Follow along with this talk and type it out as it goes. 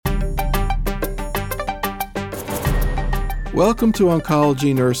Welcome to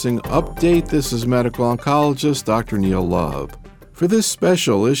Oncology Nursing Update. This is medical oncologist Dr. Neil Love. For this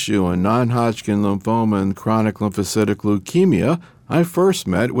special issue on non-Hodgkin lymphoma and chronic lymphocytic leukemia, I first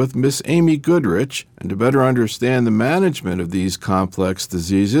met with Miss Amy Goodrich, and to better understand the management of these complex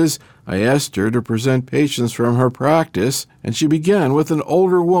diseases, I asked her to present patients from her practice, and she began with an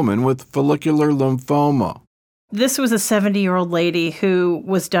older woman with follicular lymphoma. This was a 70-year-old lady who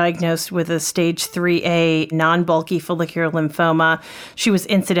was diagnosed with a stage 3A non-bulky follicular lymphoma. She was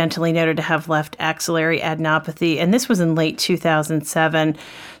incidentally noted to have left axillary adenopathy, and this was in late 2007.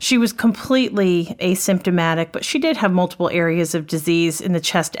 She was completely asymptomatic, but she did have multiple areas of disease in the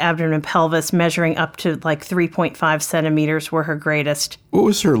chest, abdomen, and pelvis, measuring up to like 3.5 centimeters were her greatest. What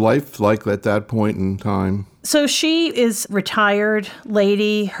was her life like at that point in time? So she is a retired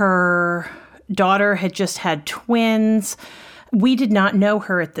lady. Her daughter had just had twins. We did not know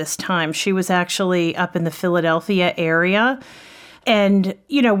her at this time. She was actually up in the Philadelphia area and,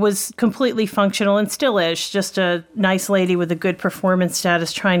 was completely functional and still is. Just a nice lady with a good performance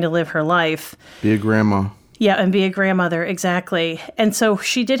status trying to live her life. Be a grandma. Yeah, and be a grandmother, exactly. And so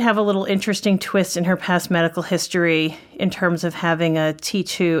she did have a little interesting twist in her past medical history in terms of having a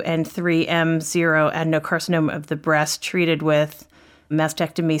T2 and 3M0 adenocarcinoma of the breast treated with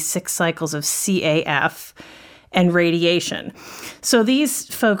mastectomy, 6 cycles of CAF, and radiation. So these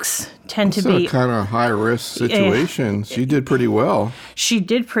folks tend to be kind of high-risk situation. She did pretty well. She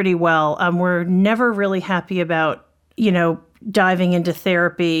did pretty well. We're never really happy about, diving into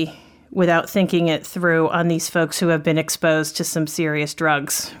therapy without thinking it through on these folks who have been exposed to some serious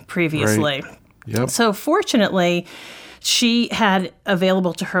drugs previously. Right. Yep. So fortunately, she had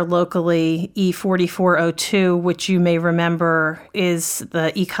available to her locally E4402, which you may remember is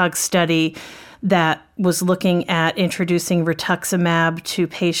the ECOG study that was looking at introducing rituximab to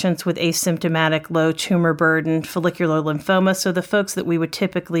patients with asymptomatic low tumor burden follicular lymphoma, so the folks that we would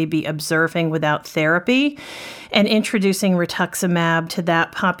typically be observing without therapy, and introducing rituximab to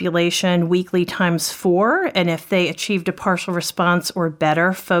that population weekly times 4. And if they achieved a partial response or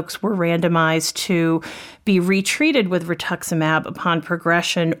better, folks were randomized to be retreated with rituximab upon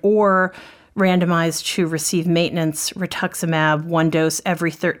progression or randomized to receive maintenance rituximab 1 dose every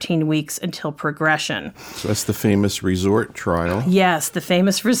 13 weeks until progression. So that's the famous RESORT trial. Yes, the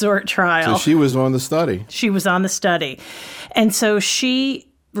famous RESORT trial. So she was on the study. She was on the study. And so she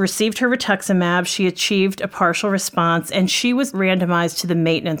received her rituximab, she achieved a partial response, and she was randomized to the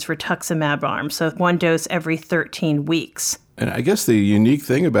maintenance rituximab arm, so 1 dose every 13 weeks. And I guess the unique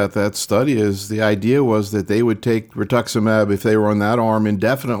thing about that study is the idea was that they would take rituximab if they were on that arm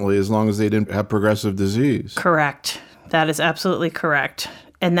indefinitely as long as they didn't have progressive disease. Correct. That is absolutely correct.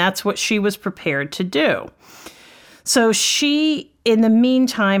 And that's what she was prepared to do. So in the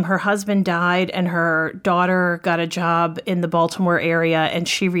meantime, her husband died and her daughter got a job in the Baltimore area and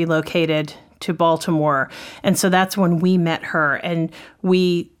she relocated to Baltimore. And so that's when we met her. And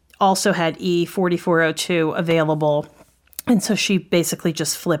we also had E4402 available. And so she basically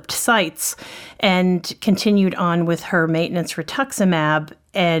just flipped sites and continued on with her maintenance rituximab,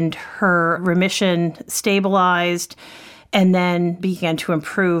 and her remission stabilized and then began to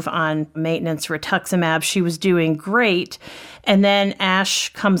improve on maintenance rituximab. She was doing great. And then ASH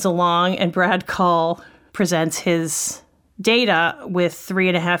comes along and Brad Call presents his data with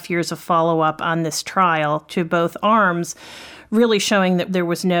 3.5 years of follow-up on this trial to both arms, really showing that there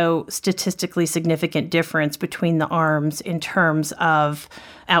was no statistically significant difference between the arms in terms of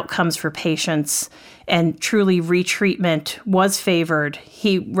outcomes for patients, and truly retreatment was favored.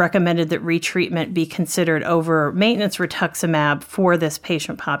 He recommended that retreatment be considered over maintenance rituximab for this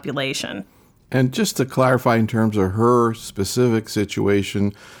patient population. And just to clarify in terms of her specific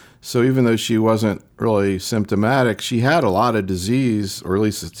situation, so even though she wasn't really symptomatic, she had a lot of disease, or at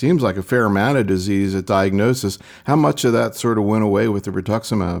least it seems like a fair amount of disease at diagnosis. How much of that sort of went away with the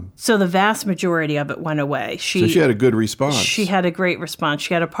rituximab? So the vast majority of it went away. So she had a good response. She had a great response.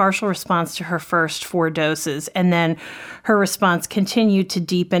 She had a partial response to her first 4 doses, and then her response continued to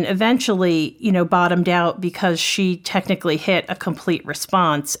deepen, eventually, bottomed out because she technically hit a complete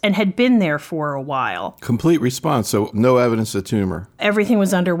response and had been there for a while. Complete response, so no evidence of tumor. Everything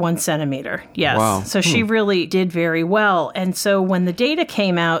was under 1 centimeter, yes. Wow. So she really did very well. And so when the data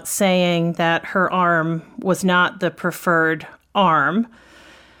came out saying that her arm was not the preferred arm,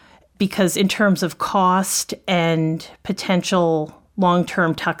 because in terms of cost and potential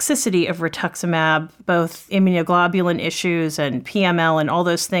long-term toxicity of rituximab, both immunoglobulin issues and PML and all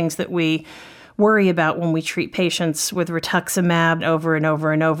those things that we worry about when we treat patients with rituximab over and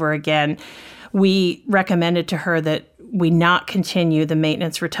over and over again, we recommended to her that we not continue the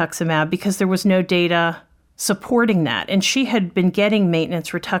maintenance rituximab because there was no data supporting that. And she had been getting maintenance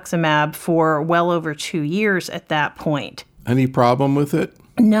rituximab for well over 2 years at that point. Any problem with it?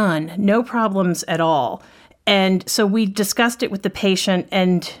 None. No problems at all. And so we discussed it with the patient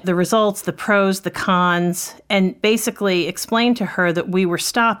and the results, the pros, the cons, and basically explained to her that we were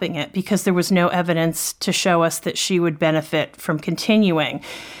stopping it because there was no evidence to show us that she would benefit from continuing.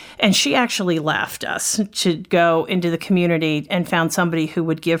 And she actually left us to go into the community and found somebody who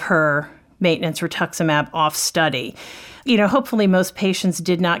would give her maintenance rituximab off study. You know, hopefully most patients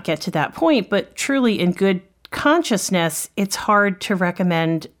did not get to that point, but truly in good consciousness, it's hard to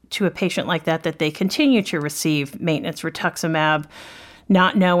recommend to a patient like that they continue to receive maintenance rituximab,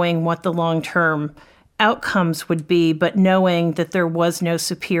 not knowing what the long-term outcomes would be, but knowing that there was no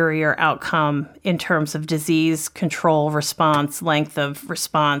superior outcome in terms of disease control response, length of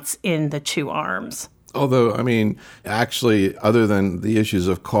response in the 2 arms. Although, I mean, actually, other than the issues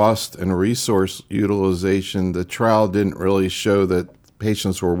of cost and resource utilization, the trial didn't really show that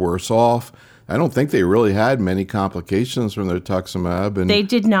patients were worse off. I don't think they really had many complications from their rituximab. And They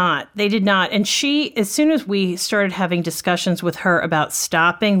did not. And she, as soon as we started having discussions with her about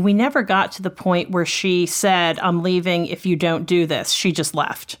stopping, we never got to the point where she said, I'm leaving if you don't do this. She just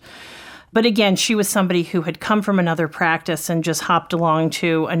left. But again, she was somebody who had come from another practice and just hopped along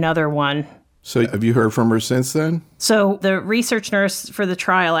to another one. So have you heard from her since then? So the research nurse for the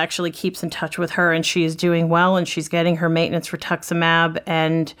trial actually keeps in touch with her, and she is doing well, and she's getting her maintenance rituximab,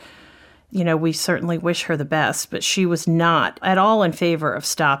 and you know, we certainly wish her the best, but she was not at all in favor of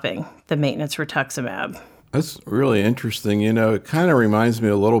stopping the maintenance rituximab. That's really interesting. You know, it kind of reminds me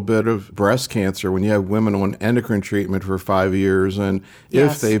a little bit of breast cancer when you have women on endocrine treatment for 5 years. And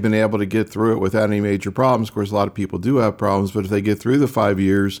Yes. if they've been able to get through it without any major problems, of course, a lot of people do have problems, but if they get through the 5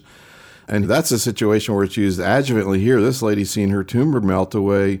 years, and that's a situation where it's used adjuvantly here. This lady's seen her tumor melt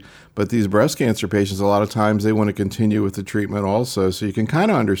away, but these breast cancer patients, a lot of times they want to continue with the treatment also. So you can kind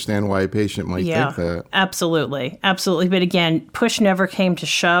of understand why a patient might think that. Absolutely. But again, push never came to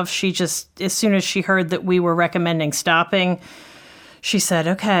shove. She just, as soon as she heard that we were recommending stopping, she said,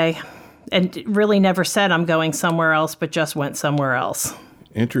 okay, and really never said I'm going somewhere else, but just went somewhere else.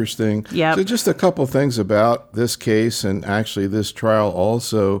 Interesting. Yep. So just a couple things about this case and actually this trial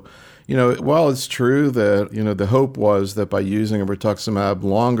also. You know, while it's true that, you know, the hope was that by using a rituximab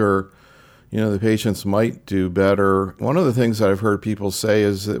longer, you know, the patients might do better. One of the things that I've heard people say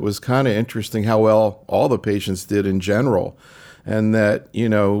is it was kind of interesting how well all the patients did in general. And that, you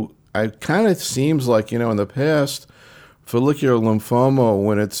know, it kind of seems like, you know, in the past, follicular lymphoma,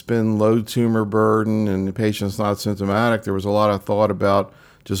 when it's been low tumor burden and the patient's not symptomatic, there was a lot of thought about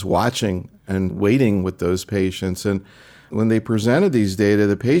just watching and waiting with those patients. And when they presented these data,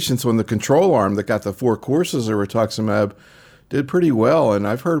 the patients on the control arm that got the 4 courses of rituximab did pretty well. And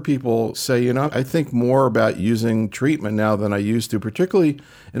I've heard people say, you know, I think more about using treatment now than I used to, particularly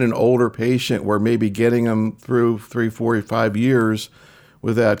in an older patient where maybe getting them through 3, 4, 5 years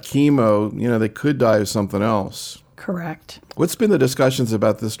without chemo, you know, they could die of something else. Correct. What's been the discussions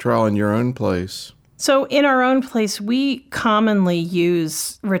about this trial in your own place? So in our own place, we commonly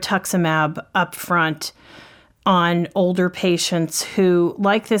use rituximab up front on older patients who,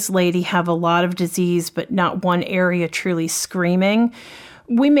 like this lady, have a lot of disease, but not one area truly screaming.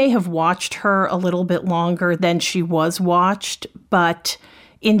 We may have watched her a little bit longer than she was watched, but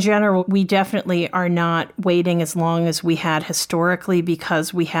in general, we definitely are not waiting as long as we had historically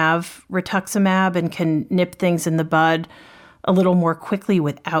because we have rituximab and can nip things in the bud a little more quickly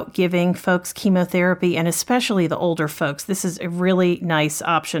without giving folks chemotherapy, and especially the older folks. This is a really nice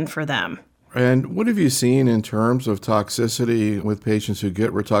option for them. And what have you seen in terms of toxicity with patients who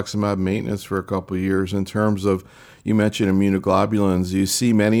get rituximab maintenance for a couple of years in terms of, you mentioned immunoglobulins. Do you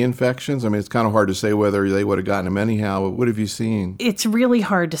see many infections? I mean, it's kind of hard to say whether they would have gotten them anyhow, but what have you seen? It's really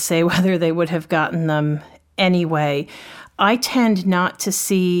hard to say whether they would have gotten them anyway. I tend not to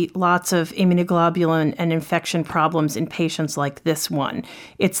see lots of immunoglobulin and infection problems in patients like this one.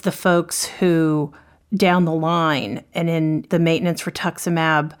 It's the folks who, down the line and in the maintenance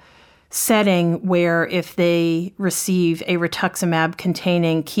rituximab setting where if they receive a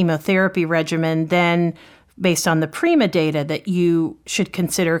rituximab-containing chemotherapy regimen, then based on the PRIMA data that you should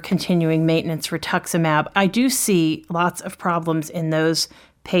consider continuing maintenance rituximab. I do see lots of problems in those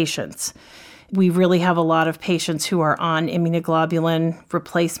patients. We really have a lot of patients who are on immunoglobulin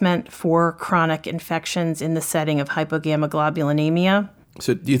replacement for chronic infections in the setting of hypogammaglobulinemia.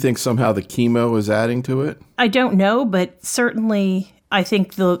 So do you think somehow the chemo is adding to it? I don't know, but certainly I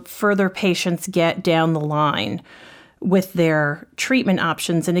think the further patients get down the line with their treatment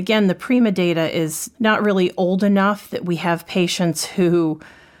options, and again, the PRIMA data is not really old enough that we have patients who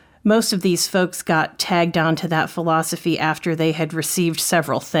Most of these folks got tagged onto that philosophy after they had received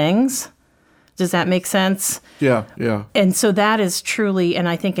several things. Does that make sense? Yeah, yeah. And so that is truly, and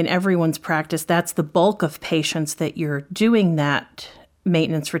I think in everyone's practice, that's the bulk of patients that you're doing that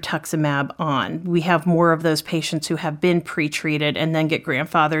maintenance rituximab on. We have more of those patients who have been pre-treated and then get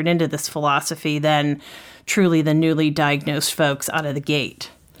grandfathered into this philosophy than truly the newly diagnosed folks out of the gate.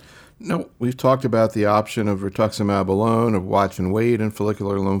 No, we've talked about the option of rituximab alone, of watch and wait in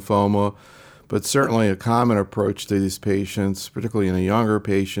follicular lymphoma, but certainly a common approach to these patients, particularly in a younger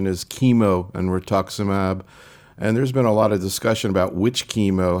patient, is chemo and rituximab. And there's been a lot of discussion about which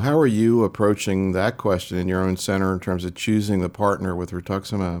chemo. How are you approaching that question in your own center in terms of choosing the partner with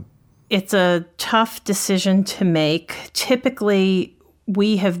rituximab? It's a tough decision to make. Typically,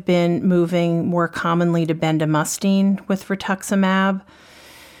 we have been moving more commonly to bendamustine with rituximab.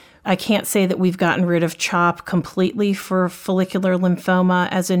 I can't say that we've gotten rid of CHOP completely for follicular lymphoma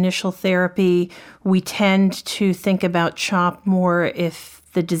as initial therapy. We tend to think about CHOP more if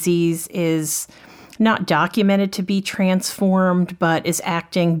the disease is not documented to be transformed, but is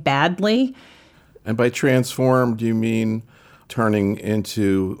acting badly. And by transformed, you mean turning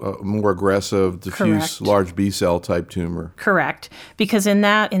into a more aggressive, diffuse, Correct. large B-cell type tumor? Correct. Because in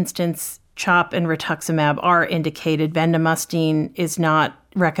that instance, CHOP and rituximab are indicated. Bendamustine is not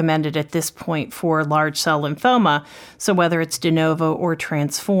recommended at this point for large cell lymphoma. So whether it's de novo or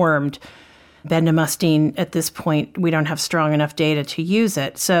transformed, bendamustine at this point, we don't have strong enough data to use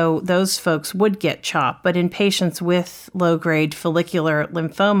it. So those folks would get CHOP. But in patients with low-grade follicular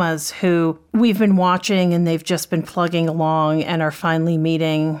lymphomas who we've been watching and they've just been plugging along and are finally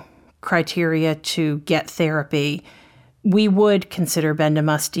meeting criteria to get therapy, we would consider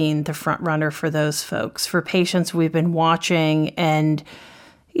bendamustine the front runner for those folks. For patients we've been watching and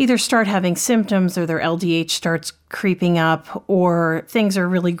either start having symptoms or their LDH starts creeping up or things are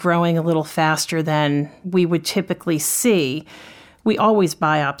really growing a little faster than we would typically see, we always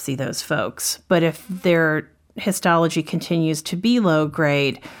biopsy those folks. But if their histology continues to be low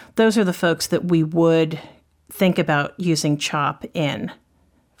grade, those are the folks that we would think about using CHOP in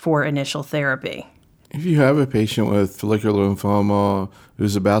for initial therapy. If you have a patient with follicular lymphoma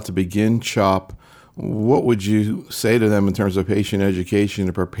who's about to begin CHOP, what would you say to them in terms of patient education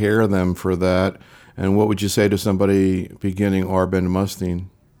to prepare them for that? And what would you say to somebody beginning bendamustine?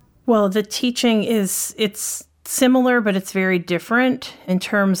 Well, the teaching it's similar, but it's very different in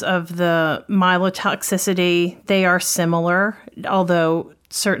terms of the myelotoxicity. They are similar, although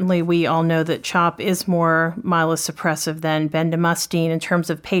certainly we all know that CHOP is more myelosuppressive than bendamustine. In terms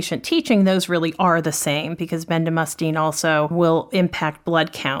of patient teaching, those really are the same because bendamustine also will impact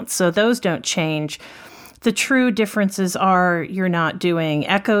blood counts. So those don't change. The true differences are you're not doing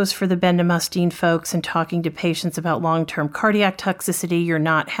echoes for the bendamustine folks and talking to patients about long-term cardiac toxicity. You're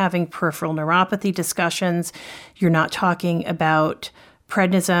not having peripheral neuropathy discussions. You're not talking about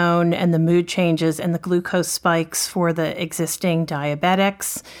prednisone and the mood changes and the glucose spikes for the existing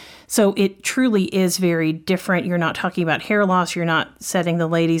diabetics. So it truly is very different. You're not talking about hair loss. You're not setting the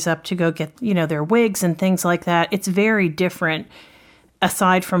ladies up to go get, their wigs and things like that. It's very different.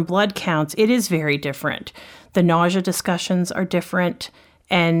 Aside from blood counts, it is very different. The nausea discussions are different.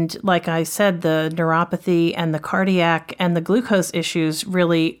 And like I said, the neuropathy and the cardiac and the glucose issues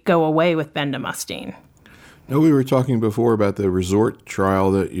really go away with bendamustine. Now, we were talking before about the RESORT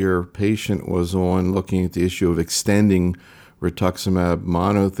trial that your patient was on, looking at the issue of extending rituximab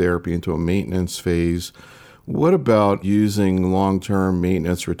monotherapy into a maintenance phase. What about using long-term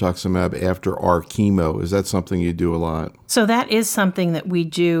maintenance rituximab after our chemo? Is that something you do a lot? So that is something that we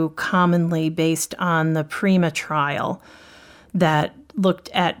do commonly based on the PRIMA trial that looked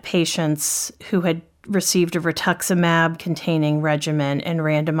at patients who had received a rituximab-containing regimen and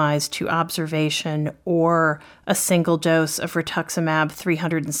randomized to observation or a single dose of rituximab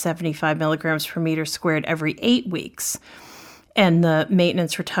 375 milligrams per meter squared every 8 weeks. And the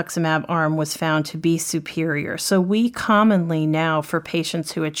maintenance rituximab arm was found to be superior. So we commonly now, for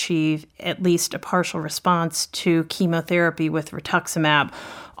patients who achieve at least a partial response to chemotherapy with rituximab,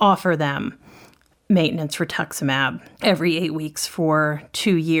 offer them maintenance rituximab every 8 weeks for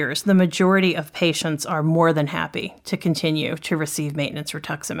 2 years. The majority of patients are more than happy to continue to receive maintenance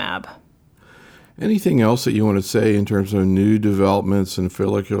rituximab. Anything else that you want to say in terms of new developments in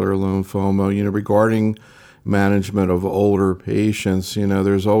follicular lymphoma, regarding management of older patients?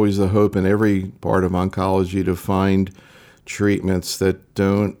 There's always the hope in every part of oncology to find treatments that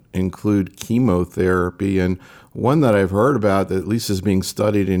don't include chemotherapy. And one that I've heard about that at least is being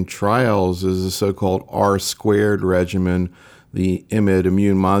studied in trials is the so-called R-squared regimen, the IMiD,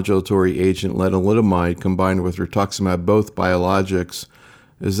 immune modulatory agent lenalidomide, combined with rituximab, both biologics.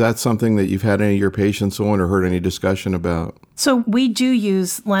 Is that something that you've had any of your patients on or heard any discussion about? So we do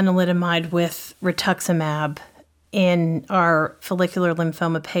use lenalidomide with rituximab in our follicular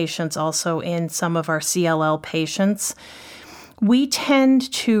lymphoma patients, also in some of our CLL patients. We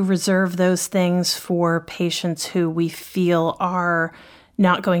tend to reserve those things for patients who we feel are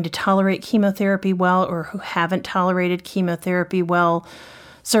not going to tolerate chemotherapy well or who haven't tolerated chemotherapy well.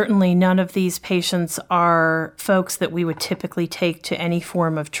 Certainly none of these patients are folks that we would typically take to any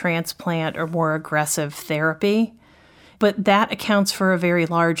form of transplant or more aggressive therapy. But that accounts for a very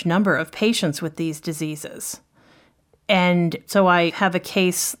large number of patients with these diseases. And so I have a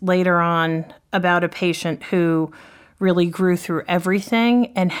case later on about a patient who really grew through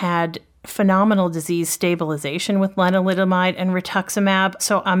everything and had phenomenal disease stabilization with lenalidomide and rituximab.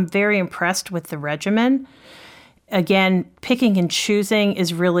 So I'm very impressed with the regimen. Again, picking and choosing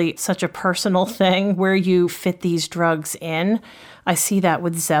is really such a personal thing where you fit these drugs in. I see that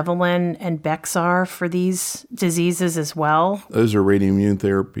with Zevalin and Bexar for these diseases as well. Those are radioimmune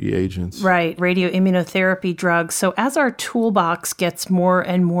therapy agents. Right, radioimmunotherapy drugs. So as our toolbox gets more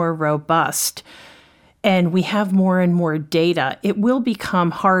and more robust, and we have more and more data, it will become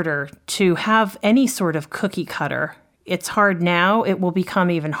harder to have any sort of cookie cutter. It's hard now. It will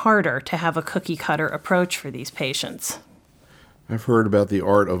become even harder to have a cookie cutter approach for these patients. I've heard about the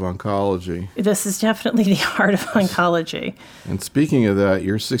art of oncology. This is definitely the art of oncology. And speaking of that,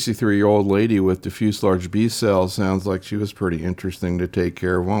 your 63-year-old lady with diffuse large B cells sounds like she was pretty interesting to take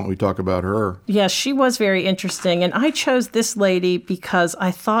care of. Why don't we talk about her? Yes, she was very interesting. And I chose this lady because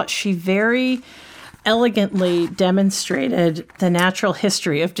I thought she very elegantly demonstrated the natural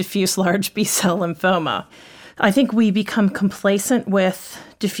history of diffuse large B-cell lymphoma. I think we become complacent with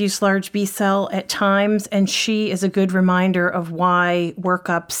diffuse large B-cell at times, and she is a good reminder of why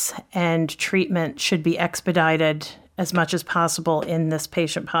workups and treatment should be expedited as much as possible in this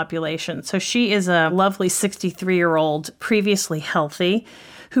patient population. So she is a lovely 63-year-old, previously healthy,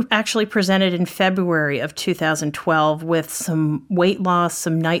 who actually presented in February of 2012 with some weight loss,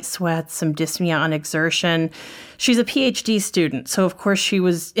 some night sweats, some dyspnea on exertion. She's a PhD student, so of course she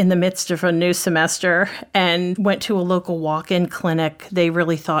was in the midst of a new semester and went to a local walk-in clinic. They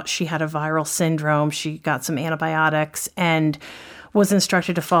really thought she had a viral syndrome. She got some antibiotics and was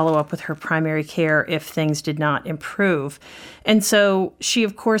instructed to follow up with her primary care if things did not improve. And so she,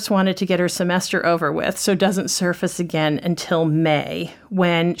 of course, wanted to get her semester over with, so doesn't surface again until May,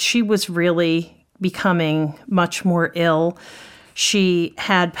 when she was really becoming much more ill. She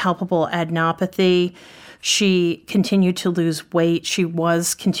had palpable adenopathy. She continued to lose weight. She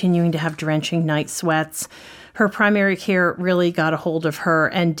was continuing to have drenching night sweats. Her primary care really got a hold of her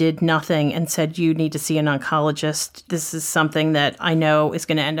and did nothing and said, you need to see an oncologist. This is something that I know is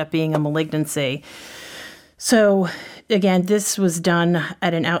going to end up being a malignancy. So again, this was done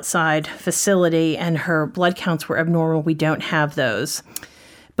at an outside facility and her blood counts were abnormal. We don't have those.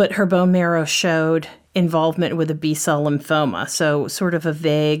 But her bone marrow showed involvement with a B-cell lymphoma. So sort of a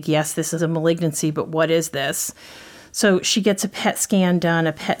vague, yes, this is a malignancy, but what is this? So she gets a PET scan done,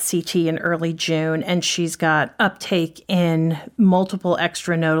 a PET CT in early June, and she's got uptake in multiple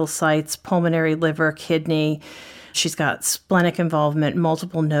extranodal sites, pulmonary, liver, kidney. She's got splenic involvement,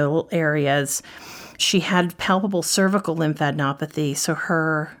 multiple nodal areas. She had palpable cervical lymphadenopathy, so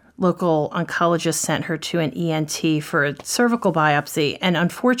her local oncologist sent her to an ENT for a cervical biopsy, and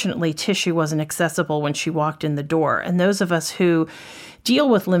unfortunately, tissue wasn't accessible when she walked in the door. And those of us who deal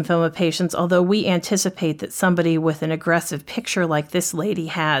with lymphoma patients, although we anticipate that somebody with an aggressive picture like this lady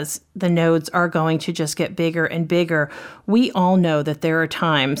has, the nodes are going to just get bigger and bigger. We all know that there are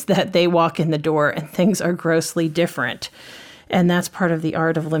times that they walk in the door and things are grossly different. And that's part of the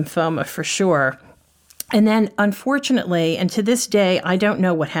art of lymphoma for sure. And then, unfortunately, and to this day, I don't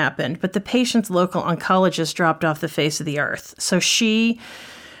know what happened, but the patient's local oncologist dropped off the face of the earth. So she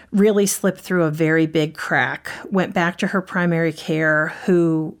really slipped through a very big crack, went back to her primary care,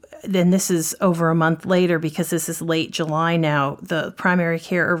 who then this is over a month later because this is late July now. The primary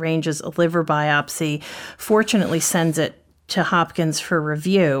care arranges a liver biopsy, fortunately sends it to Hopkins for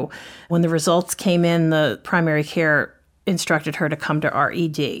review. When the results came in, the primary care instructed her to come to our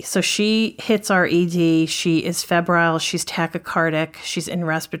ED. So she hits our ED. She is febrile. She's tachycardic. She's in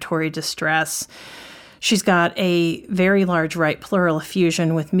respiratory distress. She's got a very large right pleural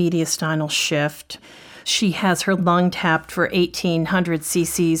effusion with mediastinal shift. She has her lung tapped for 1,800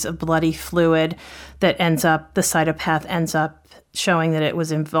 cc's of bloody fluid that the cytopath ends up showing that it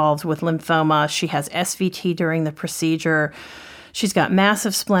was involved with lymphoma. She has SVT during the procedure. She's got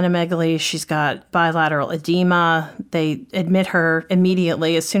massive splenomegaly. She's got bilateral edema. They admit her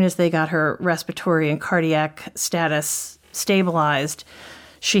immediately as soon as they got her respiratory and cardiac status stabilized.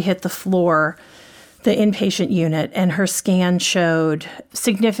 she hit the floor, the inpatient unit, and her scan showed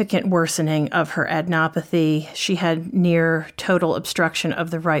significant worsening of her adenopathy. She had near total obstruction of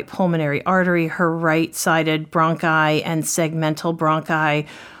the right pulmonary artery. Her right-sided bronchi and segmental bronchi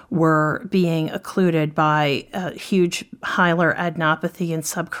were being occluded by a huge hilar adenopathy and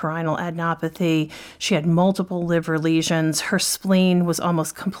subcarinal adenopathy. She had multiple liver lesions. Her spleen was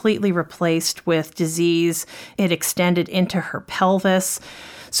almost completely replaced with disease. It extended into her pelvis.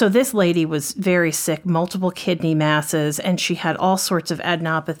 So this lady was very sick, multiple kidney masses, and she had all sorts of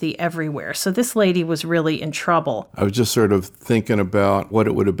adenopathy everywhere. So this lady was really in trouble. I was just sort of thinking about what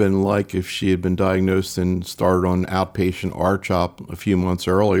it would have been like if she had been diagnosed and started on outpatient RCHOP a few months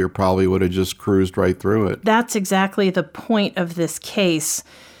earlier. Probably would have just cruised right through it. That's exactly the point of this case,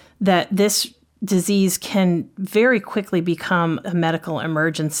 that this disease can very quickly become a medical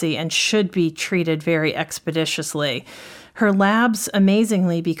emergency and should be treated very expeditiously. Her labs,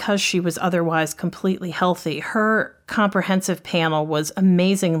 amazingly, because she was otherwise completely healthy, her comprehensive panel was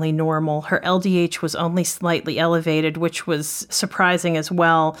amazingly normal. Her LDH was only slightly elevated, which was surprising as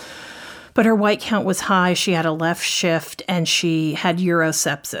well. But her white count was high. She had a left shift and she had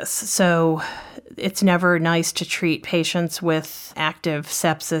urosepsis. So it's never nice to treat patients with active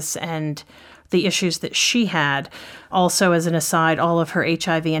sepsis and the issues that she had. Also, as an aside, all of her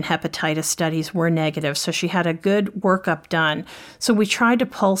HIV and hepatitis studies were negative, so she had a good workup done. So we tried to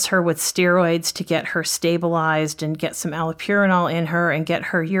pulse her with steroids to get her stabilized and get some allopurinol in her and get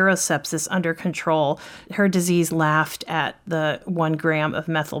her urosepsis under control. Her disease laughed at the 1 gram of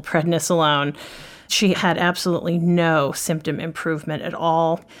methylprednisolone. She had absolutely no symptom improvement at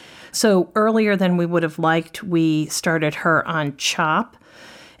all. So earlier than we would have liked, we started her on CHOP.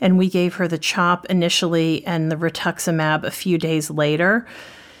 And we gave her the CHOP initially and the rituximab a few days later.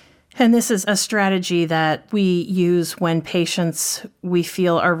 And this is a strategy that we use when patients we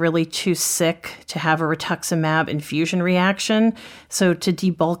feel are really too sick to have a rituximab infusion reaction. So to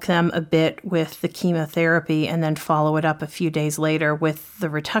debulk them a bit with the chemotherapy and then follow it up a few days later with the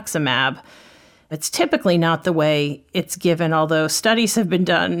rituximab. It's typically not the way it's given, although studies have been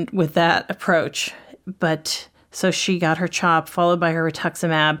done with that approach. But so she got her CHOP, followed by her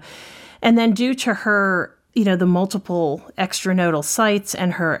rituximab. And then due to her, the multiple extranodal sites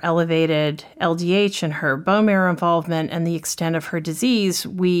and her elevated LDH and her bone marrow involvement and the extent of her disease,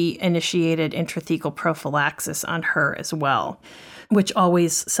 we initiated intrathecal prophylaxis on her as well, which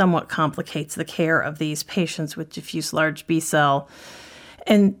always somewhat complicates the care of these patients with diffuse large B-cell.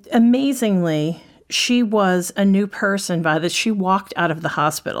 And amazingly, she was a new person she walked out of the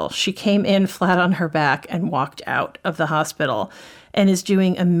hospital. She came in flat on her back and walked out of the hospital and is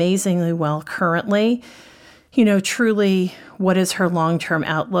doing amazingly well currently. Truly, what is her long-term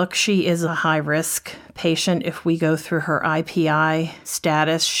outlook? She is a high-risk patient. If we go through her IPI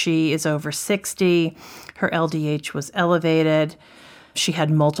status, she is over 60. Her LDH was elevated. She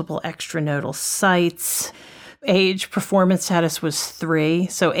had multiple extranodal sites. Age, performance status was 3.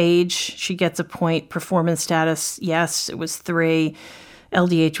 So age, she gets a point. Performance status, yes, it was 3.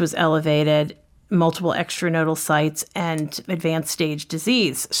 LDH was elevated, multiple extranodal sites, and advanced stage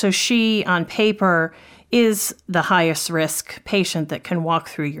disease. So she, on paper, is the highest risk patient that can walk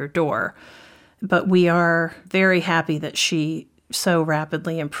through your door. But we are very happy that she so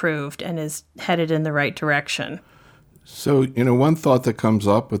rapidly improved and is headed in the right direction. So, one thought that comes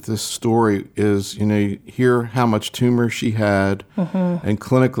up with this story is, you hear how much tumor she had, and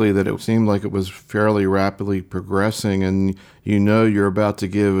clinically that it seemed like it was fairly rapidly progressing, and you're about to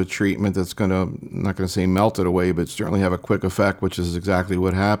give a treatment that's going to, I'm not going to say melt it away, but certainly have a quick effect, which is exactly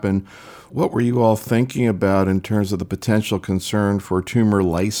what happened. What were you all thinking about in terms of the potential concern for tumor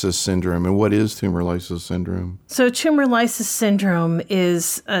lysis syndrome, and what is tumor lysis syndrome? So tumor lysis syndrome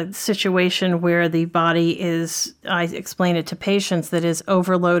is a situation where the body is, I explain it to patients, that is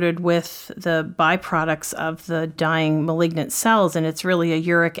overloaded with the byproducts of the dying malignant cells, and it's really a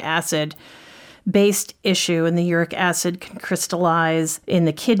uric acid based issue, and the uric acid can crystallize in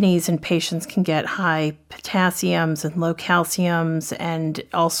the kidneys, and patients can get high potassiums and low calciums and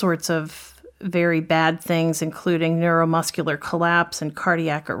all sorts of very bad things, including neuromuscular collapse and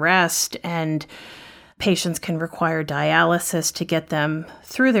cardiac arrest, and patients can require dialysis to get them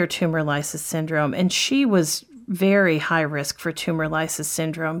through their tumor lysis syndrome. And she was very high risk for tumor lysis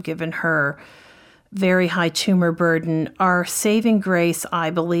syndrome given her very high tumor burden. Our saving grace, I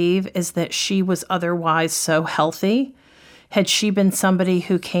believe, is that she was otherwise so healthy. Had she been somebody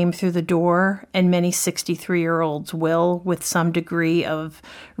who came through the door, and many 63-year-olds will, with some degree of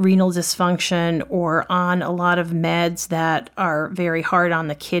renal dysfunction or on a lot of meds that are very hard on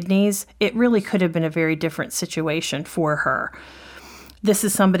the kidneys, it really could have been a very different situation for her. This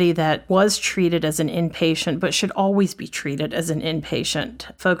is somebody that was treated as an inpatient, but should always be treated as an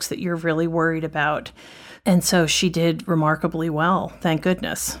inpatient, folks that you're really worried about. And so she did remarkably well, thank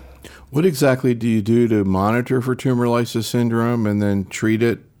goodness. What exactly do you do to monitor for tumor lysis syndrome and then treat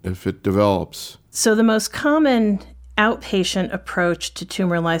it if it develops? So the most common outpatient approach to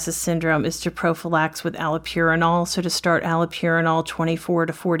tumor lysis syndrome is to prophylax with allopurinol. So to start allopurinol 24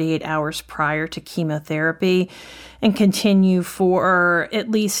 to 48 hours prior to chemotherapy and continue for at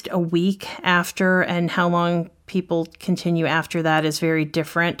least a week after, and how long people continue after that is very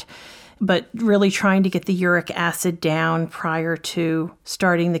different. But really trying to get the uric acid down prior to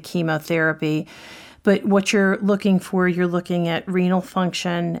starting the chemotherapy. But what you're looking for, you're looking at renal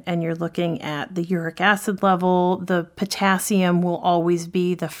function and you're looking at the uric acid level. The potassium will always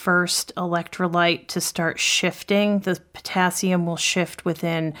be the first electrolyte to start shifting. The potassium will shift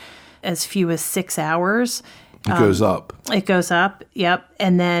within as few as 6 hours. It goes up. It goes up, yep.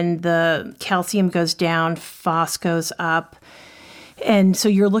 And then the calcium goes down, phos goes up. And so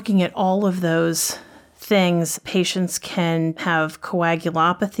you're looking at all of those things. Patients can have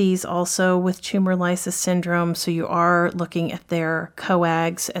coagulopathies also with tumor lysis syndrome. So you are looking at their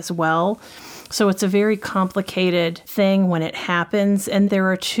coags as well. So it's a very complicated thing when it happens. And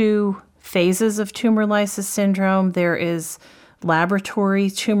there are two phases of tumor lysis syndrome. There is laboratory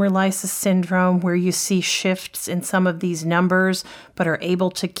tumor lysis syndrome, where you see shifts in some of these numbers, but are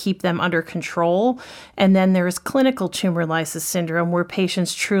able to keep them under control. And then there's clinical tumor lysis syndrome, where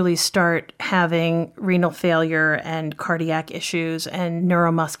patients truly start having renal failure and cardiac issues and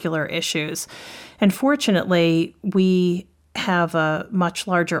neuromuscular issues. And fortunately, we have a much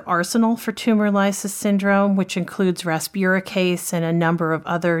larger arsenal for tumor lysis syndrome, which includes rasburicase and a number of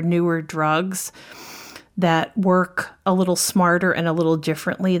other newer drugs that work a little smarter and a little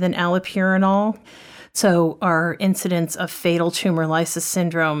differently than allopurinol. So our incidence of fatal tumor lysis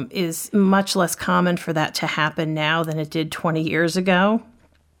syndrome is much less common for that to happen now than it did 20 years ago.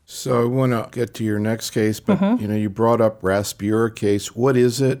 So I want to get to your next case, but you brought up rasburicase. What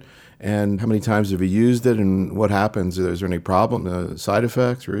is it, and how many times have you used it, and what happens? Is there any problem, side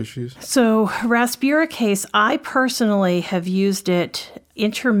effects or issues? So rasburicase, I personally have used it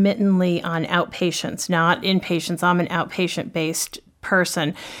intermittently on outpatients, not inpatients. I'm an outpatient-based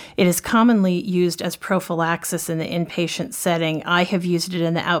person. It is commonly used as prophylaxis in the inpatient setting. I have used it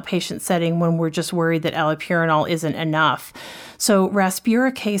in the outpatient setting when we're just worried that allopurinol isn't enough. So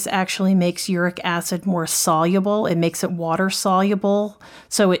rasburicase actually makes uric acid more soluble. It makes it water soluble.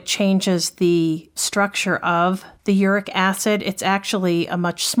 So it changes the structure of the uric acid. It's actually a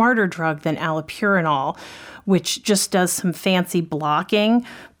much smarter drug than allopurinol, which just does some fancy blocking.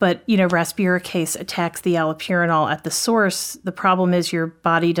 But, rasburicase attacks the allopurinol at the source. The problem is your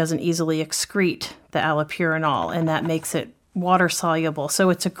body doesn't easily excrete the allopurinol, and that makes it water soluble. So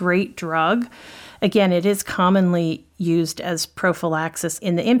it's a great drug. Again, it is commonly used as prophylaxis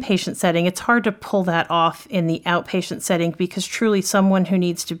in the inpatient setting. It's hard to pull that off in the outpatient setting because truly someone who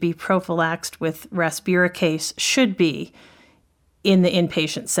needs to be prophylaxed with rasburicase should be in the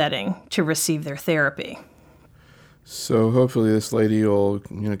inpatient setting to receive their therapy. So hopefully this lady will,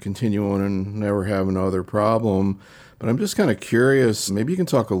 continue on and never have another problem. But I'm just kind of curious, maybe you can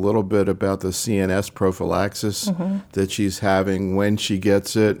talk a little bit about the CNS prophylaxis that she's having when she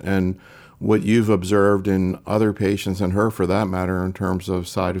gets it, and what you've observed in other patients, and her for that matter, in terms of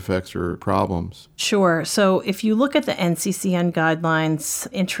side effects or problems. Sure. So if you look at the NCCN guidelines,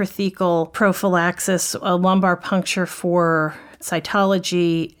 intrathecal prophylaxis, a lumbar puncture for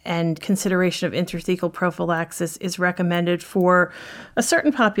cytology and consideration of intrathecal prophylaxis is recommended for a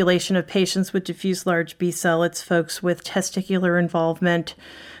certain population of patients with diffuse large B-cell. It's folks with testicular involvement.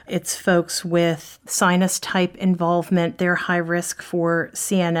 It's folks with sinus type involvement. They're high risk for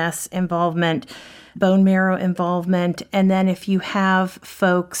CNS involvement, bone marrow involvement. And then if you have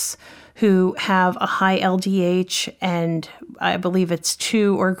folks who have a high LDH and I believe it's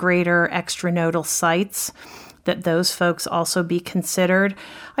 2 or greater extranodal sites, that those folks also be considered.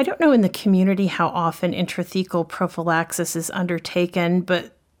 I don't know in the community how often intrathecal prophylaxis is undertaken,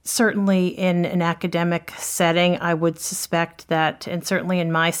 but certainly in an academic setting, I would suspect that, and certainly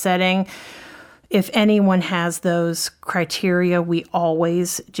in my setting, if anyone has those criteria, we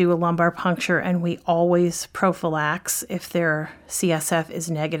always do a lumbar puncture and we always prophylax if their CSF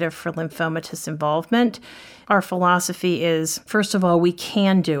is negative for lymphomatous involvement. Our philosophy is, first of all, we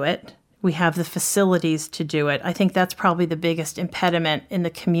can do it. We have the facilities to do it. I think that's probably the biggest impediment in the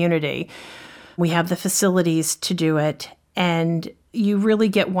community. We have the facilities to do it. And you really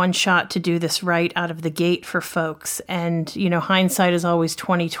get one shot to do this right out of the gate for folks. And, hindsight is always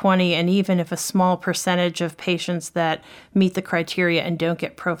 20/20. And even if a small percentage of patients that meet the criteria and don't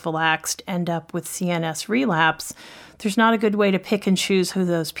get prophylaxed end up with CNS relapse, there's not a good way to pick and choose who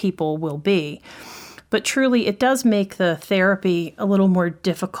those people will be. But truly, it does make the therapy a little more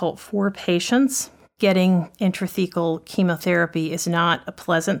difficult for patients. Getting intrathecal chemotherapy is not a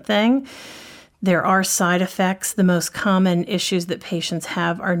pleasant thing. There are side effects. The most common issues that patients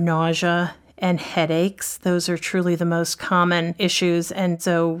have are nausea and headaches. Those are truly the most common issues. And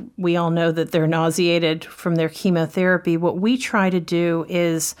so we all know that they're nauseated from their chemotherapy. What we try to do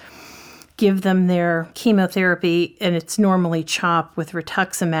is give them their chemotherapy, and it's normally CHOP with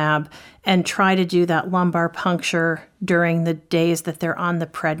rituximab, and try to do that lumbar puncture during the days that they're on the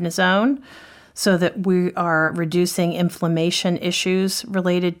prednisone so that we are reducing inflammation issues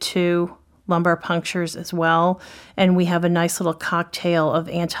related to lumbar punctures as well. And we have a nice little cocktail of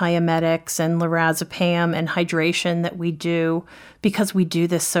antiemetics and lorazepam and hydration that we do because we do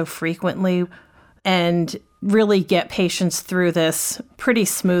this so frequently and really get patients through this pretty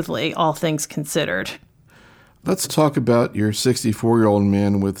smoothly, all things considered. Let's talk about your 64-year-old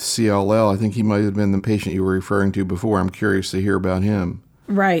man with CLL. I think he might have been the patient you were referring to before. I'm curious to hear about him.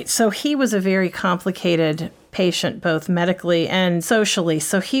 Right. So he was a very complicated patient, both medically and socially.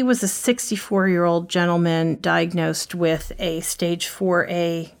 So he was a 64-year-old gentleman diagnosed with a stage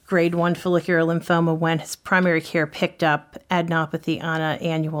 4A grade 1 follicular lymphoma when his primary care picked up adenopathy on an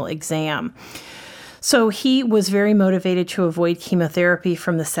annual exam. So he was very motivated to avoid chemotherapy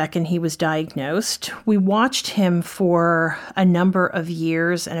from the second he was diagnosed. We watched him for a number of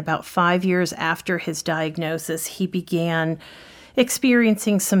years, and about 5 years after his diagnosis, he began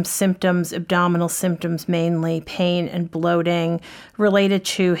experiencing some symptoms, abdominal symptoms mainly, pain and bloating related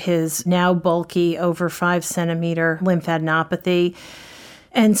to his now bulky over 5 centimeter lymphadenopathy.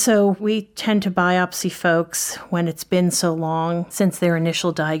 And so we tend to biopsy folks when it's been so long since their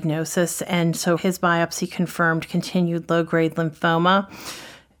initial diagnosis. And so his biopsy confirmed continued low-grade lymphoma.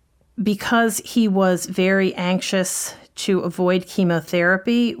 Because he was very anxious to avoid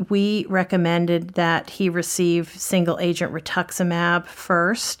chemotherapy, we recommended that he receive single-agent rituximab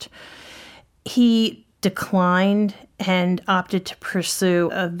first. He declined and opted to pursue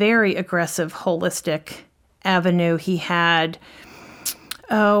a very aggressive holistic avenue. He had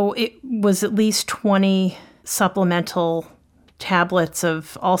it was at least 20 supplemental tablets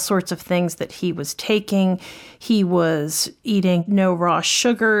of all sorts of things that he was taking. He was eating no raw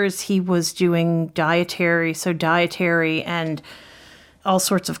sugars. He was doing dietary and all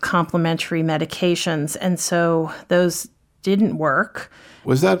sorts of complementary medications. And so those didn't work.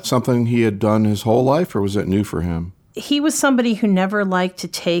 Was that something he had done his whole life, or was it new for him? He was somebody who never liked to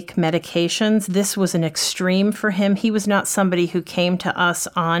take medications. This was an extreme for him. He was not somebody who came to us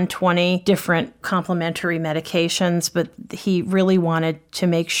on 20 different complementary medications, but he really wanted to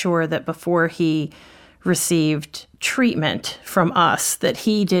make sure that before he received treatment from us, that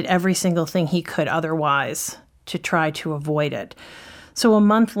he did every single thing he could otherwise to try to avoid it. So a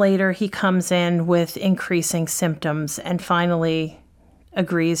month later, he comes in with increasing symptoms and finally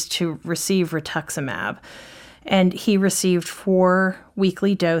agrees to receive rituximab. And he received 4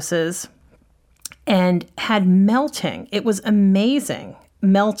 weekly doses and had melting. It was amazing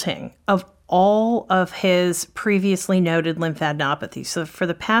melting of all of his previously noted lymphadenopathy. So for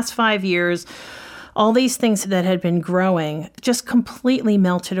the past 5 years, all these things that had been growing just completely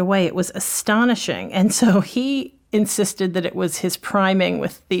melted away. It was astonishing. And so he insisted that it was his priming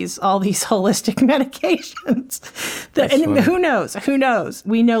with all these holistic medications. And who knows?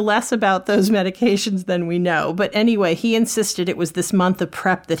 We know less about those medications than we know. But anyway, he insisted it was this month of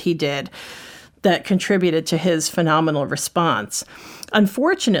prep that he did that contributed to his phenomenal response.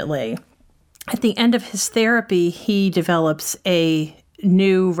 Unfortunately, at the end of his therapy, he develops a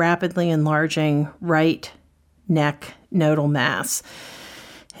new rapidly enlarging right neck nodal mass.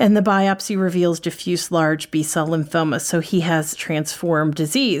 And the biopsy reveals diffuse large B-cell lymphoma, so he has transformed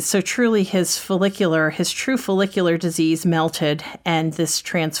disease. So truly his true follicular disease melted, and this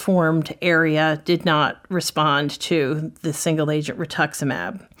transformed area did not respond to the single-agent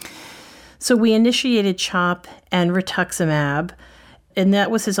rituximab. So we initiated CHOP and rituximab, and that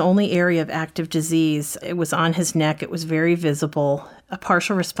was his only area of active disease. It was on his neck. It was very visible. A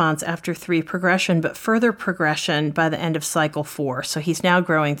partial response after 3 progression, but further progression by the end of cycle 4. So he's now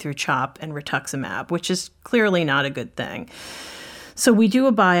growing through CHOP and rituximab, which is clearly not a good thing. So we do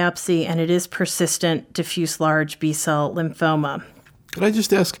a biopsy, and it is persistent diffuse large B-cell lymphoma. Could I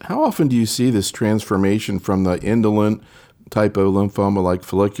just ask, how often do you see this transformation from the indolent type of lymphoma like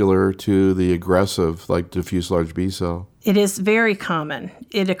follicular to the aggressive like diffuse large B-cell? It is very common.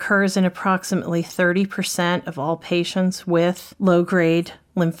 It occurs in approximately 30% of all patients with low-grade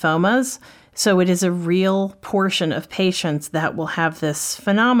lymphomas. So it is a real portion of patients that will have this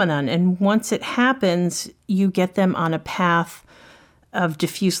phenomenon. And once it happens, you get them on a path of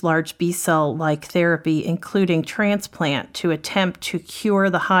diffuse large B-cell-like therapy, including transplant, to attempt to cure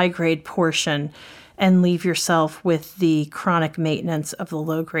the high-grade portion and leave yourself with the chronic maintenance of the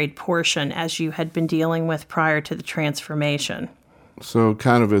low-grade portion as you had been dealing with prior to the transformation. So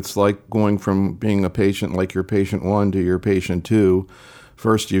kind of it's like going from being a patient like your patient 1 to your patient 2.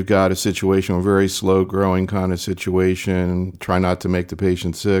 First, you've got a situation, a very slow-growing kind of situation, try not to make the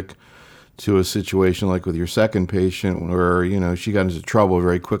patient sick, to a situation like with your second patient where, she got into trouble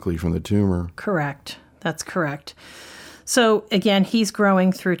very quickly from the tumor. Correct. That's correct. So again, he's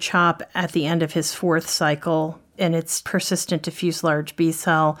growing through CHOP at the end of his 4th cycle, and it's persistent diffuse large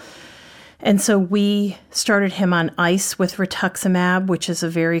B-cell. And so we started him on ice with rituximab, which is a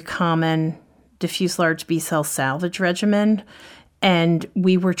very common diffuse large B-cell salvage regimen. And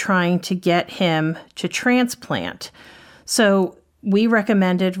we were trying to get him to transplant. So we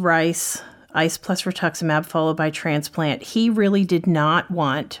recommended ice plus rituximab followed by transplant. He really did not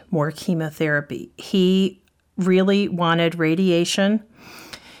want more chemotherapy. He really wanted radiation.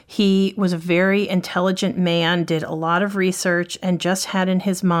 He was a very intelligent man, did a lot of research, and just had in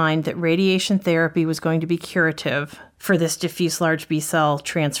his mind that radiation therapy was going to be curative for this diffuse large B-cell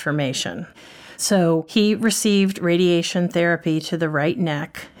transformation. So he received radiation therapy to the right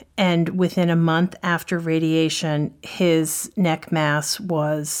neck, and within a month after radiation, his neck mass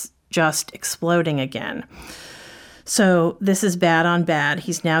was just exploding again. So this is bad on bad.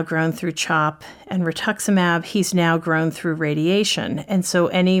 He's now grown through CHOP and rituximab. He's now grown through radiation. And so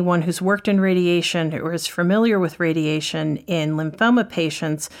anyone who's worked in radiation or is familiar with radiation in lymphoma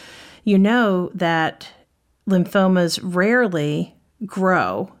patients, you know that lymphomas rarely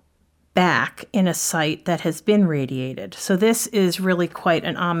grow back in a site that has been radiated. So this is really quite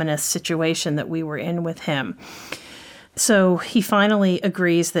an ominous situation that we were in with him. So he finally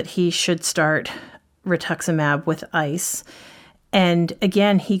agrees that he should start rituximab with ice. And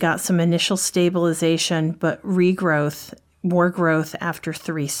again, he got some initial stabilization, but regrowth, more growth after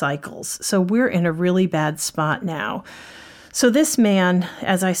 3 cycles. So we're in a really bad spot now. So this man,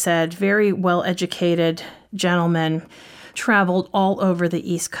 as I said, very well-educated gentleman, traveled all over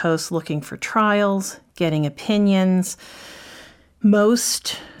the East Coast looking for trials, getting opinions.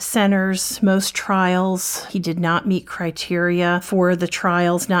 Most centers, most trials, he did not meet criteria for the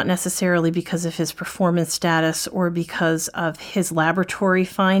trials, not necessarily because of his performance status or because of his laboratory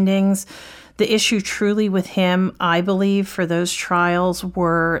findings. The issue truly with him, I believe, for those trials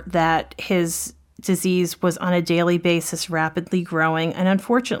were that his disease was on a daily basis rapidly growing and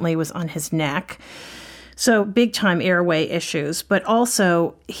unfortunately was on his neck. So big-time airway issues, but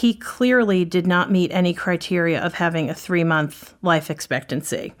also he clearly did not meet any criteria of having a 3-month life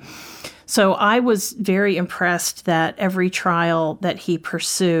expectancy. So I was very impressed that every trial that he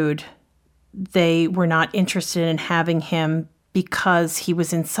pursued, they were not interested in having him because he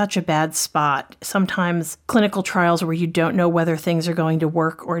was in such a bad spot. Sometimes clinical trials where you don't know whether things are going to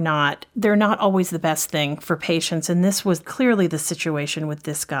work or not, they're not always the best thing for patients, and this was clearly the situation with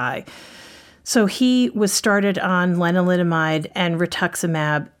this guy. So he was started on lenalidomide and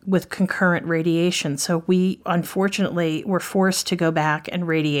rituximab with concurrent radiation. So we, unfortunately, were forced to go back and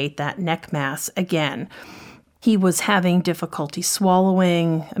radiate that neck mass again. He was having difficulty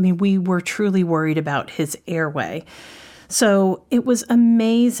swallowing. I mean, we were truly worried about his airway. So it was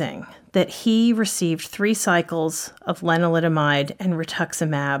amazing that he received 3 cycles of lenalidomide and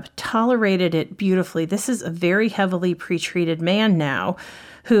rituximab, tolerated it beautifully. This is a very heavily pretreated man now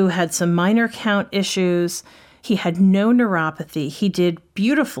who had some minor count issues. He had no neuropathy. He did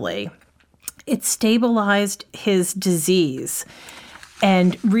beautifully. It stabilized his disease.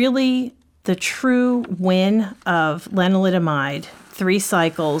 And really, the true win of lenalidomide, 3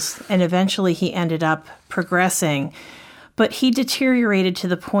 cycles, and eventually he ended up progressing. But he deteriorated to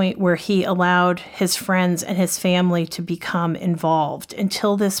the point where he allowed his friends and his family to become involved.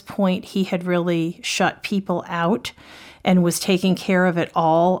 Until this point, he had really shut people out and was taking care of it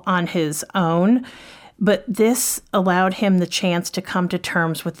all on his own. But this allowed him the chance to come to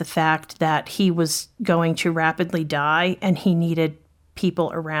terms with the fact that he was going to rapidly die and he needed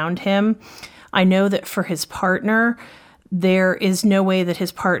people around him. I know that for his partner, there is no way that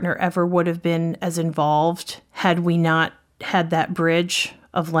his partner ever would have been as involved had we not had that bridge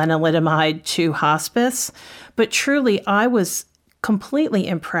of lenalidomide to hospice. But truly, I was completely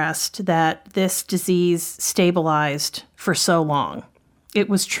impressed that this disease stabilized for so long. It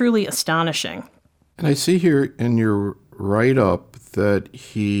was truly astonishing. And I see here in your write up that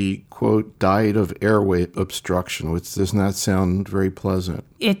he, quote, died of airway obstruction, which does not sound very pleasant.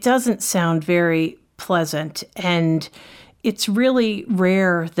 It doesn't sound very pleasant, and it's really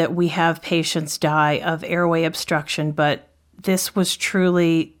rare that we have patients die of airway obstruction, but this was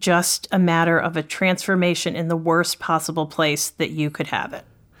truly just a matter of a transformation in the worst possible place that you could have it.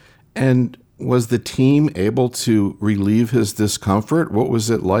 And was the team able to relieve his discomfort? What was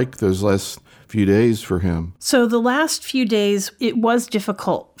it like those last few days for him? So the last few days, it was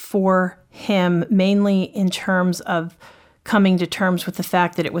difficult for him, mainly in terms of coming to terms with the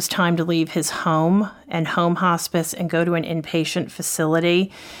fact that it was time to leave his home and home hospice and go to an inpatient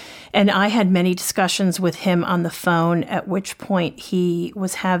facility. And I had many discussions with him on the phone, at which point he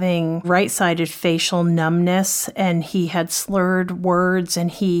was having right-sided facial numbness and he had slurred words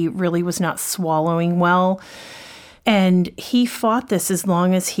and he really was not swallowing well. And he fought this as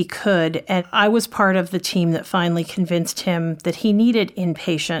long as he could. And I was part of the team that finally convinced him that he needed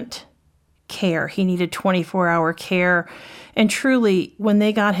inpatient care. He needed 24-hour care. And truly, when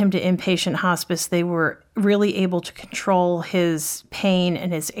they got him to inpatient hospice, they were really able to control his pain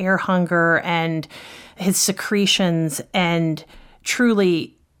and his air hunger and his secretions and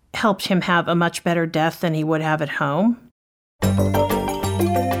truly helped him have a much better death than he would have at home.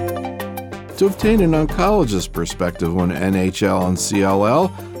 To obtain an oncologist's perspective on NHL and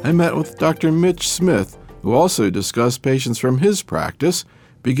CLL, I met with Dr. Mitch Smith, who also discussed patients from his practice,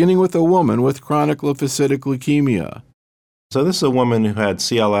 beginning with a woman with chronic lymphocytic leukemia. So this is a woman who had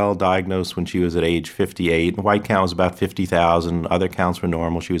CLL diagnosed when she was at age 58. White count was about 50,000. Other counts were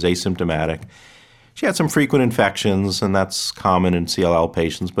normal. She was asymptomatic. She had some frequent infections, and that's common in CLL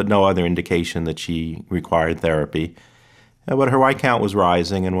patients, but no other indication that she required therapy. But her white count was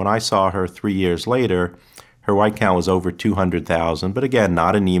rising, and when I saw her 3 years later, her white count was over 200,000, but again,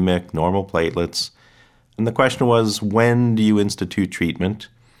 not anemic, normal platelets. And the question was, when do you institute treatment?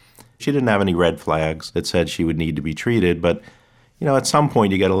 She didn't have any red flags that said she would need to be treated, but at some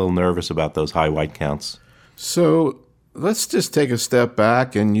point you get a little nervous about those high white counts. So let's just take a step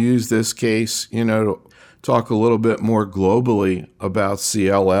back and use this case, to talk a little bit more globally about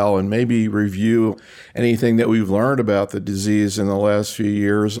CLL and maybe review anything that we've learned about the disease in the last few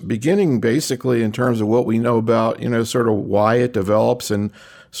years, beginning basically in terms of what we know about, sort of why it develops and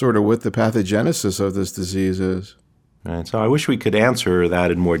sort of what the pathogenesis of this disease is. Right, so I wish we could answer that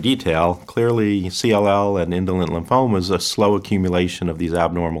in more detail. Clearly, CLL and indolent lymphoma is a slow accumulation of these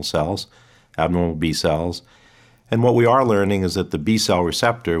abnormal cells, abnormal B cells. And what we are learning is that the B cell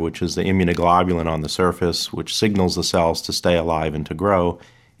receptor, which is the immunoglobulin on the surface, which signals the cells to stay alive and to grow,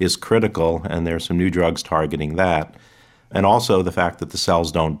 is critical, and there are some new drugs targeting that. And also the fact that the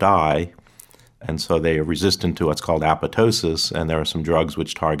cells don't die, and so they are resistant to what's called apoptosis, and there are some drugs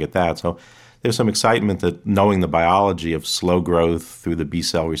which target that. So there's some excitement that knowing the biology of slow growth through the B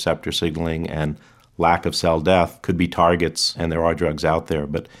cell receptor signaling and lack of cell death could be targets, and there are drugs out there.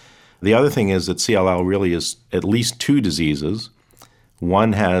 But the other thing is that CLL really is at least two diseases.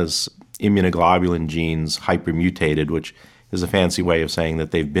 One has immunoglobulin genes hypermutated, which is a fancy way of saying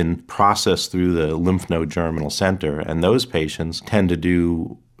that they've been processed through the lymph node germinal center, and those patients tend to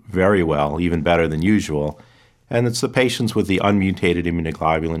do very well, even better than usual. And it's the patients with the unmutated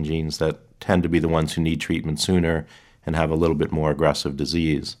immunoglobulin genes that tend to be the ones who need treatment sooner and have a little bit more aggressive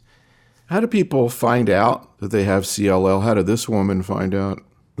disease. How do people find out that they have CLL? How did this woman find out?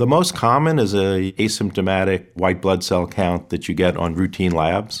 The most common is a asymptomatic white blood cell count that you get on routine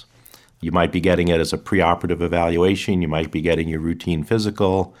labs. You might be getting it as a preoperative evaluation. You might be getting your routine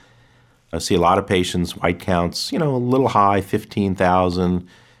physical. I see a lot of patients, white counts, a little high, 15,000.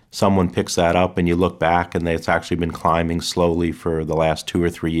 Someone picks that up and you look back and it's actually been climbing slowly for the last 2 or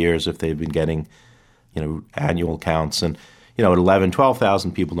 3 years if they've been getting, annual counts. And, at 11,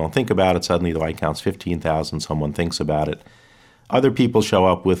 12,000 people don't think about it. Suddenly the white count's 15,000, someone thinks about it. Other people show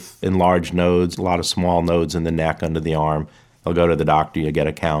up with enlarged nodes, a lot of small nodes in the neck, under the arm. They'll go to the doctor, you get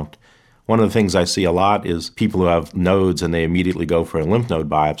a count. One of the things I see a lot is people who have nodes and they immediately go for a lymph node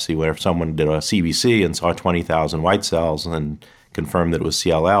biopsy, where if someone did a CBC and saw 20,000 white cells and confirmed that it was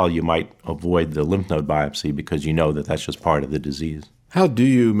CLL, you might avoid the lymph node biopsy because you know that that's just part of the disease. How do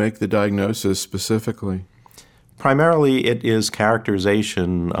you make the diagnosis specifically? Primarily, it is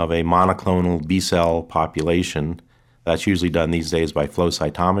characterization of a monoclonal B cell population. That's usually done these days by flow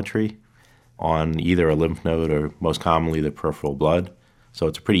cytometry on either a lymph node or most commonly the peripheral blood. So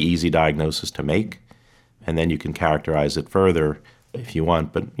it's a pretty easy diagnosis to make. And then you can characterize it further if you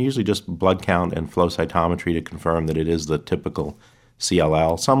want, but usually just blood count and flow cytometry to confirm that it is the typical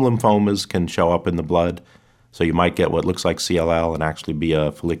CLL. Some lymphomas can show up in the blood, so you might get what looks like CLL and actually be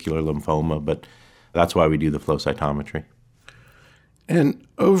a follicular lymphoma, but That's why we do the flow cytometry. And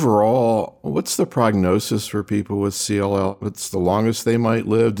overall, what's the prognosis for people with CLL? What's the longest they might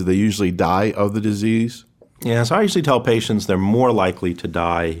live? Do they usually die of the disease? Yeah, so I usually tell patients they're more likely to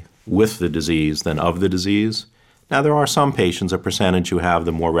die with the disease than of the disease. Now, there are some patients, a percentage, who have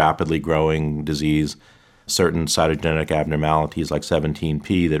the more rapidly growing disease, certain cytogenetic abnormalities like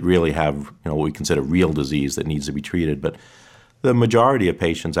 17p that really have what we consider real disease that needs to be treated. But the majority of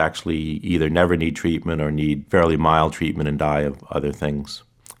patients actually either never need treatment or need fairly mild treatment and die of other things.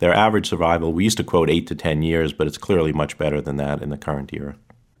 Their average survival, we used to quote 8 to 10 years, but it's clearly much better than that in the current era.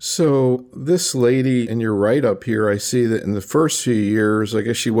 So this lady in your write-up here, I see that in the first few years, I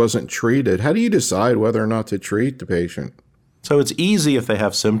guess she wasn't treated. How do you decide whether or not to treat the patient? So it's easy if they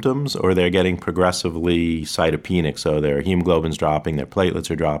have symptoms or they're getting progressively cytopenic, so their hemoglobin's dropping, their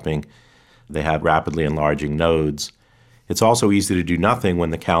platelets are dropping, they have rapidly enlarging nodes. It's also easy to do nothing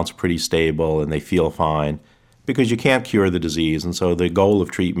when the count's pretty stable and they feel fine because you can't cure the disease. And so the goal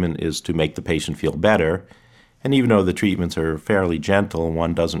of treatment is to make the patient feel better. And even though the treatments are fairly gentle,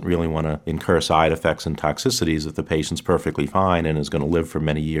 one doesn't really want to incur side effects and toxicities if the patient's perfectly fine and is going to live for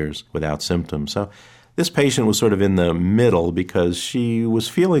many years without symptoms. So this patient was sort of in the middle because she was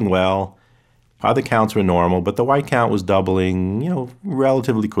feeling well. Other counts were normal, but the white count was doubling,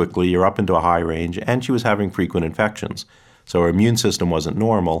 relatively quickly. You're up into a high range, and she was having frequent infections. So her immune system wasn't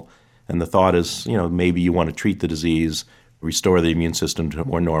normal, and the thought is, maybe you want to treat the disease, restore the immune system to a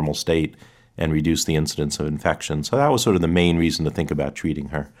more normal state, and reduce the incidence of infection. So that was sort of the main reason to think about treating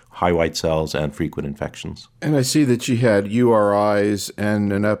her, high white cells and frequent infections. And I see that she had URIs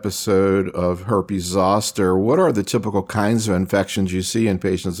and an episode of herpes zoster. What are the typical kinds of infections you see in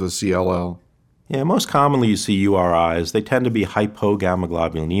patients with CLL? Yeah, most commonly you see URIs. They tend to be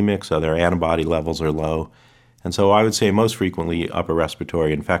hypogammaglobulinemic, so their antibody levels are low. And so I would say most frequently upper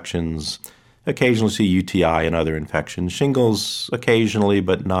respiratory infections, occasionally see UTI and other infections, shingles occasionally,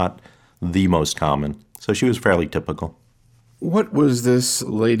 but not the most common. So she was fairly typical. What was this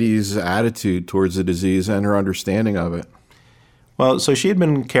lady's attitude towards the disease and her understanding of it? Well, so she had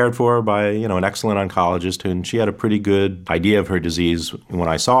been cared for by, an excellent oncologist, and she had a pretty good idea of her disease when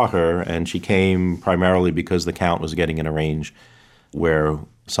I saw her, and she came primarily because the count was getting in a range where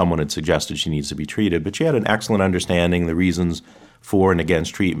someone had suggested she needs to be treated. But she had an excellent understanding of the reasons for and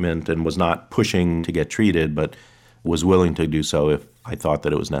against treatment and was not pushing to get treated, but was willing to do so if I thought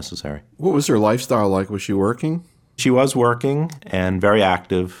that it was necessary. What was her lifestyle like? Was she working? She was working and very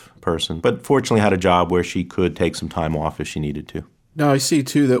active person, but fortunately had a job where she could take some time off if she needed to. Now, I see,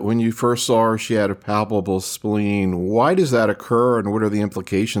 too, that when you first saw her, she had a palpable spleen. Why does that occur, and what are the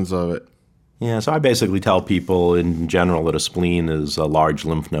implications of it? Yeah, so I basically tell people in general that a spleen is a large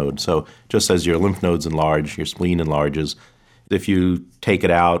lymph node. So just as your lymph nodes enlarge, your spleen enlarges. If you take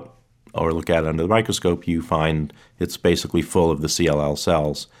it out or look at it under the microscope, you find it's basically full of the CLL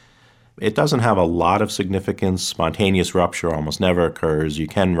cells. It doesn't have a lot of significance. Spontaneous rupture almost never occurs. You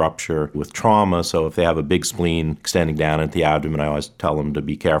can rupture with trauma, so if they have a big spleen extending down at the abdomen, I always tell them to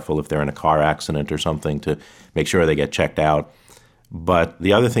be careful if they're in a car accident or something to make sure they get checked out. But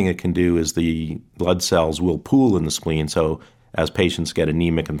the other thing it can do is the blood cells will pool in the spleen, so as patients get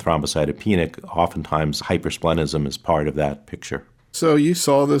anemic and thrombocytopenic, oftentimes hypersplenism is part of that picture. So you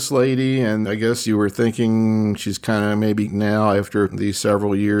saw this lady, and I guess you were thinking she's kind of maybe now, after these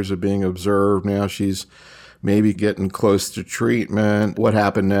several years of being observed, now she's maybe getting close to treatment. What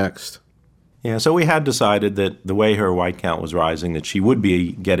happened next? Yeah, so we had decided that the way her white count was rising, that she would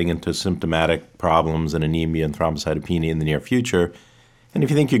be getting into symptomatic problems and anemia and thrombocytopenia in the near future. And if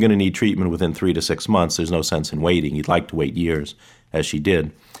you think you're going to need treatment within 3 to 6 months, there's no sense in waiting. You'd like to wait years, as she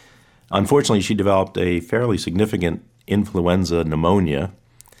did. Unfortunately, she developed a fairly significant influenza pneumonia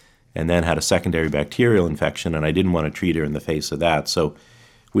and then had a secondary bacterial infection, and I didn't want to treat her in the face of that. So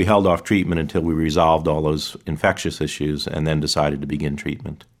we held off treatment until we resolved all those infectious issues and then decided to begin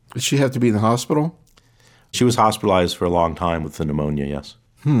treatment. Did she have to be in the hospital? She was hospitalized for a long time with the pneumonia, yes.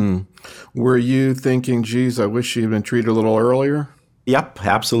 Were you thinking, geez, I wish she had been treated a little earlier? Yep,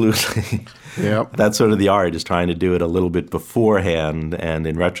 absolutely. Yep. That's sort of the art, is trying to do it a little bit beforehand, and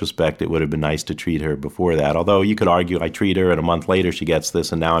in retrospect, it would have been nice to treat her before that. Although you could argue I treat her and a month later she gets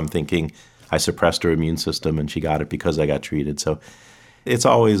this, and now I'm thinking I suppressed her immune system and she got it because I got treated. So it's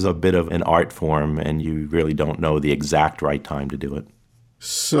always a bit of an art form, and you really don't know the exact right time to do it.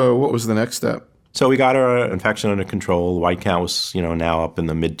 So what was the next step? So we got our infection under control. The white count was, now up in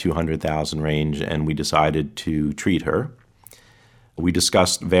the mid-200,000 range, and we decided to treat her. We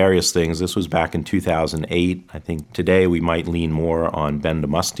discussed various things. This was back in 2008. I think today we might lean more on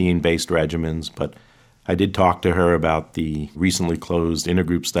bendamustine-based regimens, but I did talk to her about the recently closed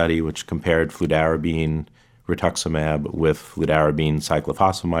intergroup study, which compared fludarabine rituximab with fludarabine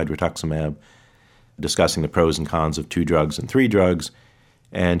cyclophosphamide rituximab, discussing the pros and cons of 2 drugs and 3 drugs.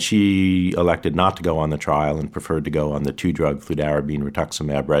 And she elected not to go on the trial and preferred to go on the 2-drug fludarabine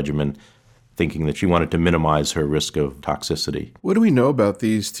rituximab regimen, thinking that she wanted to minimize her risk of toxicity. What do we know about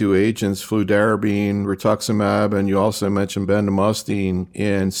these 2 agents, fludarabine, rituximab, and you also mentioned bendamustine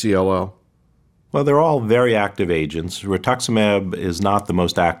in CLL? Well, they're all very active agents. Rituximab is not the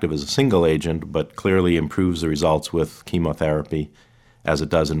most active as a single agent, but clearly improves the results with chemotherapy, as it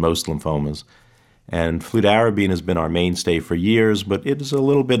does in most lymphomas. And fludarabine has been our mainstay for years, but it is a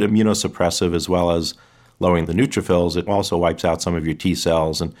little bit immunosuppressive as well as lowering the neutrophils. It also wipes out some of your T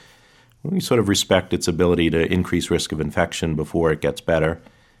cells, and we sort of respect its ability to increase risk of infection before it gets better.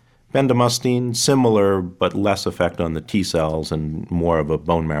 Bendamustine, similar but less effect on the T cells and more of a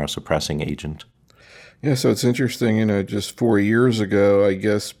bone marrow suppressing agent. Yeah, so it's interesting, just 4 years ago, I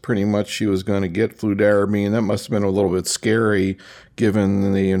guess pretty much she was going to get fludarabine. That must have been a little bit scary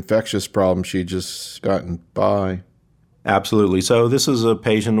given the infectious problem she'd just gotten by. Absolutely. So this is a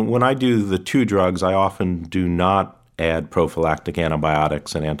patient, when I do the 2 drugs, I often do not add prophylactic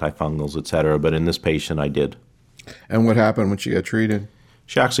antibiotics and antifungals, et cetera, but in this patient I did. And what happened when she got treated?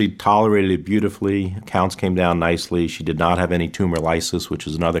 She actually tolerated it beautifully. Counts came down nicely. She did not have any tumor lysis, which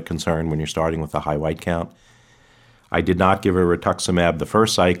is another concern when you're starting with a high white count. I did not give her rituximab the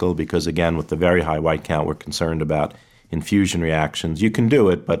first cycle because, again, with the very high white count, we're concerned about infusion reactions. You can do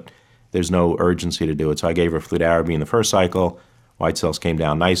it, but there's no urgency to do it. So I gave her fludarabine the first cycle. White cells came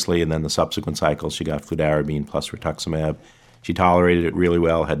down nicely, and then the subsequent cycles she got fludarabine plus rituximab. She tolerated it really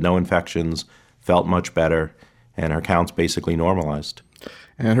well, had no infections, felt much better, and her counts basically normalized.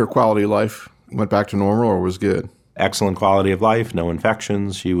 And her quality of life went back to normal or was good? Excellent quality of life, no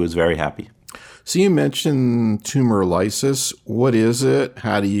infections. She was very happy. So you mentioned tumor lysis. What is it?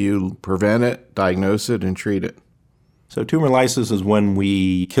 How do you prevent it, diagnose it, and treat it? So tumor lysis is when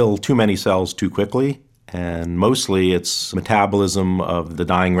we kill too many cells too quickly, and mostly it's metabolism of the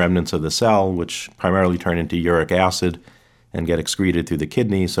dying remnants of the cell, which primarily turn into uric acid and get excreted through the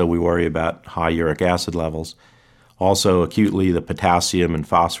kidney, so we worry about high uric acid levels. Also, acutely, the potassium and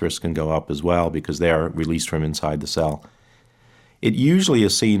phosphorus can go up as well because they are released from inside the cell. It usually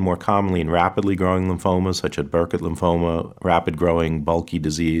is seen more commonly in rapidly growing lymphomas, such as Burkitt lymphoma, rapid-growing, bulky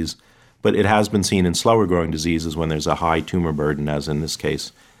disease, but it has been seen in slower-growing diseases when there's a high tumor burden, as in this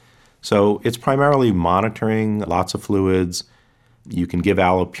case. So it's primarily monitoring lots of fluids. You can give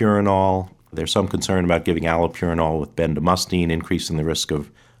allopurinol. There's some concern about giving allopurinol with bendamustine, increasing the risk of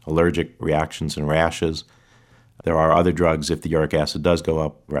allergic reactions and rashes. There are other drugs, if the uric acid does go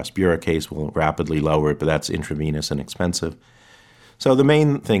up, rasburicase will rapidly lower it, but that's intravenous and expensive. So the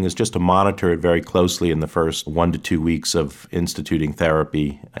main thing is just to monitor it very closely in the first 1 to 2 weeks of instituting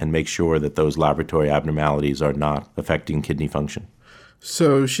therapy and make sure that those laboratory abnormalities are not affecting kidney function.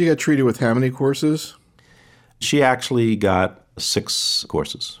 So she got treated with how many courses? She actually got 6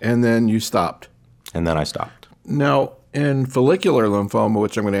 courses. And then you stopped? And then I stopped. Now, in follicular lymphoma,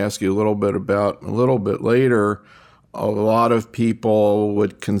 which I'm going to ask you a little bit about a little bit later, a lot of people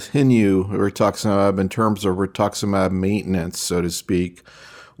would continue rituximab in terms of rituximab maintenance, so to speak.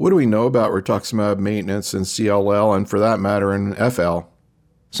 What do we know about rituximab maintenance in CLL and, for that matter, in FL?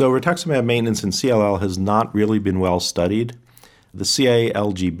 So rituximab maintenance in CLL has not really been well studied. The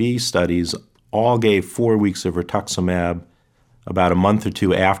CALGB studies all gave 4 weeks of rituximab about a month or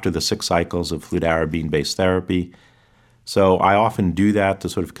 2 after the 6 cycles of fludarabine-based therapy. So I often do that to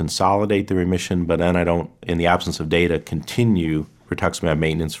sort of consolidate the remission, but then I don't, in the absence of data, continue rituximab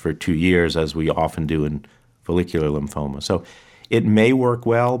maintenance for 2 years, as we often do in follicular lymphoma. So it may work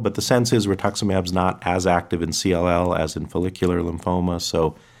well, but the sense is rituximab's not as active in CLL as in follicular lymphoma.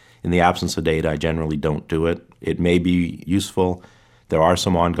 So in the absence of data, I generally don't do it. It may be useful. There are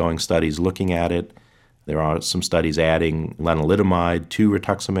some ongoing studies looking at it. There are some studies adding lenalidomide to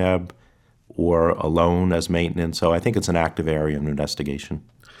rituximab or alone as maintenance. So I think it's an active area of investigation.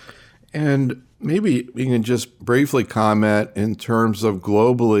 And maybe you can just briefly comment in terms of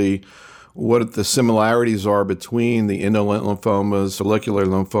globally what the similarities are between the indolent lymphomas, follicular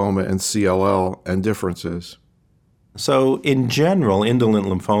lymphoma, and CLL, and differences. So in general, indolent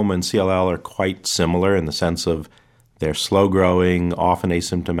lymphoma and CLL are quite similar in the sense of they're slow-growing, often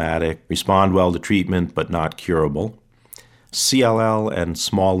asymptomatic, respond well to treatment, but not curable. CLL and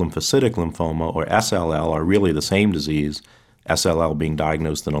small lymphocytic lymphoma, or SLL, are really the same disease, SLL being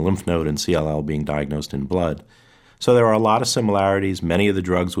diagnosed in a lymph node and CLL being diagnosed in blood. So there are a lot of similarities. Many of the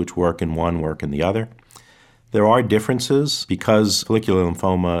drugs which work in one work in the other. There are differences because follicular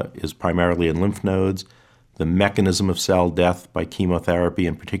lymphoma is primarily in lymph nodes. The mechanism of cell death by chemotherapy,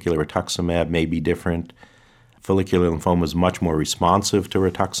 in particular rituximab, may be different. Follicular lymphoma is much more responsive to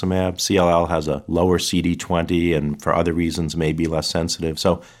rituximab. CLL has a lower CD20 and for other reasons may be less sensitive.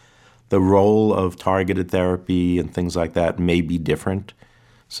 So the role of targeted therapy and things like that may be different.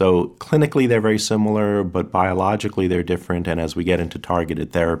 So clinically they're very similar, but biologically they're different. And as we get into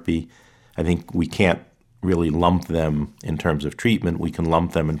targeted therapy, I think we can't really lump them in terms of treatment. We can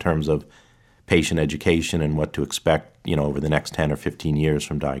lump them in terms of patient education and what to expect, over the next 10 or 15 years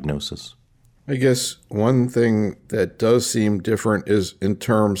from diagnosis. I guess one thing that does seem different is in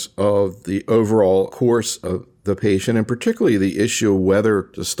terms of the overall course of the patient, and particularly the issue of whether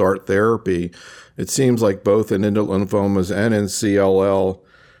to start therapy. It seems like both in indolent lymphomas and in CLL,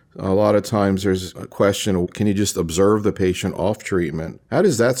 a lot of times there's a question of, can you just observe the patient off treatment? How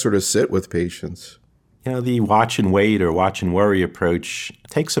does that sort of sit with patients? The watch and wait or watch and worry approach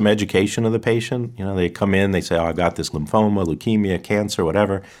takes some education of the patient. They come in, they say, I've got this lymphoma, leukemia, cancer,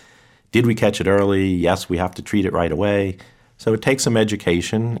 whatever. Did we catch it early? Yes, we have to treat it right away. So it takes some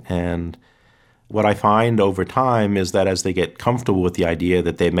education. And what I find over time is that as they get comfortable with the idea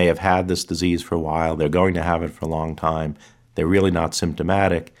that they may have had this disease for a while, they're going to have it for a long time, they're really not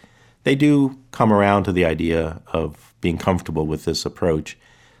symptomatic, they do come around to the idea of being comfortable with this approach.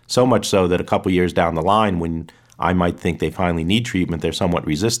 So much so that a couple years down the line, when I might think they finally need treatment, they're somewhat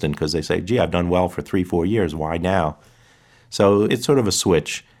resistant because they say, gee, I've done well for 3-4 years. Why now? So it's sort of a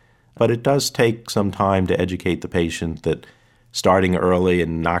switch. But it does take some time to educate the patient that starting early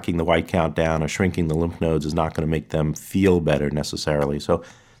and knocking the white count down or shrinking the lymph nodes is not going to make them feel better necessarily. So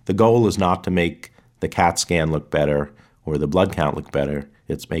the goal is not to make the CAT scan look better or the blood count look better.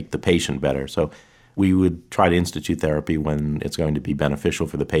 It's make the patient better. So we would try to institute therapy when it's going to be beneficial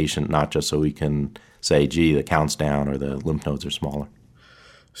for the patient, not just so we can say, gee, the count's down or the lymph nodes are smaller.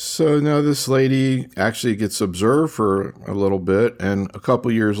 So now this lady actually gets observed for a little bit, and a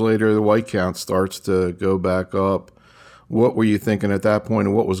couple years later, the white count starts to go back up. What were you thinking at that point,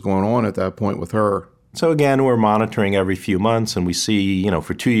 and what was going on at that point with her? So again, we're monitoring every few months, and we see,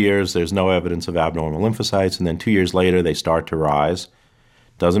 for 2 years, there's no evidence of abnormal lymphocytes, and then 2 years later, they start to rise.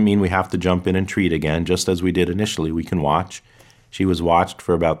 Doesn't mean we have to jump in and treat again, just as we did initially. We can watch. She was watched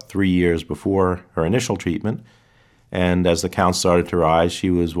for about 3 years before her initial treatment. And as the count started to rise, she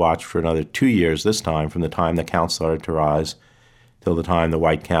was watched for another 2 years this time, from the time the count started to rise till the time the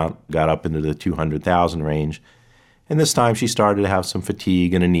white count got up into the 200,000 range. And this time she started to have some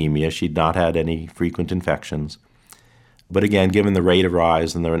fatigue and anemia. She'd not had any frequent infections. But again, given the rate of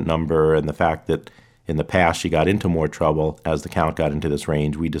rise and the number and the fact that in the past she got into more trouble as the count got into this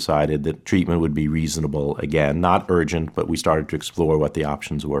range, we decided that treatment would be reasonable again. Not urgent, but we started to explore what the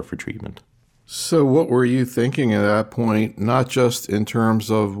options were for treatment. So what were you thinking at that point, not just in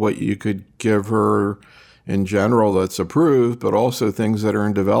terms of what you could give her in general that's approved, but also things that are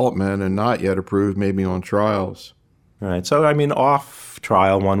in development and not yet approved, maybe on trials? All right. So, off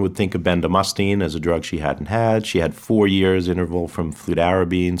trial, one would think of bendamustine as a drug she hadn't had. She had 4 years interval from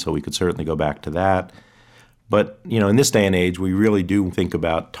fludarabine, so we could certainly go back to that. But, in this day and age, we really do think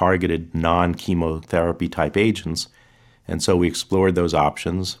about targeted non-chemotherapy type agents. And so we explored those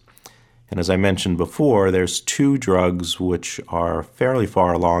options. And as I mentioned before, there's 2 drugs which are fairly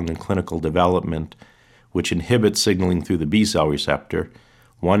far along in clinical development, which inhibit signaling through the B-cell receptor.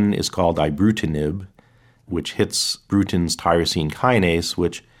 One is called ibrutinib, which hits Bruton's tyrosine kinase,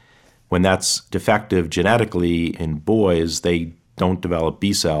 which, when that's defective genetically in boys, they don't develop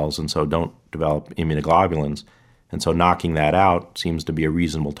B cells and so don't develop immunoglobulins. And so knocking that out seems to be a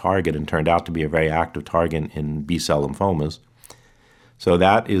reasonable target and turned out to be a very active target in B-cell lymphomas. So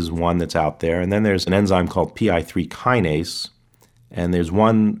that is one that's out there. And then there's an enzyme called PI3 kinase, and there's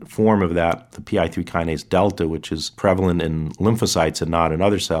one form of that, the PI3 kinase delta, which is prevalent in lymphocytes and not in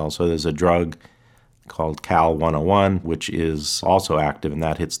other cells. So there's a drug called CAL-101, which is also active, and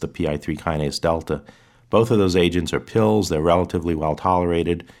that hits the PI3 kinase delta. Both of those agents are pills. They're relatively well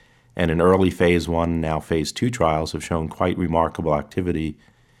tolerated, and in early phase 1, now phase 2 trials have shown quite remarkable activity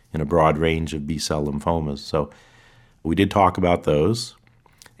in a broad range of B-cell lymphomas. So we did talk about those.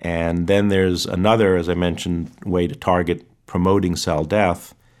 And then there's another, as I mentioned, way to target promoting cell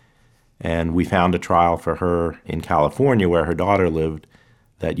death, and we found a trial for her in California where her daughter lived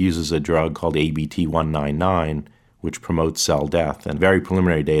that uses a drug called ABT-199, which promotes cell death. And very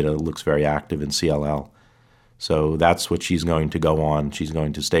preliminary data looks very active in CLL. So that's what she's going to go on. She's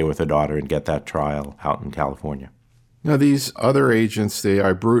going to stay with her daughter and get that trial out in California. Now, these other agents, the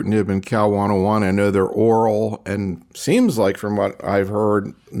ibrutinib and CAL-101, I know they're oral and seems like, from what I've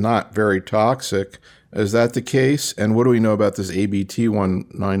heard, not very toxic. Is that the case? And what do we know about this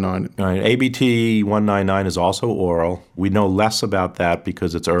ABT-199? Right. ABT-199 is also oral. We know less about that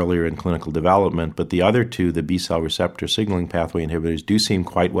because it's earlier in clinical development, but the other two, the B-cell receptor signaling pathway inhibitors, do seem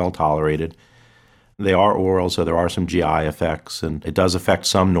quite well tolerated. They are oral, so there are some GI effects, and it does affect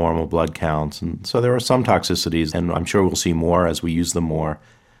some normal blood counts. And so there are some toxicities, and I'm sure we'll see more as we use them more.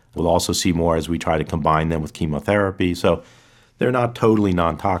 We'll also see more as we try to combine them with chemotherapy. So they're not totally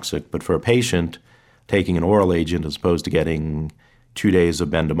non-toxic, but for a patient, taking an oral agent as opposed to getting 2 days of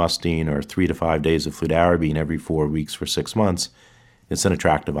bendamustine or 3 to 5 days of fludarabine every 4 weeks for 6 months, it's an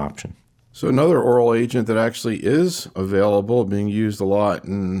attractive option. So another oral agent that actually is available, being used a lot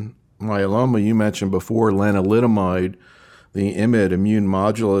in myeloma, you mentioned before, lenalidomide, the IMiD immune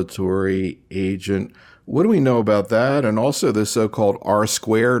modulatory agent. What do we know about that? And also the so-called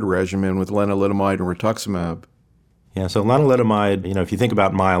R-squared regimen with lenalidomide and rituximab. Yeah, so lenalidomide, if you think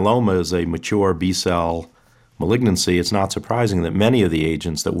about myeloma as a mature B-cell malignancy, it's not surprising that many of the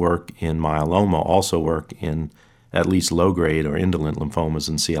agents that work in myeloma also work in at least low-grade or indolent lymphomas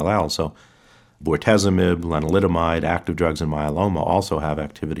and CLL. So bortezomib, lenalidomide, active drugs in myeloma also have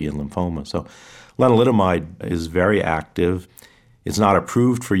activity in lymphoma. So lenalidomide is very active. It's not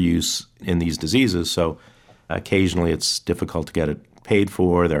approved for use in these diseases, so occasionally it's difficult to get it paid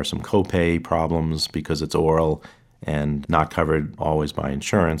for. There are some copay problems because it's oral and not covered always by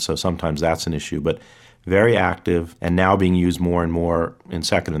insurance, so sometimes that's an issue. But very active and now being used more and more in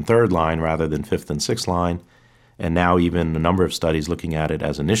second and third line rather than fifth and sixth line, and now even a number of studies looking at it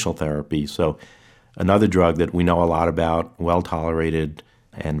as initial therapy. So another drug that we know a lot about, well-tolerated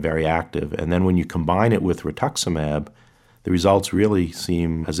and very active. And then when you combine it with rituximab, the results really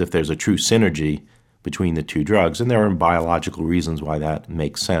seem as if there's a true synergy between the two drugs, and there are biological reasons why that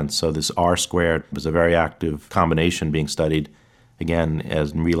makes sense. So this R-squared was a very active combination being studied, again,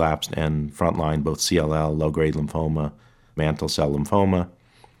 as relapsed and frontline, both CLL, low-grade lymphoma, mantle cell lymphoma.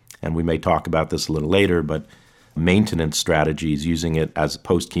 And we may talk about this a little later, but maintenance strategies using it as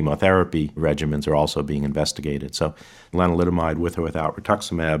post-chemotherapy regimens are also being investigated. So lenalidomide with or without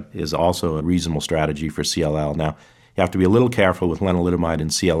rituximab is also a reasonable strategy for CLL. Now, you have to be a little careful with lenalidomide in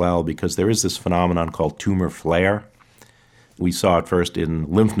CLL because there is this phenomenon called tumor flare. We saw it first in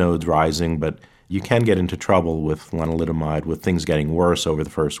lymph nodes rising, but you can get into trouble with lenalidomide with things getting worse over the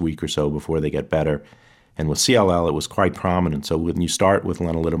first week or so before they get better. And with CLL, it was quite prominent. So when you start with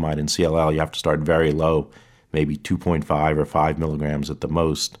lenalidomide in CLL, you have to start very low, maybe 2.5 or 5 milligrams at the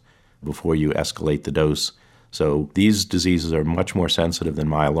most before you escalate the dose. So these diseases are much more sensitive than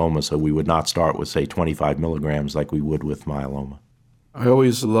myeloma, so we would not start with, say, 25 milligrams like we would with myeloma. I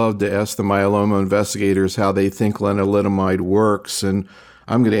always love to ask the myeloma investigators how they think lenalidomide works, and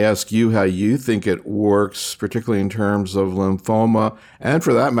I'm going to ask you how you think it works, particularly in terms of lymphoma, and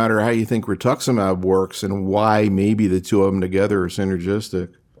for that matter, how you think rituximab works and why maybe the two of them together are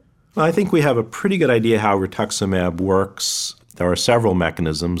synergistic. Well, I think we have a pretty good idea how rituximab works. There are several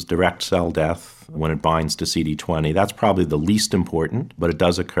mechanisms: direct cell death when it binds to CD20. That's probably the least important, but it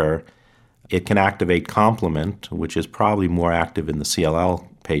does occur. It can activate complement, which is probably more active in the CLL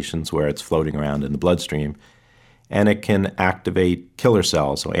patients where it's floating around in the bloodstream. And it can activate killer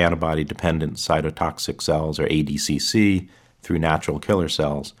cells, so antibody-dependent cytotoxic cells, or ADCC, through natural killer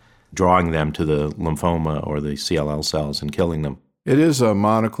cells, drawing them to the lymphoma or the CLL cells and killing them. It is a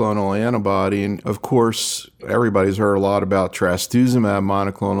monoclonal antibody, and of course, everybody's heard a lot about trastuzumab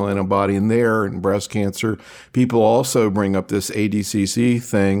monoclonal antibody in there in breast cancer. People also bring up this ADCC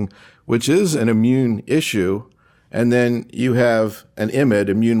thing, which is an immune issue, and then you have an IMiD,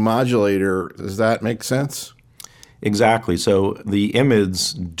 immune modulator. Does that make sense? Exactly. So the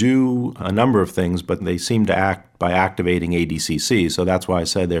IMiDs do a number of things, but they seem to act by activating ADCC, so that's why I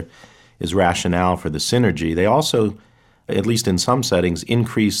said there is rationale for the synergy. They also, at least in some settings,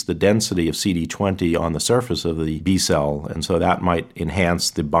 increase the density of CD20 on the surface of the B cell, and so that might enhance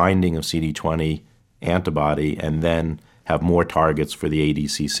the binding of CD20 antibody and then have more targets for the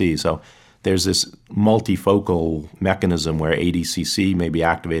ADCC. So there's this multifocal mechanism where ADCC may be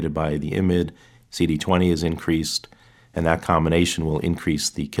activated by the IMiD, CD20 is increased, and that combination will increase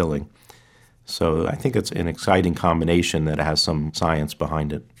the killing. So I think it's an exciting combination that has some science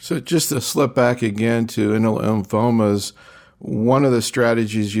behind it. So just to slip back again to indolent lymphomas, one of the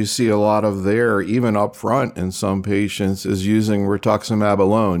strategies you see a lot of there, even up front in some patients, is using rituximab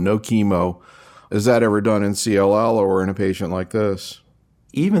alone, no chemo. Is that ever done in CLL or in a patient like this?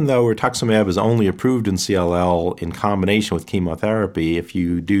 Even though rituximab is only approved in CLL in combination with chemotherapy, if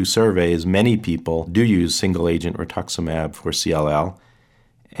you do surveys, many people do use single-agent rituximab for CLL.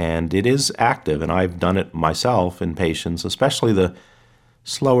 And it is active, and I've done it myself in patients, especially the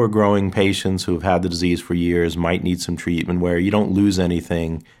slower growing patients who have had the disease for years might need some treatment where you don't lose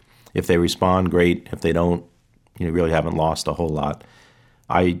anything. If they respond, great. If they don't, you really haven't lost a whole lot.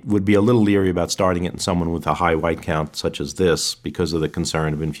 I would be a little leery about starting it in someone with a high white count such as this because of the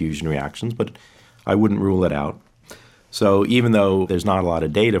concern of infusion reactions, but I wouldn't rule it out. So even though there's not a lot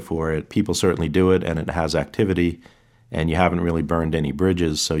of data for it, people certainly do it and it has activity and you haven't really burned any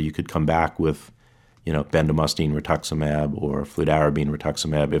bridges, so you could come back with bendamustine rituximab or fludarabine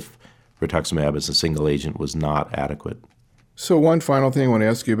rituximab if rituximab as a single agent was not adequate. So one final thing I want to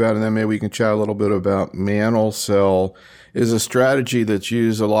ask you about, and then maybe we can chat a little bit about mantle cell, is a strategy that's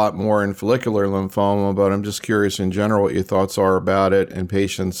used a lot more in follicular lymphoma, but I'm just curious in general what your thoughts are about it in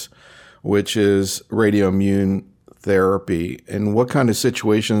patients, which is radioimmune therapy. And what kind of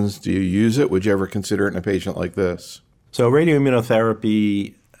situations do you use it? Would you ever consider it in a patient like this? So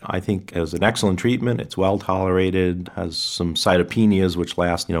radioimmunotherapy, I think, is an excellent treatment. It's well tolerated, has some cytopenias which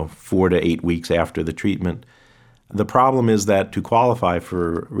last, 4 to 8 weeks after the treatment. The problem is that to qualify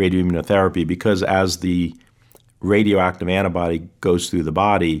for radioimmunotherapy, because as the radioactive antibody goes through the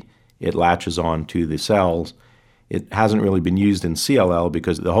body, it latches on to the cells. It hasn't really been used in CLL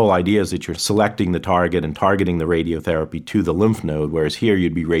because the whole idea is that you're selecting the target and targeting the radiotherapy to the lymph node, whereas here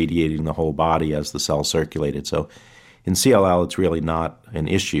you'd be radiating the whole body as the cells circulated. So in CLL, it's really not an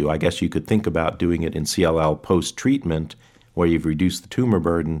issue. I guess you could think about doing it in CLL post-treatment where you've reduced the tumor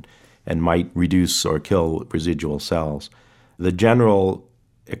burden and might reduce or kill residual cells. The general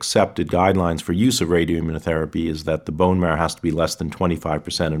accepted guidelines for use of radioimmunotherapy is that the bone marrow has to be less than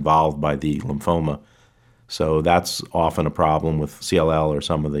 25% involved by the lymphoma. So that's often a problem with CLL or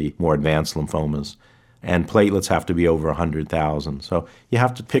some of the more advanced lymphomas. And platelets have to be over 100,000. So you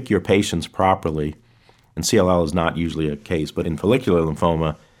have to pick your patients properly. And CLL is not usually a case, but in follicular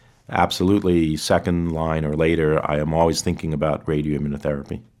lymphoma, absolutely second line or later, I am always thinking about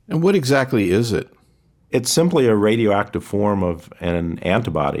radioimmunotherapy. And what exactly is it? It's simply a radioactive form of an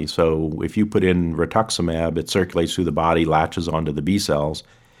antibody. So if you put in rituximab, it circulates through the body, latches onto the B cells,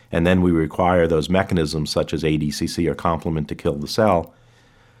 and then we require those mechanisms such as ADCC or complement to kill the cell.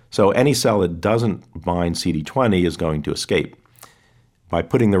 So any cell that doesn't bind CD20 is going to escape. By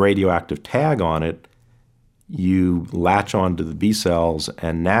putting the radioactive tag on it, you latch onto the B cells,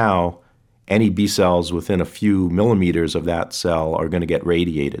 and now any B cells within a few millimeters of that cell are going to get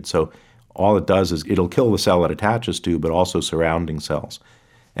radiated. So all it does is it'll kill the cell it attaches to, but also surrounding cells.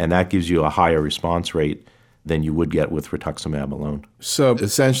 And that gives you a higher response rate than you would get with rituximab alone. So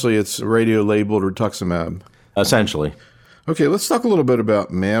essentially it's radio-labeled rituximab. Essentially. Okay, let's talk a little bit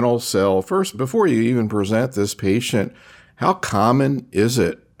about mantle cell. First, before you even present this patient, how common is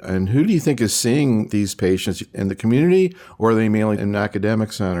it? And who do you think is seeing these patients in the community, or are they mainly in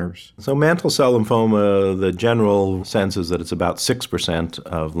academic centers? So mantle cell lymphoma, the general sense is that it's about 6%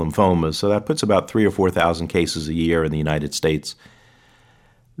 of lymphomas. So that puts about 3,000 or 4,000 cases a year in the United States.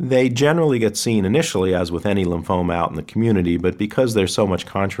 They generally get seen initially, as with any lymphoma out in the community, but because there's so much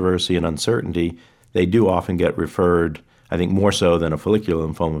controversy and uncertainty, they do often get referred, I think more so than a follicular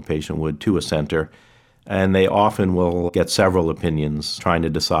lymphoma patient would, to a center. And they often will get several opinions trying to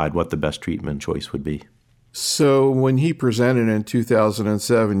decide what the best treatment choice would be. So when he presented in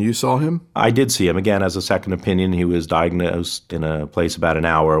 2007, you saw him? I did see him, again, as a second opinion. He was diagnosed in a place about an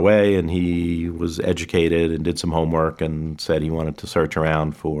hour away, and he was educated and did some homework and said he wanted to search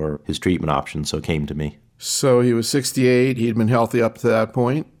around for his treatment options, so came to me. So he was 68. He'd been healthy up to that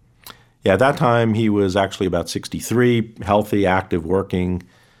point? Yeah, at that time he was actually about 63, healthy, active, working,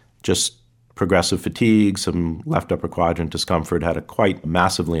 just progressive fatigue, some left upper quadrant discomfort, had a quite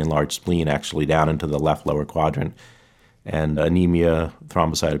massively enlarged spleen actually down into the left lower quadrant, and anemia,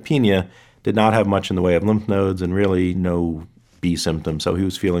 thrombocytopenia, did not have much in the way of lymph nodes and really no B symptoms. So he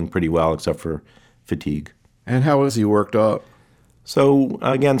was feeling pretty well except for fatigue. And how was he worked up? So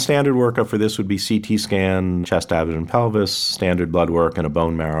again, standard workup for this would be CT scan, chest, abdomen, pelvis, standard blood work, and a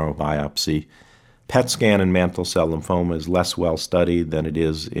bone marrow biopsy. PET scan in mantle cell lymphoma is less well studied than it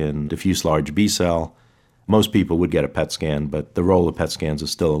is in diffuse large B cell. Most people would get a PET scan, but the role of PET scans is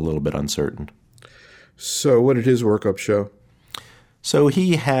still a little bit uncertain. So what did his workup show? So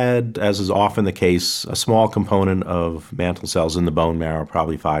he had, as is often the case, a small component of mantle cells in the bone marrow,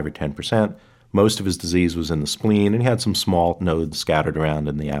 probably 5 or 10%. Most of his disease was in the spleen, and he had some small nodes scattered around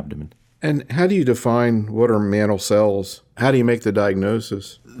in the abdomen. And how do you define what are mantle cells? How do you make the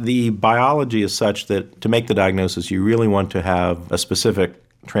diagnosis? The biology is such that to make the diagnosis, you really want to have a specific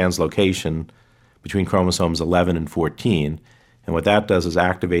translocation between chromosomes 11 and 14. And what that does is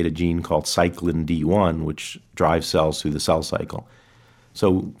activate a gene called cyclin D1, which drives cells through the cell cycle.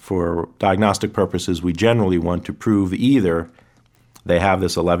 So for diagnostic purposes, we generally want to prove either they have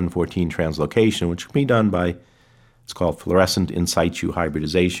this 11-14 translocation, which can be done by, it's called fluorescent in situ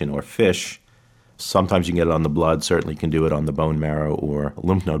hybridization, or FISH. Sometimes you can get it on the blood, certainly you can do it on the bone marrow or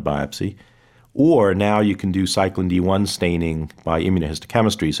lymph node biopsy. Or now you can do cyclin D1 staining by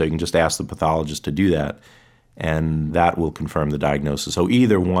immunohistochemistry, so you can just ask the pathologist to do that, and that will confirm the diagnosis. So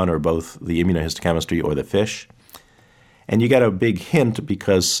either one or both the immunohistochemistry or the FISH. And you get a big hint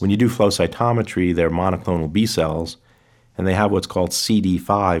because when you do flow cytometry, they're monoclonal B cells, and they have what's called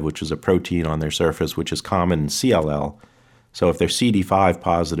CD5, which is a protein on their surface, which is common in CLL. So if they're CD5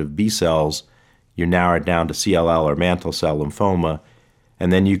 positive B cells, you narrow it down to CLL or mantle cell lymphoma,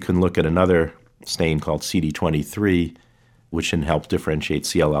 and then you can look at another stain called CD23, which can help differentiate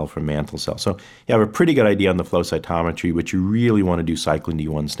CLL from mantle cell. So you have a pretty good idea on the flow cytometry, but you really want to do cyclin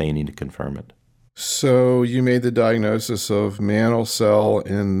D1 staining to confirm it. So you made the diagnosis of mantle cell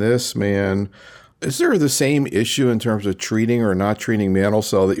in this man. Is there the same issue in terms of treating or not treating mantle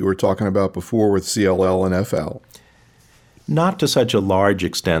cell that you were talking about before with CLL and FL? Not to such a large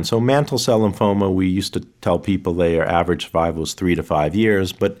extent. So mantle cell lymphoma, we used to tell people their average survival was 3 to 5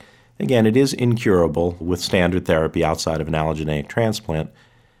 years, but again, it is incurable with standard therapy outside of an allogeneic transplant.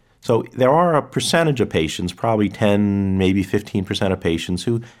 So there are a percentage of patients, probably 10, maybe 15% of patients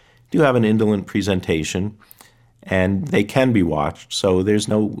who do have an indolent presentation, and they can be watched. So there's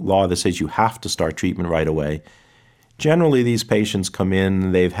no law that says you have to start treatment right away. Generally, these patients come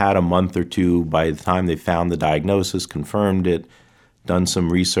in, they've had a month or two by the time they found the diagnosis, confirmed it, done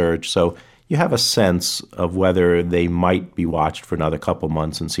some research. So you have a sense of whether they might be watched for another couple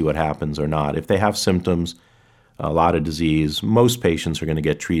months and see what happens or not. If they have symptoms, a lot of disease, most patients are going to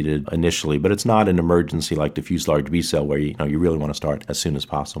get treated initially, but it's not an emergency like diffuse large B-cell where you really want to start as soon as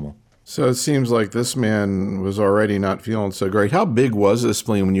possible. So it seems like this man was already not feeling so great. How big was the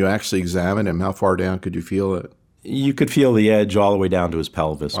spleen when you actually examined him? How far down could you feel it? You could feel the edge all the way down to his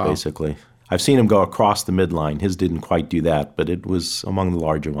pelvis, Wow. basically. I've seen him go across the midline. His didn't quite do that, but it was among the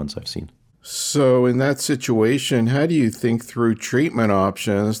larger ones I've seen. So in that situation, how do you think through treatment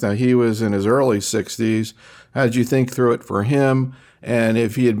options? Now, he was in his early 60s. How did you think through it for him? And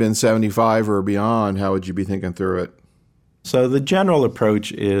if he had been 75 or beyond, how would you be thinking through it? So the general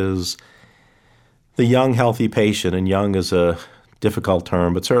approach is the young, healthy patient, and young is a difficult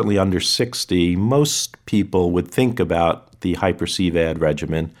term, but certainly under 60, most people would think about the hyper-CVAD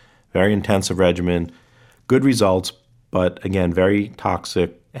regimen, very intensive regimen, good results, but again, very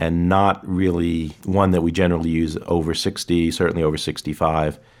toxic and not really one that we generally use over 60, certainly over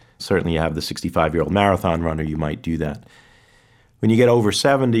 65. Certainly you have the 65-year-old marathon runner, you might do that. When you get over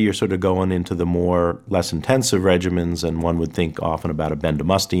 70, you're sort of going into the more less intensive regimens, and one would think often about a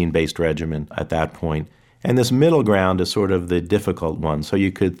bendamustine-based regimen at that point. And this middle ground is sort of the difficult one. So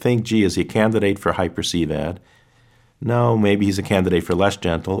you could think, gee, is he a candidate for hyper-CVAD? No, maybe he's a candidate for less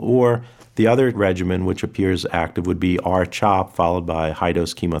gentle. Or the other regimen, which appears active, would be R-CHOP followed by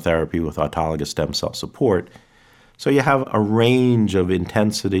high-dose chemotherapy with autologous stem cell support. So you have a range of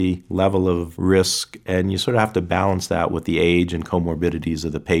intensity, level of risk, and you sort of have to balance that with the age and comorbidities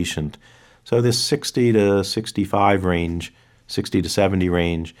of the patient. So this 60 to 65 range, 60 to 70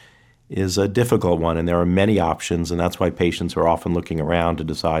 range, is a difficult one, and there are many options, and that's why patients are often looking around to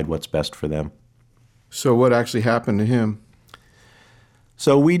decide what's best for them. So what actually happened to him?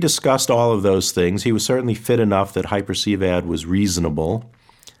 So we discussed all of those things. He was certainly fit enough that hyper-CVAD was reasonable.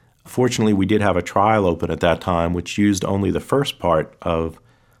 Fortunately, we did have a trial open at that time which used only the first part of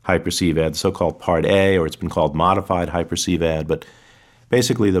hyper-CVAD, so-called Part A, or it's been called modified hyper-CVAD, but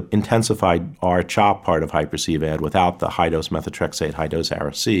basically the intensified R-CHOP part of hyper-CVAD without the high-dose methotrexate, high-dose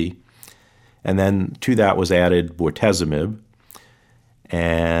Ara-C. And then to that was added bortezomib,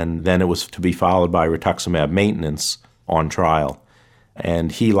 and then it was to be followed by rituximab maintenance on trial.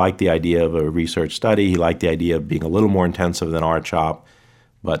 And he liked the idea of a research study. He liked the idea of being a little more intensive than R-CHOP,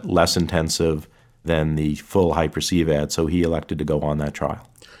 but less intensive than the full hyper-CVAD, so he elected to go on that trial.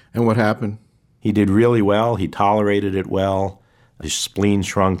 And what happened? He did really well. He tolerated it well. His spleen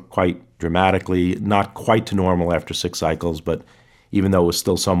shrunk quite dramatically, not quite to normal after 6 cycles, but even though it was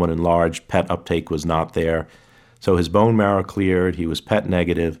still somewhat enlarged, PET uptake was not there. So his bone marrow cleared, he was PET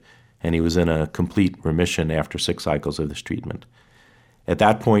negative, and he was in a complete remission after 6 cycles of this treatment. At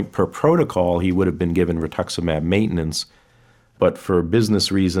that point, per protocol, he would have been given rituximab maintenance, but for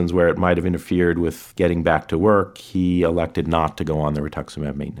business reasons where it might have interfered with getting back to work, he elected not to go on the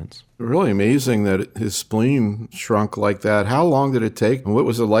rituximab maintenance. Really amazing that his spleen shrunk like that. How long did it take? And what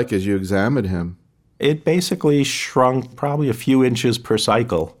was it like as you examined him? It basically shrunk probably a few inches per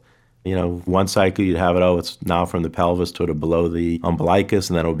cycle. One cycle you'd have it, it's now from the pelvis to below the umbilicus,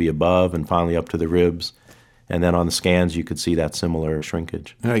 and then it would be above and finally up to the ribs. And then on the scans, you could see that similar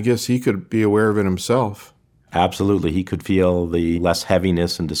shrinkage. And I guess he could be aware of it himself. Absolutely. He could feel the less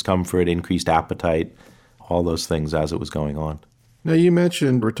heaviness and discomfort, increased appetite, all those things as it was going on. Now, you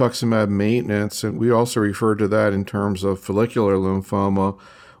mentioned rituximab maintenance, and we also referred to that in terms of follicular lymphoma.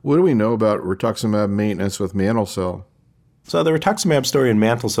 What do we know about rituximab maintenance with mantle cell? So the rituximab story in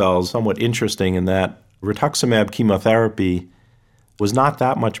mantle cell is somewhat interesting in that rituximab chemotherapy was not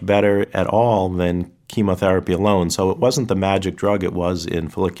that much better at all than chemotherapy alone. So it wasn't the magic drug it was in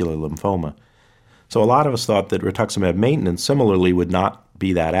follicular lymphoma. So a lot of us thought that rituximab maintenance similarly would not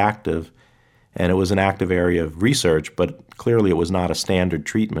be that active, and it was an active area of research, but clearly it was not a standard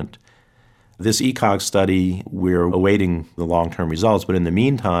treatment. This ECOG study, we're awaiting the long-term results, but in the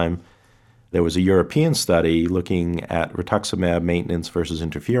meantime, there was a European study looking at rituximab maintenance versus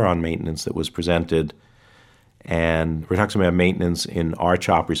interferon maintenance that was presented, and rituximab maintenance in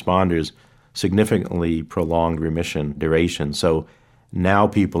R-CHOP responders significantly prolonged remission duration. So now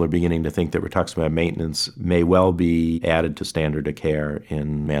people are beginning to think that rituximab maintenance may well be added to standard of care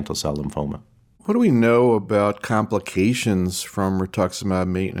in mantle cell lymphoma. What do we know about complications from rituximab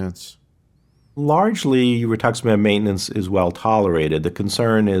maintenance? Largely, rituximab maintenance is well tolerated. The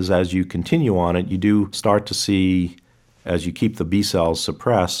concern is as you continue on it, you do start to see, as you keep the B cells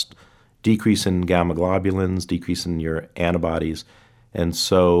suppressed, decrease in gamma globulins, decrease in your antibodies, and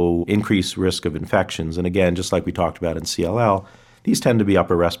so increased risk of infections. And again, just like we talked about in CLL, these tend to be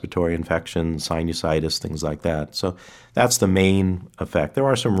upper respiratory infections, sinusitis, things like that. So that's the main effect. There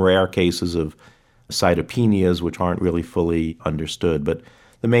are some rare cases of cytopenias which aren't really fully understood, but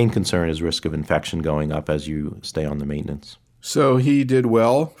the main concern is risk of infection going up as you stay on the maintenance. So he did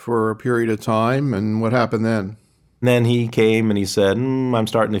well for a period of time, and what happened then? Then he came and he said, I'm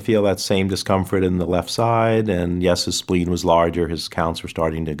starting to feel that same discomfort in the left side, and yes, his spleen was larger, his counts were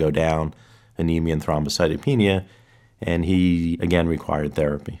starting to go down, anemia and thrombocytopenia, and he again required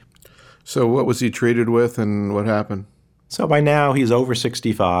therapy. So what was he treated with and what happened? So by now he's over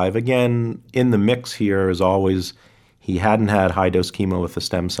 65. Again, in the mix here is always he hadn't had high-dose chemo with a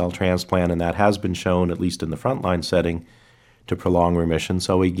stem cell transplant, and that has been shown, at least in the frontline setting, to prolong remission.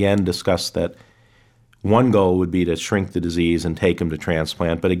 So we again discussed that one goal would be to shrink the disease and take him to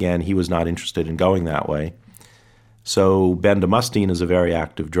transplant, but again, he was not interested in going that way. So bendamustine is a very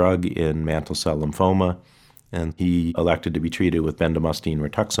active drug in mantle cell lymphoma, and he elected to be treated with bendamustine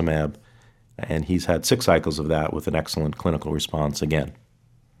rituximab, and he's had 6 cycles of that with an excellent clinical response again.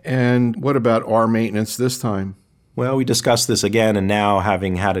 And what about R maintenance this time? Well, we discussed this again, and now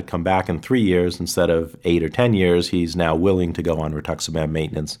having had it come back in 3 years instead of 8 or 10 years, he's now willing to go on rituximab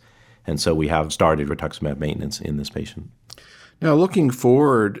maintenance. And so we have started rituximab maintenance in this patient. Now, looking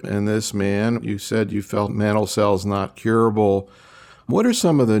forward in this man, you said you felt mantle cells not curable. What are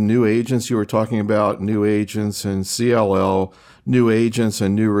some of the new agents you were talking about, new agents in CLL, new agents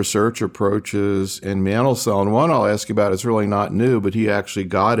and new research approaches in mantle cell? And one I'll ask you about is really not new, but he actually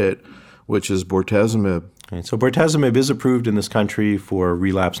got it, which is bortezomib. Okay, so bortezomib is approved in this country for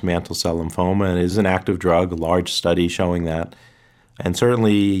relapsed mantle cell lymphoma, and it is an active drug, a large study showing that. And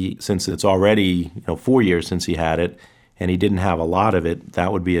certainly, since it's already 4 years since he had it, and he didn't have a lot of it,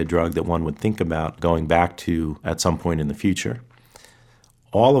 that would be a drug that one would think about going back to at some point in the future.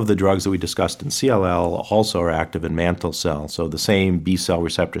 All of the drugs that we discussed in CLL also are active in mantle cell, so the same B-cell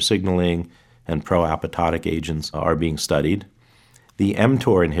receptor signaling and pro-apoptotic agents are being studied. The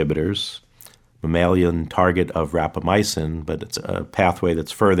mTOR inhibitors, mammalian target of rapamycin, but it's a pathway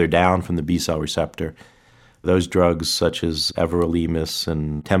that's further down from the B-cell receptor. Those drugs such as everolimus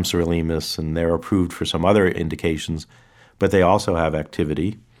and temsirolimus, and they're approved for some other indications, but they also have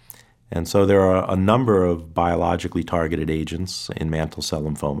activity. And so there are a number of biologically targeted agents in mantle cell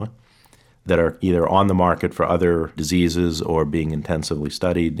lymphoma that are either on the market for other diseases or being intensively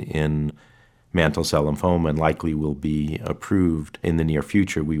studied in mantle cell lymphoma and likely will be approved in the near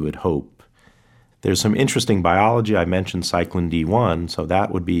future, we would hope. There's some interesting biology. I mentioned cyclin D1, so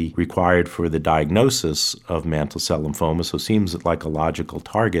that would be required for the diagnosis of mantle cell lymphoma, so it seems like a logical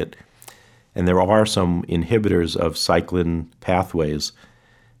target. And there are some inhibitors of cyclin pathways,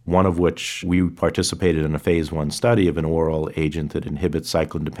 one of which we participated in a phase 1 study of an oral agent that inhibits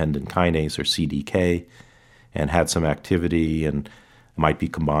cyclin-dependent kinase, or CDK, and had some activity and might be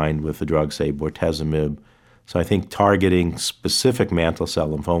combined with the drug, say, bortezomib. So I think targeting specific mantle cell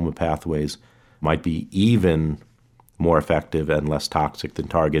lymphoma pathways might be even more effective and less toxic than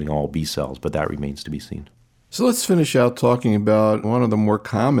targeting all B cells, but that remains to be seen. So let's finish out talking about one of the more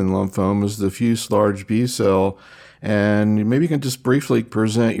common lymphomas, diffuse large B cell, and maybe you can just briefly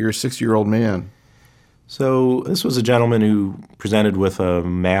present your 60-year-old man. So this was a gentleman who presented with a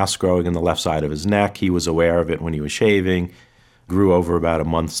mass growing in the left side of his neck. He was aware of it when he was shaving, grew over about a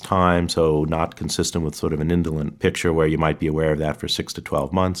month's time, so not consistent with sort of an indolent picture where you might be aware of that for 6 to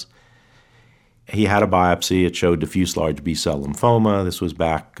 12 months. He had a biopsy. It showed diffuse large B-cell lymphoma. This was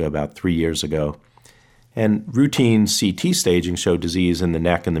back about 3 years ago. And routine CT staging showed disease in the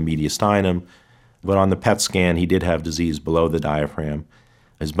neck and the mediastinum, but on the PET scan, he did have disease below the diaphragm.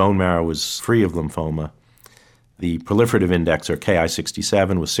 His bone marrow was free of lymphoma. The proliferative index, or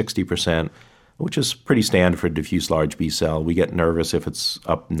Ki-67, was 60%, which is pretty standard for diffuse large B-cell. We get nervous if it's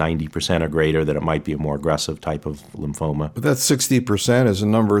up 90% or greater that it might be a more aggressive type of lymphoma. But that 60% is a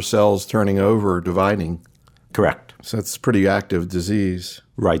number of cells turning over or dividing. Correct. So that's pretty active disease.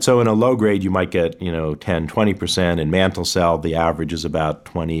 Right. So in a low grade, you might get, 10, 20%. In mantle cell, the average is about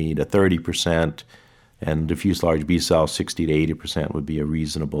 20 to 30%. And diffuse large B-cell, 60 to 80% would be a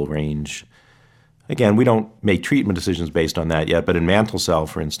reasonable range. Again, we don't make treatment decisions based on that yet, but in mantle cell,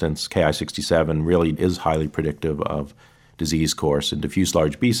 for instance, Ki-67 really is highly predictive of disease course. In diffuse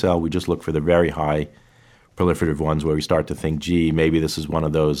large B-cell, we just look for the very high proliferative ones where we start to think, gee, maybe this is one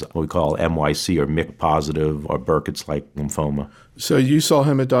of those what we call MYC or MYC positive or Burkitt's-like lymphoma. So you saw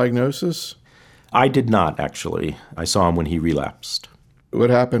him at diagnosis? I did not, actually. I saw him when he relapsed. What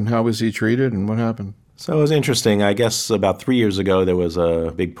happened? How was he treated, and what happened? So it was interesting. I guess about 3 years ago, there was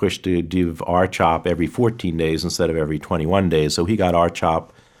a big push to give R-CHOP every 14 days instead of every 21 days. So he got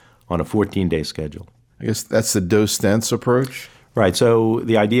R-CHOP on a 14-day schedule. I guess that's the dose-dense approach? Right. So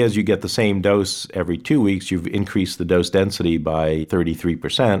the idea is you get the same dose every 2 weeks. You've increased the dose density by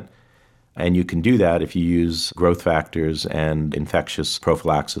 33%. And you can do that if you use growth factors and infectious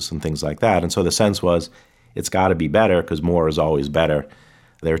prophylaxis and things like that. And so the sense was it's got to be better because more is always better.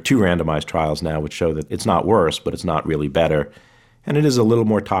 There are 2 randomized trials now which show that it's not worse, but it's not really better. And it is a little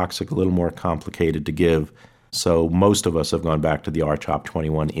more toxic, a little more complicated to give. So most of us have gone back to the R-CHOP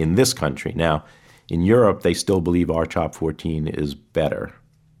 21 in this country. Now, in Europe, they still believe R-CHOP 14 is better.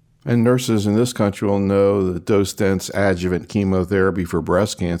 And nurses in this country will know that dose-dense adjuvant chemotherapy for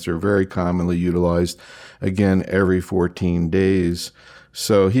breast cancer very commonly utilized, again, every 14 days.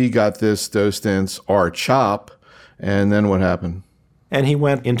 So he got this dose-dense R-CHOP, and then what happened? And he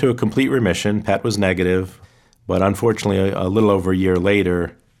went into a complete remission. PET was negative, but unfortunately, a little over a year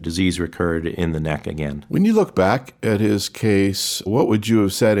later, disease recurred in the neck again. When you look back at his case, what would you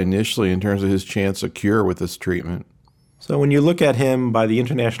have said initially in terms of his chance of cure with this treatment? So when you look at him by the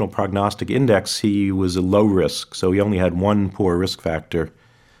International Prognostic Index, he was a low risk. So he only had one poor risk factor,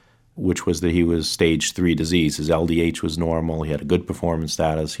 which was that he was stage 3 disease. His LDH was normal. He had a good performance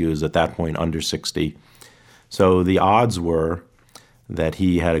status. He was at that point under 60. So the odds were that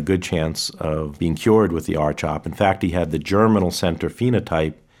he had a good chance of being cured with the R-CHOP. In fact, he had the germinal center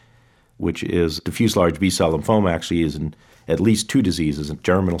phenotype, which is diffuse large B-cell lymphoma actually is in at least 2 diseases, a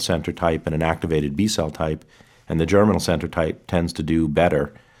germinal center type and an activated B-cell type, and the germinal center type tends to do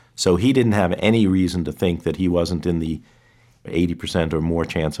better. So he didn't have any reason to think that he wasn't in the 80% or more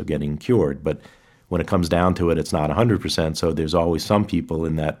chance of getting cured. But when it comes down to it, it's not 100%, so there's always some people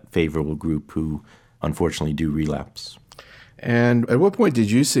in that favorable group who unfortunately do relapse. And at what point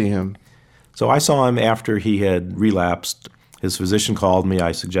did you see him? So I saw him after he had relapsed. His physician called me.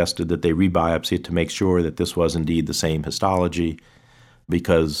 I suggested that they rebiopsy it to make sure that this was indeed the same histology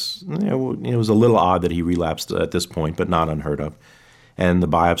because it was a little odd that he relapsed at this point, but not unheard of. And the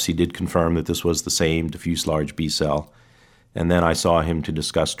biopsy did confirm that this was the same diffuse large B-cell. And then I saw him to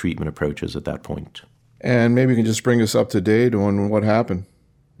discuss treatment approaches at that point. And maybe you can just bring us up to date on what happened.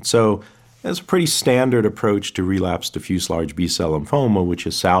 So there's a pretty standard approach to relapsed diffuse large B-cell lymphoma, which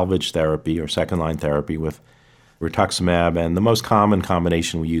is salvage therapy or second-line therapy with rituximab. And the most common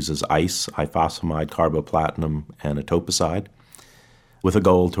combination we use is ICE, ifosfamide, carboplatinum, and etoposide, with a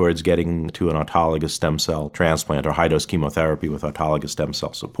goal towards getting to an autologous stem cell transplant or high-dose chemotherapy with autologous stem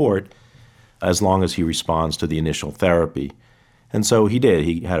cell support, as long as he responds to the initial therapy. And so he did.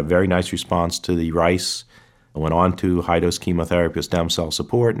 He had a very nice response to the RICE, went on to high-dose chemotherapy with stem cell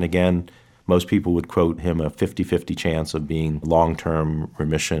support, and again, most people would quote him a 50-50 chance of being long-term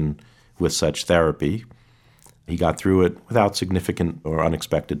remission with such therapy. He got through it without significant or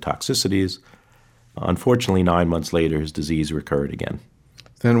unexpected toxicities. Unfortunately, 9 months later, his disease recurred again.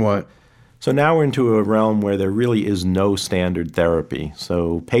 Then what? So now we're into a realm where there really is no standard therapy.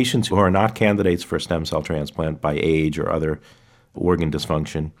 So patients who are not candidates for a stem cell transplant by age or other organ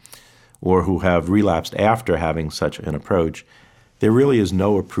dysfunction, or who have relapsed after having such an approach, there really is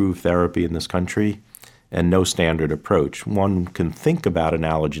no approved therapy in this country and no standard approach. One can think about an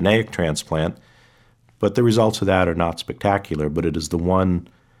allogeneic transplant, but the results of that are not spectacular, but it is the one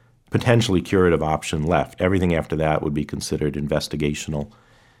potentially curative option left. Everything after that would be considered investigational.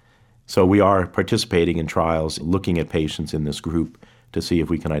 So we are participating in trials looking at patients in this group to see if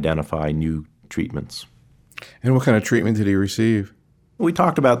we can identify new treatments. And what kind of treatment did he receive? We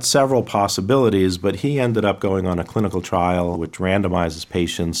talked about several possibilities, but he ended up going on a clinical trial which randomizes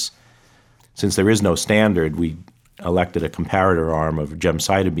patients. Since there is no standard, we elected a comparator arm of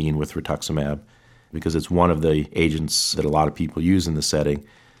gemcitabine with rituximab because it's one of the agents that a lot of people use in the setting,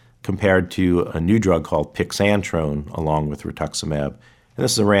 compared to a new drug called pixantrone along with rituximab. And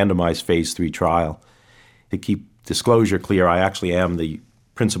this is a randomized phase 3 trial. To keep disclosure clear, I actually am the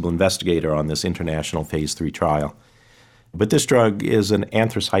principal investigator on this international phase 3 trial. But this drug is an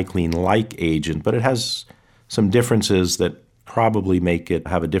anthracycline-like agent, but it has some differences that probably make it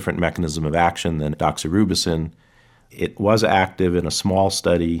have a different mechanism of action than doxorubicin. It was active in a small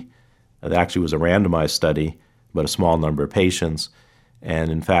study. It actually was a randomized study, but a small number of patients,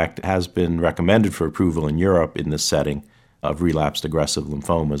 and in fact has been recommended for approval in Europe in this setting of relapsed aggressive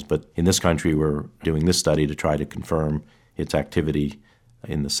lymphomas. But in this country, we're doing this study to try to confirm its activity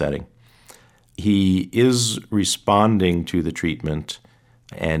in the setting. He is responding to the treatment,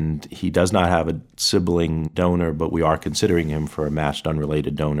 and he does not have a sibling donor, but we are considering him for a matched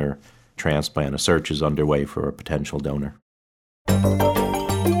unrelated donor transplant. A search is underway for a potential donor.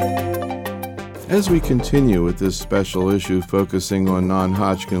 As we continue with this special issue focusing on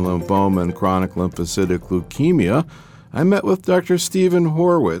non-Hodgkin lymphoma and chronic lymphocytic leukemia, I met with Dr. Stephen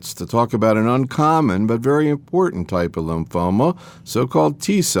Horwitz to talk about an uncommon but very important type of lymphoma, so-called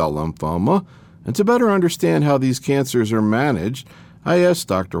T-cell lymphoma. And to better understand how these cancers are managed, I asked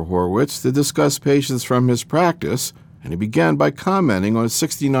Dr. Horwitz to discuss patients from his practice, and he began by commenting on a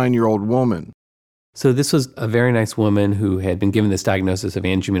 69-year-old woman. So this was a very nice woman who had been given this diagnosis of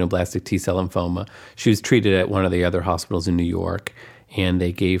angioimmunoblastic T-cell lymphoma. She was treated at one of the other hospitals in New York, and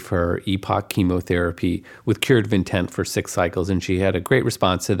they gave her EPOCH chemotherapy with curative intent for 6 cycles, and she had a great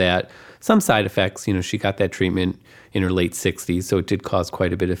response to that. Some side effects, she got that treatment in her late 60s, so it did cause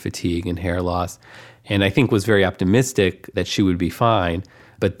quite a bit of fatigue and hair loss, and I think was very optimistic that she would be fine.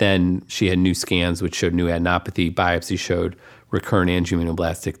 But then she had new scans which showed new adenopathy. Biopsy showed recurrent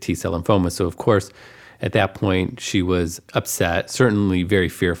angioimmunoblastic T-cell lymphoma. So, of course, at that point, she was upset, certainly very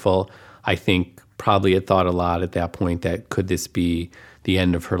fearful. I think probably had thought a lot at that point that could this be the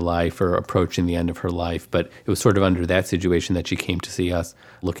end of her life or approaching the end of her life. But it was sort of under that situation that she came to see us,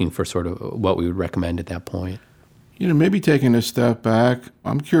 looking for sort of what we would recommend at that point. Maybe taking a step back,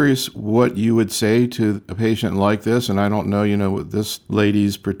 I'm curious what you would say to a patient like this. And I don't know, this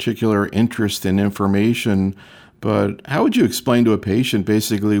lady's particular interest in information, but how would you explain to a patient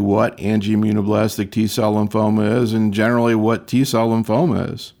basically what angioimmunoblastic T-cell lymphoma is and generally what T-cell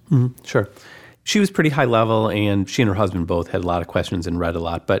lymphoma is? Mm-hmm. Sure. She was pretty high level, and she and her husband both had a lot of questions and read a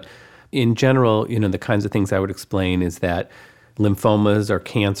lot. But in general, the kinds of things I would explain is that lymphomas are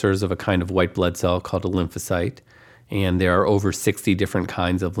cancers of a kind of white blood cell called a lymphocyte. And there are over 60 different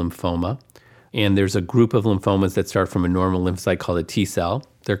kinds of lymphoma. And there's a group of lymphomas that start from a normal lymphocyte called a T cell.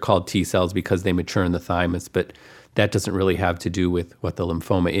 They're called T cells because they mature in the thymus, but that doesn't really have to do with what the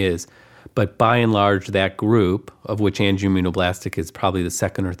lymphoma is. But by and large, that group, of which angioimmunoblastic is probably the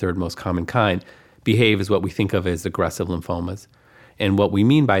second or third most common kind, behave as what we think of as aggressive lymphomas. And what we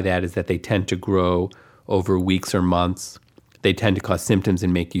mean by that is that they tend to grow over weeks or months. They tend to cause symptoms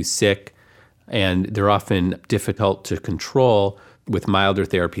and make you sick. And they're often difficult to control with milder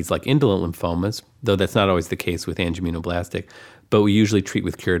therapies like indolent lymphomas, though that's not always the case with angioimmunoblastic. But we usually treat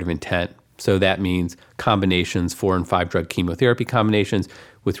with curative intent. So that means combinations, 4 and 5 drug chemotherapy combinations,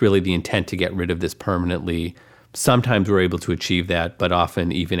 with really the intent to get rid of this permanently. Sometimes we're able to achieve that, but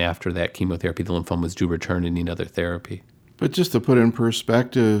often even after that chemotherapy, the lymphomas do return and need other therapy. But just to put in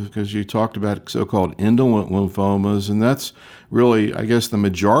perspective, because you talked about so-called indolent lymphomas, and that's really, I guess, the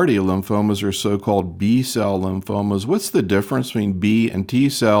majority of lymphomas are so-called B-cell lymphomas. What's the difference between B and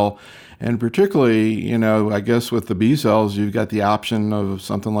T-cell? And particularly, I guess with the B-cells, you've got the option of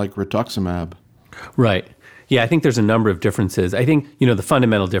something like rituximab. Right. Yeah, I think there's a number of differences. I think, the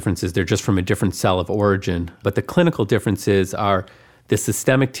fundamental differences, they're just from a different cell of origin. But the clinical differences are the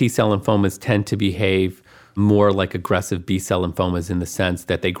systemic T-cell lymphomas tend to behave more like aggressive B-cell lymphomas in the sense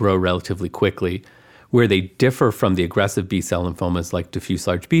that they grow relatively quickly. Where they differ from the aggressive B-cell lymphomas like diffuse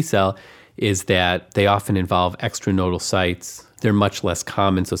large B-cell is that they often involve extranodal sites. They're much less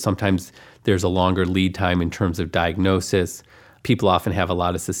common, so sometimes there's a longer lead time in terms of diagnosis. People often have a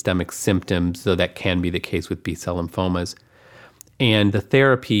lot of systemic symptoms, though that can be the case with B-cell lymphomas. And the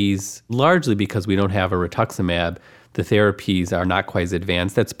therapies, largely because we don't have a rituximab, the therapies are not quite as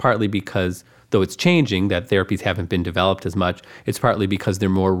advanced. That's partly because though it's changing, that therapies haven't been developed as much. It's partly because they're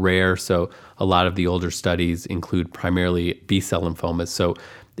more rare, so a lot of the older studies include primarily B-cell lymphomas. So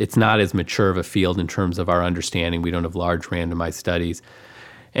it's not as mature of a field in terms of our understanding. We don't have large randomized studies.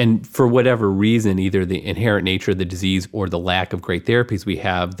 And for whatever reason, either the inherent nature of the disease or the lack of great therapies we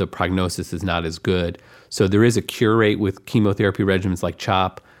have, the prognosis is not as good. So there is a cure rate with chemotherapy regimens like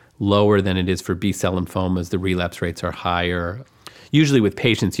CHOP, lower than it is for B-cell lymphomas. The relapse rates are higher. Usually with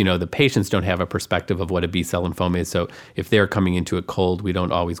patients, the patients don't have a perspective of what a B-cell lymphoma is. So if they're coming into it cold, we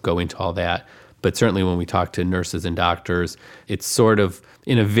don't always go into all that. But certainly when we talk to nurses and doctors, it's sort of,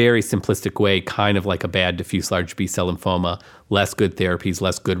 in a very simplistic way, kind of like a bad diffuse large B-cell lymphoma, less good therapies,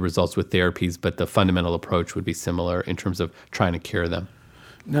 less good results with therapies, but the fundamental approach would be similar in terms of trying to cure them.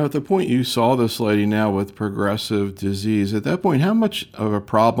 Now, at the point you saw this lady now with progressive disease, at that point, how much of a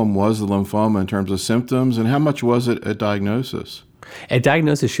problem was the lymphoma in terms of symptoms, and how much was it at diagnosis? At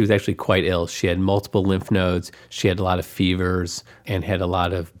diagnosis, she was actually quite ill. She had multiple lymph nodes. She had a lot of fevers and had a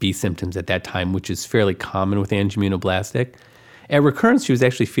lot of B symptoms at that time, which is fairly common with angioimmunoblastic. At recurrence, she was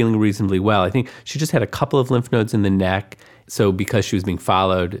actually feeling reasonably well. I think she just had a couple of lymph nodes in the neck. So because she was being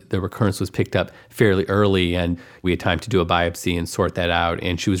followed, the recurrence was picked up fairly early, and we had time to do a biopsy and sort that out.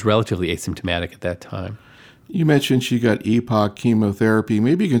 And she was relatively asymptomatic at that time. You mentioned she got EPOCH chemotherapy.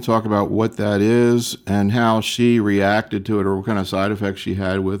 Maybe you can talk about what that is and how she reacted to it, or what kind of side effects she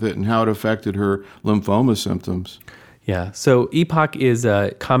had with it, and how it affected her lymphoma symptoms. Yeah, so EPOCH is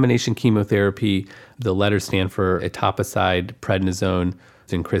a combination chemotherapy. The letters stand for etoposide, prednisone,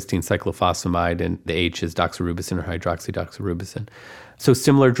 vincristine, cyclophosphamide, and the H is doxorubicin or hydroxydoxorubicin. So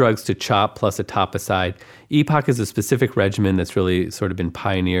similar drugs to CHOP plus etoposide. EPOCH is a specific regimen that's really sort of been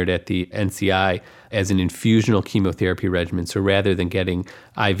pioneered at the NCI as an infusional chemotherapy regimen. So rather than getting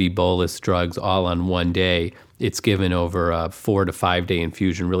IV bolus drugs all on one day, it's given over a 4 to 5 day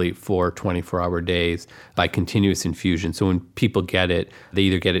infusion, really 4 24-hour days by continuous infusion. So when people get it, they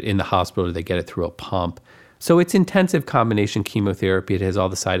either get it in the hospital or they get it through a pump. So it's intensive combination chemotherapy. It has all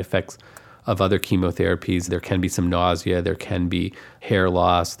the side effects of other chemotherapies. There can be some nausea, there can be hair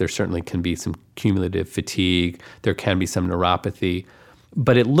loss, there certainly can be some cumulative fatigue, there can be some neuropathy.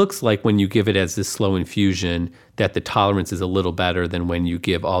 But it looks like when you give it as this slow infusion that the tolerance is a little better than when you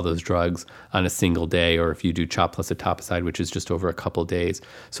give all those drugs on a single day, or if you do CHOP plus etoposide, which is just over a couple days.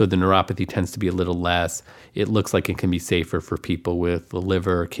 So the neuropathy tends to be a little less. It looks like it can be safer for people with the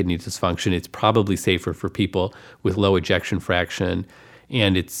liver, kidney dysfunction. It's probably safer for people with low ejection fraction.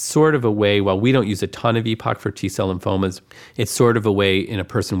 And it's sort of a way, while we don't use a ton of EPOCH for T-cell lymphomas, it's sort of a way in a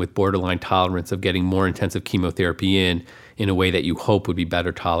person with borderline tolerance of getting more intensive chemotherapy in a way that you hope would be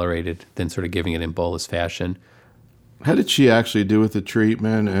better tolerated than sort of giving it in bolus fashion. How did she actually do with the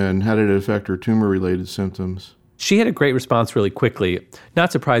treatment, and how did it affect her tumor-related symptoms? She had a great response really quickly.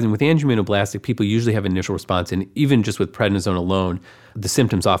 Not surprising, with angioimmunoblastic, people usually have initial response, and even just with prednisone alone, the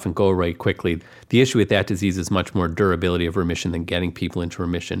symptoms often go away quickly. The issue with that disease is much more durability of remission than getting people into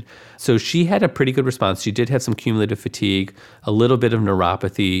remission. So she had a pretty good response. She did have some cumulative fatigue, a little bit of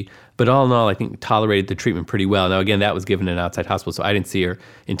neuropathy, but all in all, I think tolerated the treatment pretty well. Now, again, that was given in an outside hospital, so I didn't see her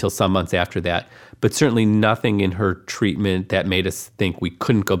until some months after that. But certainly nothing in her treatment that made us think we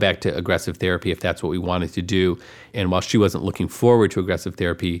couldn't go back to aggressive therapy if that's what we wanted to do. And while she wasn't looking forward to aggressive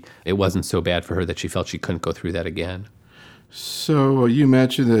therapy, it wasn't so bad for her that she felt she couldn't go through that again. So you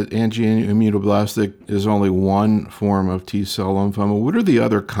mentioned that angioimmunoblastic is only one form of T-cell lymphoma. What are the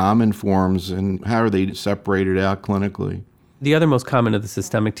other common forms, and how are they separated out clinically? The other most common of the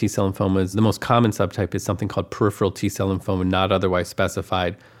systemic T-cell lymphomas, the most common subtype is something called peripheral T-cell lymphoma, not otherwise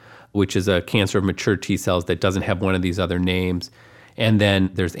specified, which is a cancer of mature T cells that doesn't have one of these other names. And then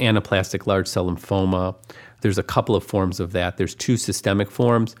there's anaplastic large cell lymphoma. There's a couple of forms of that. There's two systemic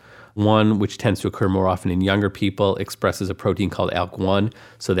forms. One, which tends to occur more often in younger people, expresses a protein called ALK1,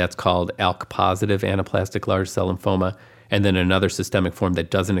 so that's called ALK-positive anaplastic large cell lymphoma. And then another systemic form that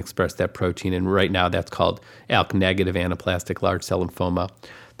doesn't express that protein, and right now that's called ALK-negative anaplastic large cell lymphoma.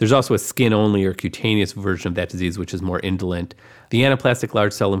 There's also a skin-only or cutaneous version of that disease, which is more indolent. The anaplastic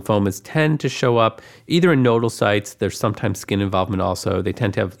large cell lymphomas tend to show up either in nodal sites. There's sometimes skin involvement also. They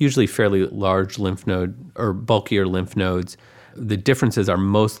tend to have usually fairly large lymph node or bulkier lymph nodes. The differences are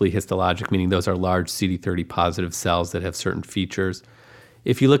mostly histologic, meaning those are large CD30 positive cells that have certain features.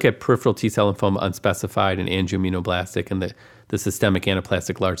 If you look at peripheral T-cell lymphoma unspecified and angioimmunoblastic and the systemic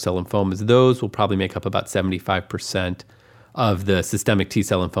anaplastic large cell lymphomas, those will probably make up about 75% of the systemic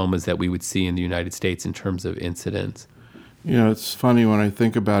T-cell lymphomas that we would see in the United States in terms of incidence. You know, it's funny when I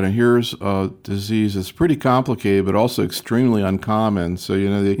think about it. Here's a disease that's pretty complicated, but also extremely uncommon. So,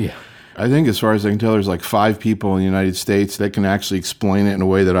 I think as far as I can tell, there's like 5 people in the United States that can actually explain it in a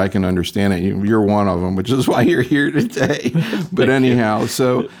way that I can understand it. You're one of them, which is why you're here today. But anyhow,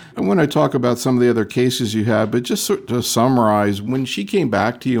 so I want to talk about some of the other cases you had, but just to summarize, when she came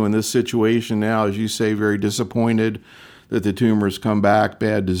back to you in this situation now, as you say, very disappointed that the tumors come back,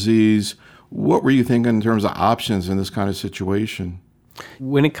 bad disease, what were you thinking in terms of options in this kind of situation?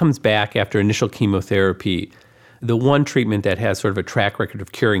 When it comes back after initial chemotherapy, the one treatment that has sort of a track record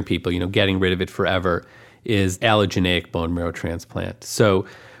of curing people, getting rid of it forever, is allogeneic bone marrow transplant. So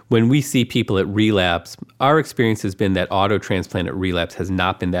when we see people at relapse, our experience has been that auto transplant at relapse has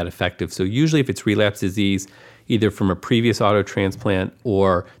not been that effective. So usually if it's relapse disease, either from a previous auto transplant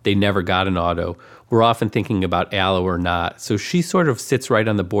or they never got an auto, we're often thinking about allo or not. So she sort of sits right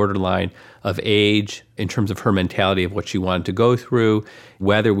on the borderline of age in terms of her mentality of what she wanted to go through,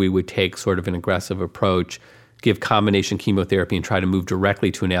 whether we would take sort of an aggressive approach, give combination chemotherapy and try to move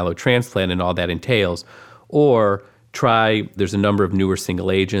directly to an allo transplant and all that entails, or there's a number of newer single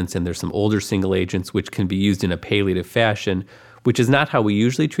agents and there's some older single agents which can be used in a palliative fashion, which is not how we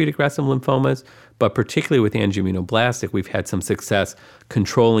usually treat aggressive lymphomas, but particularly with angioimmunoblastic, we've had some success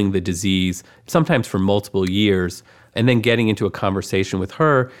controlling the disease, sometimes for multiple years, and then getting into a conversation with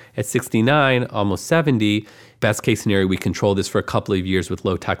her at 69, almost 70, best case scenario, we control this for a couple of years with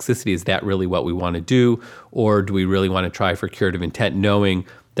low toxicity. Is that really what we want to do? Or do we really want to try for curative intent, knowing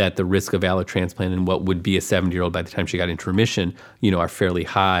that the risk of allotransplant and what would be a 70-year-old by the time she got into remission, are fairly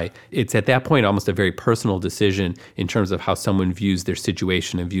high. It's at that point almost a very personal decision in terms of how someone views their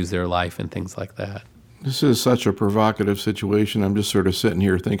situation and views their life and things like that. This is such a provocative situation. I'm just sort of sitting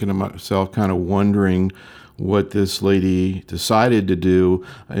here thinking to myself, kind of wondering what this lady decided to do.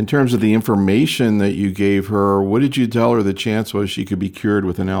 In terms of the information that you gave her, what did you tell her the chance was she could be cured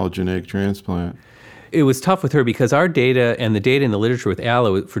with an allogeneic transplant? It was tough with her because our data and the data in the literature with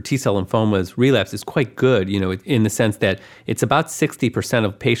allo for T-cell lymphomas relapse is quite good, in the sense that it's about 60%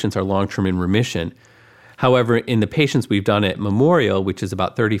 of patients are long-term in remission. However, in the patients we've done at Memorial, which is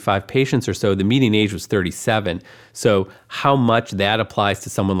about 35 patients or so, the median age was 37. So how much that applies to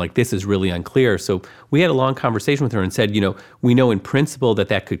someone like this is really unclear. So we had a long conversation with her and said, we know in principle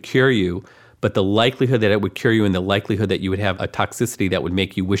that could cure you, but the likelihood that it would cure you and the likelihood that you would have a toxicity that would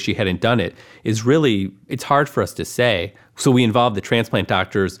make you wish you hadn't done it is really, it's hard for us to say. So we involved the transplant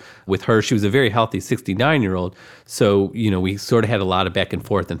doctors with her. She was a very healthy 69-year-old. So, we sort of had a lot of back and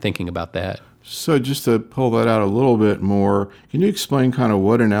forth and thinking about that. So just to pull that out a little bit more, can you explain kind of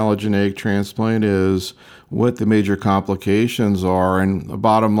what an allogeneic transplant is, what the major complications are, and the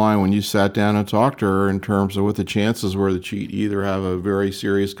bottom line when you sat down and talked to her in terms of what the chances were that she'd either have a very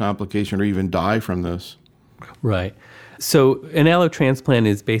serious complication or even die from this? Right. So an allotransplant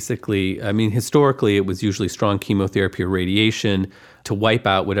is basically, historically it was usually strong chemotherapy or radiation to wipe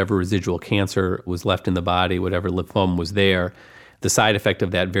out whatever residual cancer was left in the body, whatever lymphoma was there. The side effect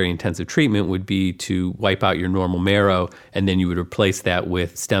of that very intensive treatment would be to wipe out your normal marrow, and then you would replace that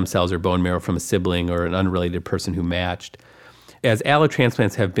with stem cells or bone marrow from a sibling or an unrelated person who matched. As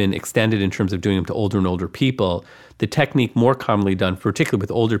allotransplants have been extended in terms of doing them to older and older people, the technique more commonly done, particularly with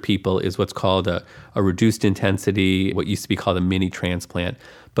older people, is what's called a reduced intensity, what used to be called a mini transplant.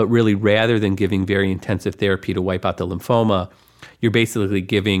 But really, rather than giving very intensive therapy to wipe out the lymphoma, you're basically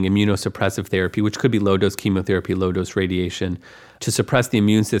giving immunosuppressive therapy, which could be low-dose chemotherapy, low-dose radiation, to suppress the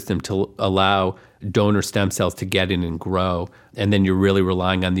immune system to allow donor stem cells to get in and grow. And then you're really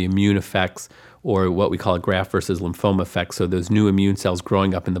relying on the immune effects, or what we call a graft versus lymphoma effect. So those new immune cells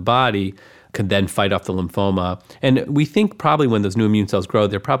growing up in the body could then fight off the lymphoma. And we think probably when those new immune cells grow,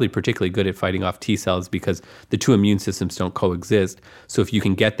 they're probably particularly good at fighting off T cells because the two immune systems don't coexist. So if you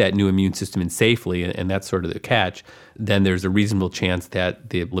can get that new immune system in safely, and that's sort of the catch, then there's a reasonable chance that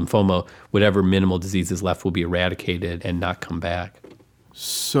the lymphoma, whatever minimal disease is left, will be eradicated and not come back.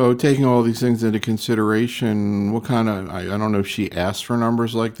 So taking all these things into consideration, what kind of, I don't know if she asked for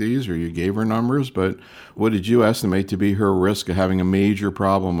numbers like these or you gave her numbers, but what did you estimate to be her risk of having a major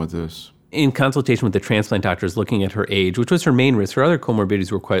problem with this? In consultation with the transplant doctors looking at her age, which was her main risk, her other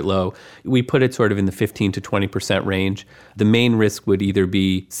comorbidities were quite low, we put it sort of in the 15 to 20% range. The main risk would either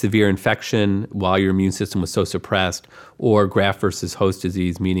be severe infection while your immune system was so suppressed, or graft versus host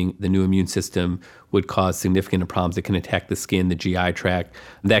disease, meaning the new immune system would cause significant problems. It can attack the skin, the GI tract.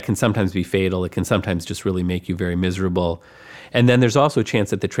 That can sometimes be fatal. It can sometimes just really make you very miserable. And then there's also a chance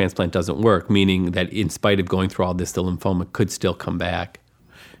that the transplant doesn't work, meaning that in spite of going through all this, the lymphoma could still come back.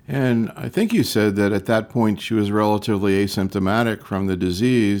 And I think you said that at that point she was relatively asymptomatic from the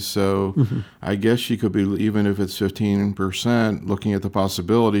disease, so I guess she could be, even if it's 15%, looking at the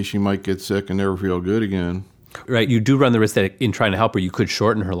possibility she might get sick and never feel good again. Right. You do run the risk that in trying to help her, you could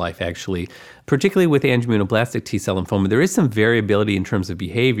shorten her life, actually. Particularly with angioimmunoblastic T-cell lymphoma, there is some variability in terms of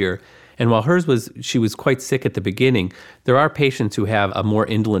behavior. And while she was quite sick at the beginning, there are patients who have a more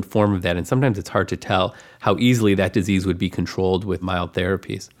indolent form of that. And sometimes it's hard to tell how easily that disease would be controlled with mild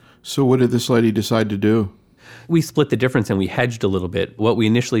therapies. So what did this lady decide to do? We split the difference and we hedged a little bit. What we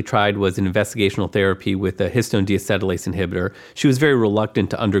initially tried was an investigational therapy with a histone deacetylase inhibitor. She was very reluctant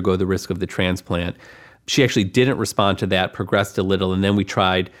to undergo the risk of the transplant. She actually didn't respond to that, progressed a little, and then we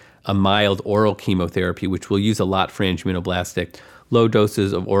tried a mild oral chemotherapy, which we'll use a lot for angioimmunoblastic, low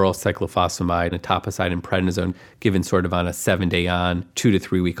doses of oral cyclophosphamide, etoposide, and prednisone, given sort of on a 7-day on, 2 to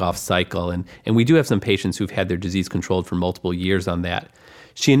 3 week off cycle. And we do have some patients who've had their disease controlled for multiple years on that.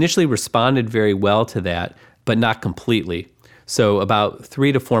 She initially responded very well to that, but not completely. So about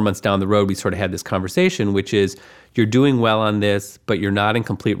 3 to 4 months down the road, we sort of had this conversation, which is, you're doing well on this, but you're not in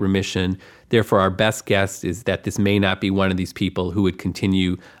complete remission. Therefore, our best guess is that this may not be one of these people who would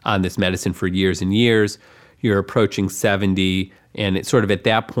continue on this medicine for years and years. You're approaching 70, and it's sort of at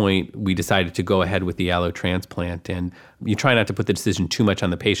that point, we decided to go ahead with the allo transplant. And you try not to put the decision too much on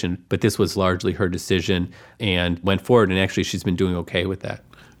the patient, but this was largely her decision and went forward, and actually she's been doing okay with that.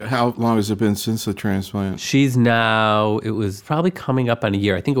 How long has it been since the transplant? She's now, it was probably coming up on a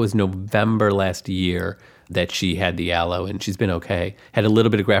year. I think it was November last year that she had the allo, and she's been okay. Had a little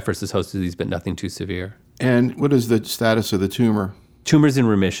bit of graft versus host disease, but nothing too severe. And what is the status of the tumor? Tumor's in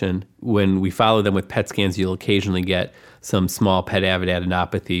remission. When we follow them with PET scans, you'll occasionally get some small PET avid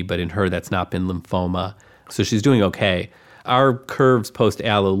adenopathy, but in her, that's not been lymphoma. So she's doing okay. Our curves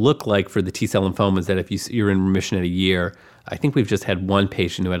post-allo look like for the T-cell lymphomas that if you're in remission at a year, I think we've just had one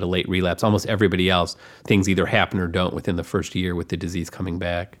patient who had a late relapse. Almost everybody else, things either happen or don't within the first year with the disease coming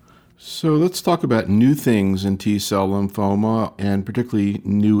back. So let's talk about new things in T-cell lymphoma and particularly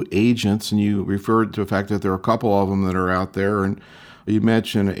new agents. And you referred to the fact that there are a couple of them that are out there. And you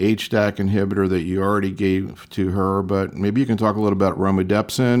mentioned an HDAC inhibitor that you already gave to her, but maybe you can talk a little about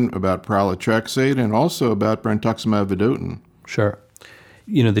romidepsin, about pralatrexate, and also about brentuximab vedotin. Sure.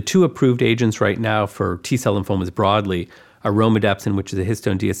 You know, the two approved agents right now for T-cell lymphomas broadly are romidepsin, which is a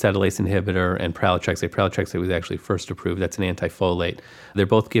histone deacetylase inhibitor, and pralatrexate. Pralatrexate was actually first approved. That's an antifolate. They're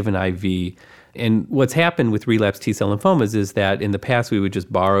both given IV. And what's happened with relapsed T-cell lymphomas is that in the past we would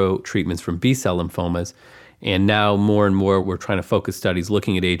just borrow treatments from B-cell lymphomas, and now more and more we're trying to focus studies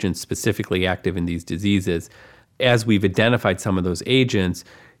looking at agents specifically active in these diseases. As we've identified some of those agents,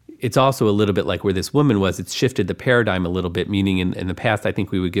 it's also a little bit like where this woman was. It's shifted the paradigm a little bit, meaning in the past I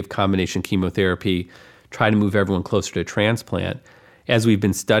think we would give combination chemotherapy, try to move everyone closer to transplant. As we've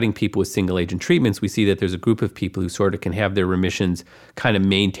been studying people with single-agent treatments, we see that there's a group of people who sort of can have their remissions kind of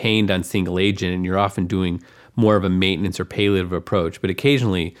maintained on single-agent, and you're often doing more of a maintenance or palliative approach. But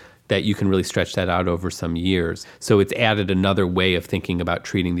occasionally, that you can really stretch that out over some years. So it's added another way of thinking about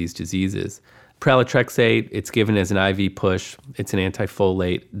treating these diseases. Pralatrexate, it's given as an IV push. It's an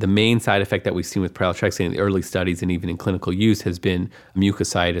antifolate. The main side effect that we've seen with pralatrexate in the early studies and even in clinical use has been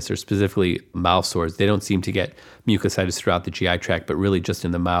mucositis, or specifically mouth sores. They don't seem to get mucositis throughout the GI tract, but really just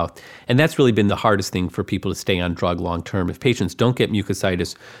in the mouth. And that's really been the hardest thing for people to stay on drug long term. If patients don't get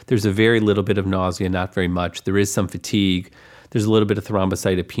mucositis, there's a very little bit of nausea, not very much. There is some fatigue. There's a little bit of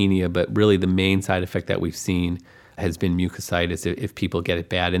thrombocytopenia, but really the main side effect that we've seen has been mucositis if people get it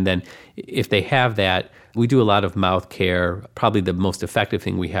bad. And then if they have that, we do a lot of mouth care. Probably the most effective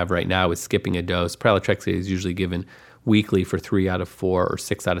thing we have right now is skipping a dose. Pralatrexate is usually given weekly for 3 out of 4 or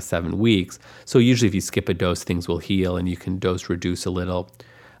 6 out of 7 weeks. So usually if you skip a dose, things will heal and you can dose reduce a little.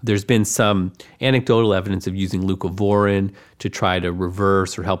 There's been some anecdotal evidence of using leucovorin to try to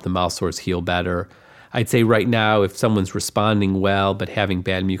reverse or help the mouth sores heal better. I'd say right now, if someone's responding well but having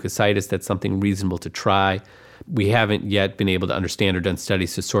bad mucositis, that's something reasonable to try. We haven't yet been able to understand or done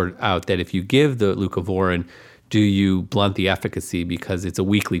studies to sort out that if you give the leucovorin, do you blunt the efficacy, because it's a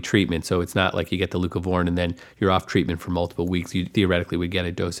weekly treatment. So it's not like you get the leucovorin and then you're off treatment for multiple weeks. You theoretically would get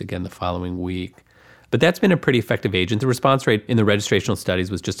a dose again the following week. But that's been a pretty effective agent. The response rate in the registrational studies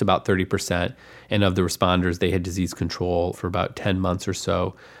was just about 30%. And of the responders, they had disease control for about 10 months or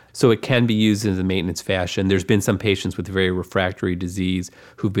so. So it can be used in a maintenance fashion. There's been some patients with very refractory disease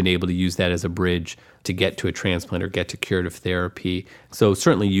who've been able to use that as a bridge to get to a transplant or get to curative therapy. So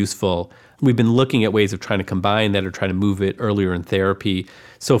certainly useful. We've been looking at ways of trying to combine that or try to move it earlier in therapy.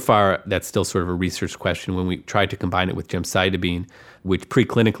 So far, that's still sort of a research question. When we tried to combine it with gemcitabine, which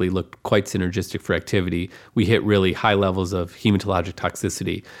preclinically looked quite synergistic for activity, we hit really high levels of hematologic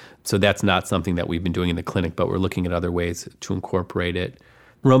toxicity. So that's not something that we've been doing in the clinic, but we're looking at other ways to incorporate it.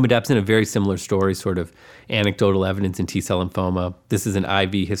 Romidepsin, a very similar story, sort of anecdotal evidence in T-cell lymphoma. This is an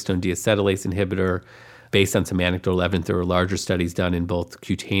IV histone deacetylase inhibitor. based on some anecdotal evidence. There were larger studies done in both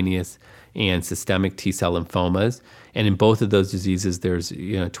cutaneous and systemic T-cell lymphomas. And in both of those diseases, there's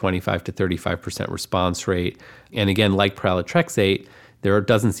 25 to 35% response rate. And again, like pralatrexate, there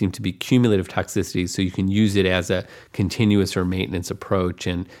doesn't seem to be cumulative toxicity, so you can use it as a continuous or maintenance approach.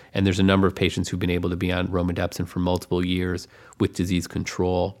 And there's a number of patients who've been able to be on romidepsin for multiple years with disease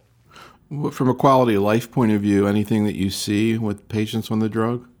control. From a quality of life point of view, anything that you see with patients on the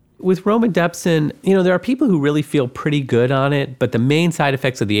drug? With romidepsin, there are people who really feel pretty good on it, but the main side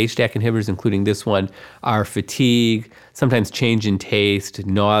effects of the HDAC inhibitors, including this one, are fatigue, sometimes change in taste,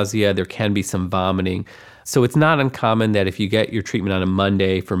 nausea, there can be some vomiting. So it's not uncommon that if you get your treatment on a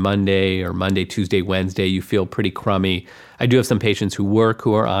Monday or Monday, Tuesday, Wednesday, you feel pretty crummy. I do have some patients who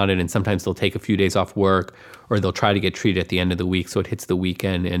are on it, and sometimes they'll take a few days off work, or they'll try to get treated at the end of the week, so it hits the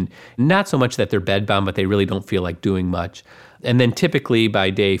weekend. And not so much that they're bedbound, but they really don't feel like doing much. And then typically by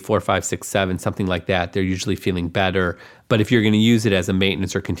day 4, 5, 6, 7, something like that, they're usually feeling better. But if you're going to use it as a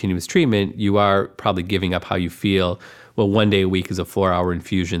maintenance or continuous treatment, you are probably giving up how you feel. Well, 1 day a week is a 4-hour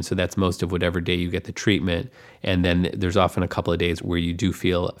infusion, so that's most of whatever day you get the treatment. And then there's often a couple of days where you do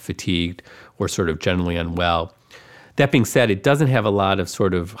feel fatigued or sort of generally unwell. That being said, it doesn't have a lot of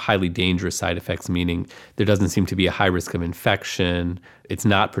sort of highly dangerous side effects, meaning there doesn't seem to be a high risk of infection. It's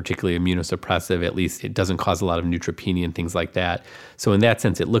not particularly immunosuppressive, at least it doesn't cause a lot of neutropenia and things like that. So in that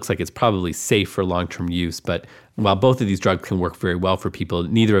sense, it looks like it's probably safe for long-term use. But while both of these drugs can work very well for people,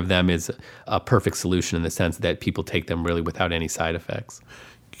 neither of them is a perfect solution in the sense that people take them really without any side effects.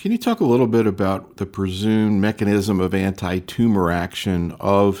 Can you talk a little bit about the presumed mechanism of anti-tumor action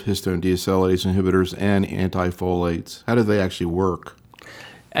of histone deacetylase inhibitors and antifolates? How do they actually work?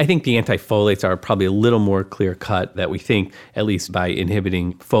 I think the antifolates are probably a little more clear-cut, that we think, at least by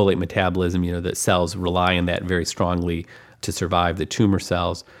inhibiting folate metabolism, the cells rely on that very strongly to survive, the tumor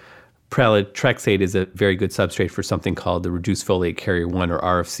cells. Pralatrexate is a very good substrate for something called the reduced folate carrier 1, or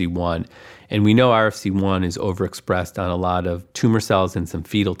RFC1. And we know RFC1 is overexpressed on a lot of tumor cells and some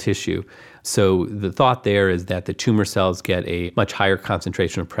fetal tissue. So the thought there is that the tumor cells get a much higher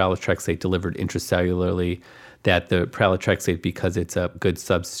concentration of pralatrexate delivered intracellularly, that the pralatrexate, because it's a good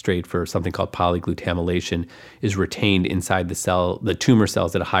substrate for something called polyglutamylation, is retained inside the tumor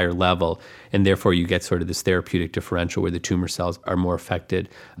cells at a higher level, and therefore you get sort of this therapeutic differential where the tumor cells are more affected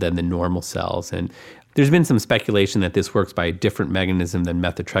than the normal cells. And there's been some speculation that this works by a different mechanism than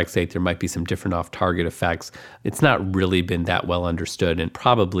methotrexate. There might be some different off-target effects. It's not really been that well understood, and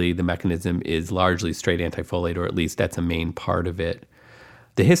probably the mechanism is largely straight antifolate, or at least that's a main part of it.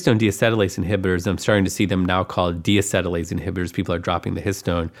 The histone deacetylase inhibitors, I'm starting to see them now called deacetylase inhibitors. People are dropping the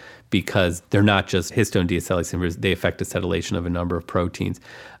histone because they're not just histone deacetylase inhibitors. They affect acetylation of a number of proteins.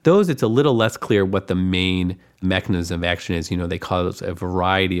 Those, it's a little less clear what the main mechanism of action is. They cause a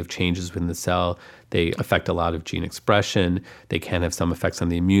variety of changes within the cell. They affect a lot of gene expression. They can have some effects on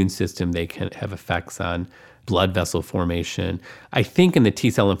the immune system. They can have effects on blood vessel formation. I think in the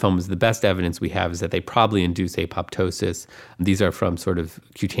T-cell lymphomas, the best evidence we have is that they probably induce apoptosis. These are from sort of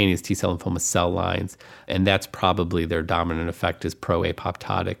cutaneous T-cell lymphoma cell lines, and that's probably their dominant effect is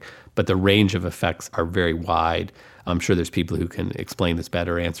pro-apoptotic. But the range of effects are very wide. I'm sure there's people who can explain this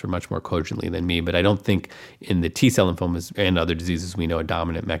better, answer much more cogently than me, but I don't think in the T-cell lymphomas and other diseases we know a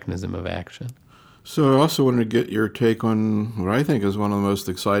dominant mechanism of action. So I also wanted to get your take on what I think is one of the most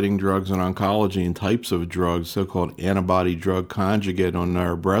exciting drugs in oncology and types of drugs, so-called antibody-drug conjugate. On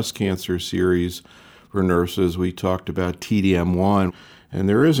our breast cancer series for nurses, we talked about TDM1. And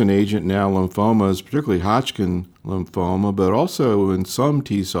there is an agent now, lymphomas, particularly Hodgkin lymphoma, but also in some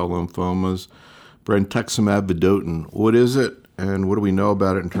T-cell lymphomas, brentuximab vedotin. What is it, and what do we know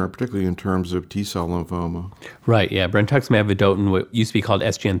about it, particularly in terms of T-cell lymphoma? Right, yeah. Brentuximab vedotin, what used to be called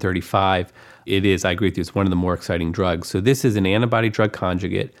SGN35, it is, I agree with you, it's one of the more exciting drugs. So this is an antibody-drug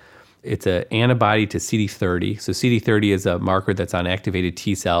conjugate. It's an antibody to CD30. So CD30 is a marker that's on activated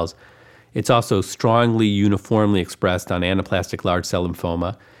T cells. It's also strongly uniformly expressed on anaplastic large cell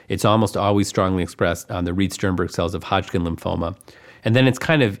lymphoma. It's almost always strongly expressed on the Reed-Sternberg cells of Hodgkin lymphoma. And then it's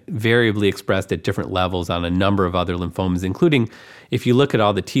kind of variably expressed at different levels on a number of other lymphomas, including if you look at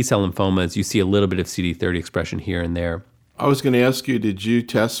all the T-cell lymphomas, you see a little bit of CD30 expression here and there. I was going to ask you, did you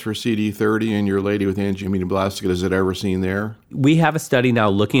test for CD30 in your lady with angioimmunoblastic? Is it ever seen there? We have a study now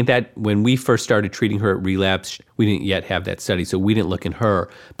looking at that. When we first started treating her at relapse, we didn't yet have that study, so we didn't look in her.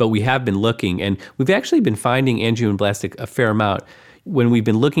 But we have been looking, and we've actually been finding angioimmunoblastic a fair amount. When we've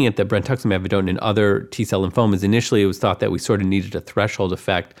been looking at the brentuximab vedotin in other T-cell lymphomas, initially it was thought that we sort of needed a threshold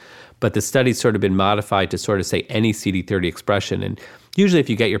effect, but the study's sort of been modified to sort of say any CD30 expression. And usually if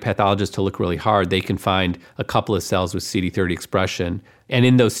you get your pathologist to look really hard, they can find a couple of cells with CD30 expression. And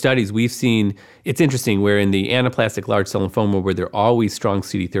in those studies, we've seen, it's interesting, where in the anaplastic large cell lymphoma, where there are always strong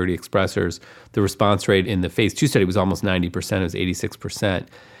CD30 expressors, the response rate in the phase 2 study was almost 90%, it was 86%.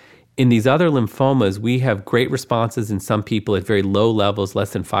 In these other lymphomas, we have great responses in some people at very low levels,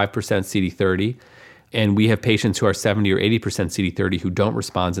 less than 5% CD30. And we have patients who are 70 or 80% CD30 who don't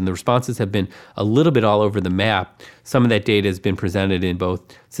respond. And the responses have been a little bit all over the map. Some of that data has been presented in both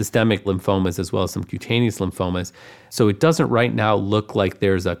systemic lymphomas as well as some cutaneous lymphomas. So it doesn't right now look like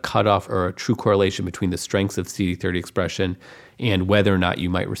there's a cutoff or a true correlation between the strengths of CD30 expression and whether or not you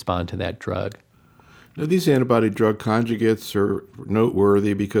might respond to that drug. Now, these antibody-drug conjugates are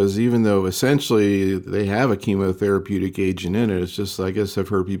noteworthy because even though essentially they have a chemotherapeutic agent in it, it's just, I guess I've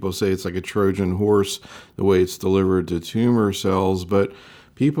heard people say it's like a Trojan horse, the way it's delivered to tumor cells, but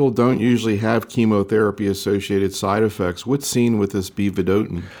people don't usually have chemotherapy-associated side effects. What's seen with this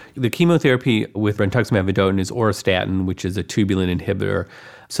B-vedotin? The chemotherapy with brentuximab vedotin is auristatin, which is a tubulin inhibitor.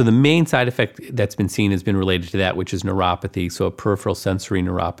 So the main side effect that's been seen has been related to that, which is neuropathy, so a peripheral sensory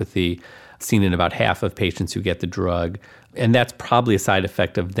neuropathy, seen in about half of patients who get the drug. And that's probably a side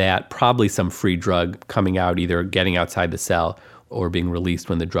effect of that, probably some free drug coming out, either getting outside the cell or being released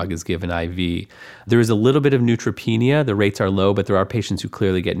when the drug is given IV. There is a little bit of neutropenia. The rates are low, but there are patients who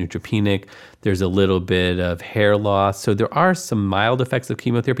clearly get neutropenic. There's a little bit of hair loss. So there are some mild effects of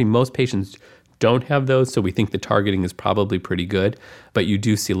chemotherapy. Most patients don't have those, so we think the targeting is probably pretty good, but you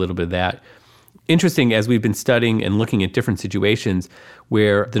do see a little bit of that. Interesting, as we've been studying and looking at different situations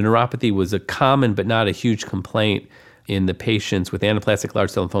where the neuropathy was a common but not a huge complaint in the patients with anaplastic large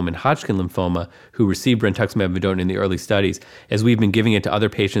cell lymphoma and Hodgkin lymphoma who received brentuximab vedotin in the early studies, as we've been giving it to other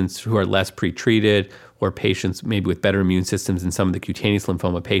patients who are less pretreated or patients maybe with better immune systems in some of the cutaneous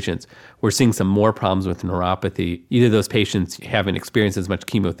lymphoma patients, we're seeing some more problems with neuropathy. Either those patients haven't experienced as much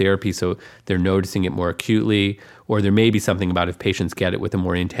chemotherapy, so they're noticing it more acutely, or there may be something about if patients get it with a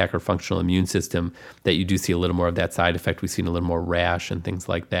more intact or functional immune system that you do see a little more of that side effect. We've seen a little more rash and things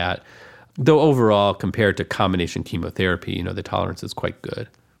like that. Though overall, compared to combination chemotherapy, the tolerance is quite good.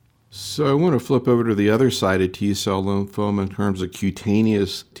 So I want to flip over to the other side of T-cell lymphoma in terms of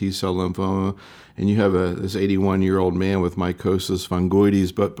cutaneous T-cell lymphoma. And you have this 81-year-old man with mycosis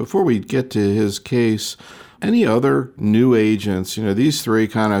fungoides. But before we get to his case, any other new agents? These three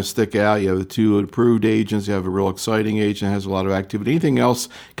kind of stick out. You have the two approved agents. You have a real exciting agent that has a lot of activity. Anything else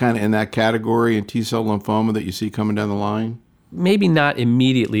kind of in that category in T-cell lymphoma that you see coming down the line? Maybe not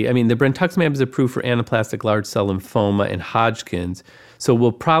immediately. I mean, the brentuximab is approved for anaplastic large cell lymphoma and Hodgkin's, so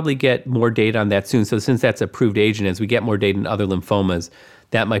we'll probably get more data on that soon. So since that's an approved agent, as we get more data in other lymphomas,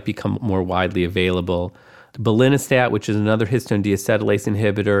 that might become more widely available. Belinostat, which is another histone deacetylase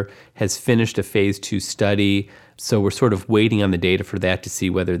inhibitor, has finished a phase 2 study, so we're sort of waiting on the data for that to see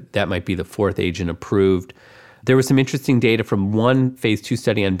whether that might be the fourth agent approved. There was some interesting data from one phase 2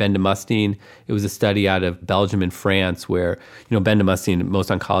 study on bendamustine. It was a study out of Belgium and France where, bendamustine, most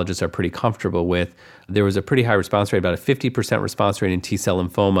oncologists are pretty comfortable with. There was a pretty high response rate, about a 50% response rate in T-cell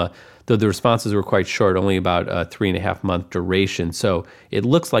lymphoma, though the responses were quite short, only about a 3.5-month duration. So it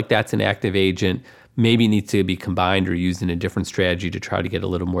looks like that's an active agent, maybe needs to be combined or used in a different strategy to try to get a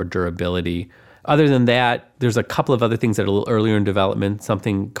little more durability. Other than that, there's a couple of other things that are a little earlier in development,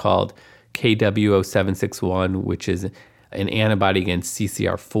 something called KW0761, which is an antibody against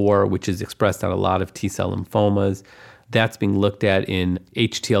CCR4, which is expressed on a lot of T-cell lymphomas. That's being looked at in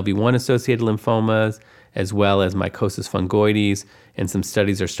HTLV1-associated lymphomas, as well as mycosis fungoides, and some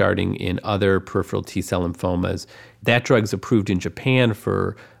studies are starting in other peripheral T-cell lymphomas. That drug's approved in Japan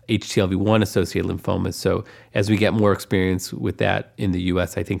for HTLV1-associated lymphomas. So as we get more experience with that in the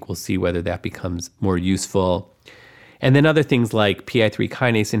U.S., I think we'll see whether that becomes more useful. And then other things like PI3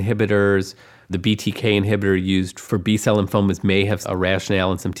 kinase inhibitors, the BTK inhibitor used for B-cell lymphomas may have a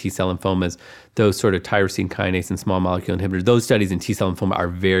rationale in some T-cell lymphomas. Those sort of tyrosine kinase and small molecule inhibitors, those studies in T-cell lymphoma are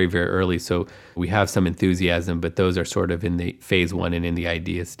very, very early. So we have some enthusiasm, but those are sort of in the phase 1 and in the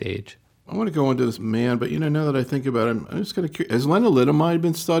idea stage. I want to go into this man, but now that I think about it, I'm just kind of curious. Has lenalidomide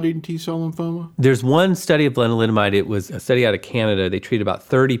been studied in T-cell lymphoma? There's one study of lenalidomide. It was a study out of Canada. They treated about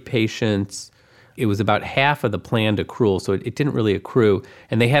 30 patients. It was about half of the planned accrual, so it didn't really accrue.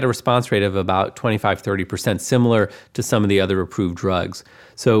 And they had a response rate of about 25-30%, similar to some of the other approved drugs.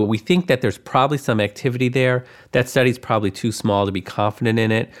 So we think that there's probably some activity there. That study's probably too small to be confident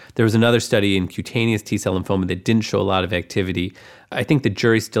in it. There was another study in cutaneous T-cell lymphoma that didn't show a lot of activity. I think the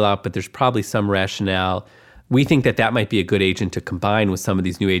jury's still out, but there's probably some rationale. We think that that might be a good agent to combine with some of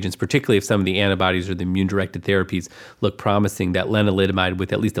these new agents, particularly if some of the antibodies or the immune-directed therapies look promising, that lenalidomide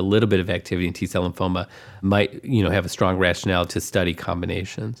with at least a little bit of activity in T-cell lymphoma might, have a strong rationale to study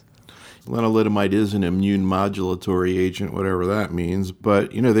combinations. Lenalidomide is an immune modulatory agent, whatever that means, but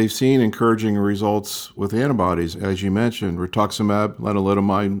they've seen encouraging results with antibodies, as you mentioned. Rituximab,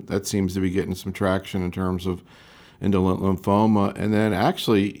 lenalidomide, that seems to be getting some traction in terms of indolent lymphoma. And then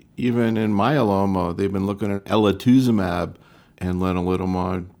actually, even in myeloma, they've been looking at elotuzumab and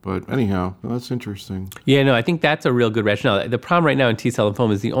lenalidomide. But anyhow, that's interesting. Yeah, no, I think that's a real good rationale. The problem right now in T-cell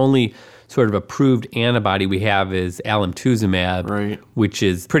lymphoma is the only sort of approved antibody we have is alemtuzumab, right, which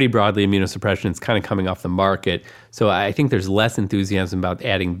is pretty broadly immunosuppression. It's kind of coming off the market. So I think there's less enthusiasm about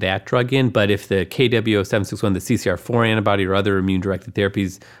adding that drug in. But if the KW0761, the CCR4 antibody, or other immune-directed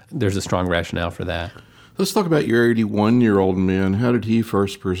therapies, there's a strong rationale for that. Let's talk about your 81-year-old man. How did he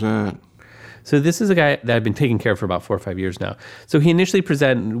first present? So this is a guy that I've been taking care of for about 4 or 5 years now. So he initially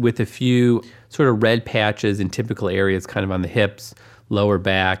presented with a few sort of red patches in typical areas, kind of on the hips, lower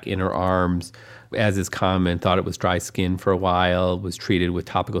back, inner arms, as is common. Thought it was dry skin for a while, was treated with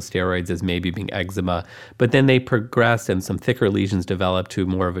topical steroids as maybe being eczema. But then they progressed and some thicker lesions developed to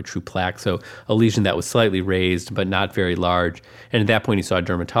more of a true plaque. So a lesion that was slightly raised but not very large. And at that point he saw a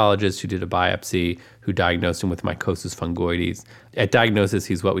dermatologist who did a biopsy, who diagnosed him with mycosis fungoides. At diagnosis,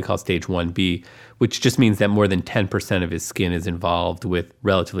 he's what we call stage 1B, which just means that more than 10% of his skin is involved with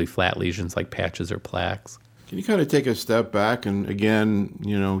relatively flat lesions like patches or plaques. Can you kind of take a step back and, again,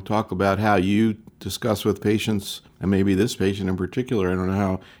 talk about how you discuss with patients, and maybe this patient in particular, I don't know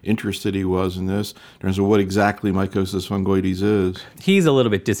how interested he was in this, in terms of what exactly mycosis fungoides is? He's a little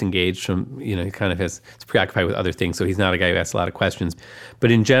bit disengaged from, he kind of is preoccupied with other things, so he's not a guy who asks a lot of questions. But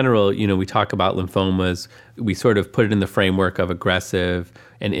in general, we talk about lymphomas. We sort of put it in the framework of aggressive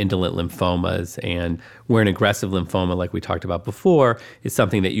and indolent lymphomas. And where an aggressive lymphoma, like we talked about before, is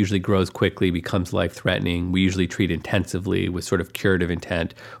something that usually grows quickly, becomes life-threatening. We usually treat intensively with sort of curative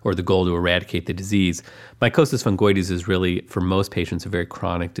intent or the goal to eradicate the disease. Mycosis fungoides is really, for most patients, a very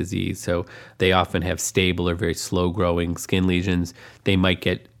chronic disease. So they often have stable or very slow-growing skin lesions. They might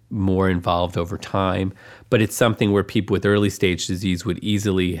get more involved over time, but it's something where people with early stage disease would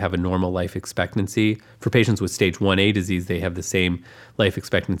easily have a normal life expectancy. For patients with stage 1A disease, they have the same life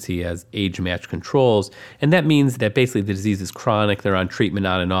expectancy as age-matched controls, and that means that basically the disease is chronic, they're on treatment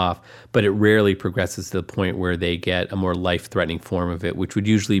on and off, but it rarely progresses to the point where they get a more life-threatening form of it, which would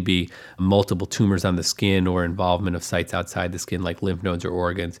usually be multiple tumors on the skin or involvement of sites outside the skin like lymph nodes or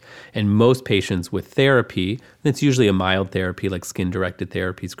organs. And most patients with therapy, and it's usually a mild therapy like skin-directed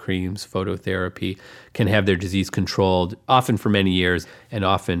therapies, creams, phototherapy, can have their disease controlled, often for many years and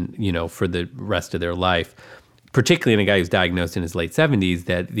often, for the rest of their life. Particularly in a guy who's diagnosed in his late 70s,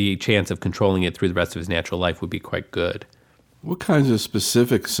 that the chance of controlling it through the rest of his natural life would be quite good. What kinds of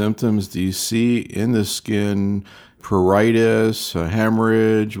specific symptoms do you see in the skin? Pruritus,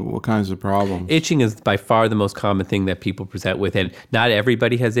 hemorrhage, what kinds of problems? Itching is by far the most common thing that people present with. And not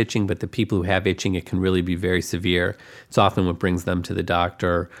everybody has itching, but the people who have itching, it can really be very severe. It's often what brings them to the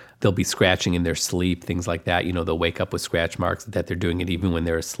doctor. They'll be scratching in their sleep, things like that. They'll wake up with scratch marks that they're doing it even when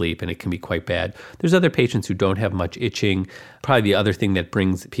they're asleep, and it can be quite bad. There's other patients who don't have much itching. Probably the other thing that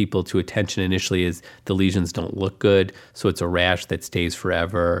brings people to attention initially is the lesions don't look good, so it's a rash that stays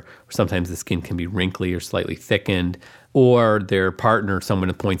forever. Or sometimes the skin can be wrinkly or slightly thickened, or their partner,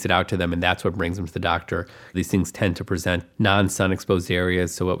 someone points it out to them, and that's what brings them to the doctor. These things tend to present non-sun exposed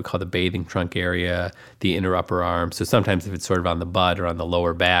areas, so what we call the bathing trunk area, the inner upper arm. So sometimes if it's sort of on the butt or on the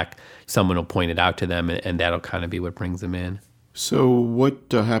lower back, someone will point it out to them, and that'll kind of be what brings them in. So what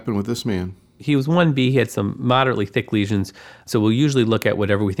happened with this man? He was 1B. He had some moderately thick lesions. So we'll usually look at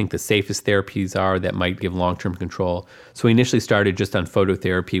whatever we think the safest therapies are that might give long-term control. So he initially started just on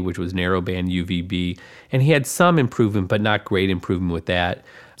phototherapy, which was narrowband UVB. And he had some improvement, but not great improvement with that.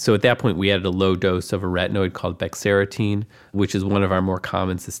 So at that point, we added a low dose of a retinoid called bexarotene, which is one of our more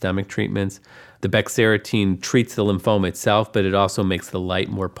common systemic treatments. The bexarotene treats the lymphoma itself, but it also makes the light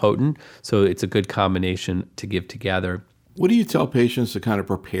more potent. So it's a good combination to give together. What do you tell patients to kind of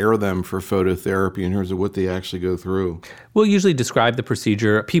prepare them for phototherapy in terms of what they actually go through? We'll usually describe the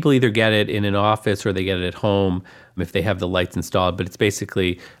procedure. People either get it in an office or they get it at home if they have the lights installed. But it's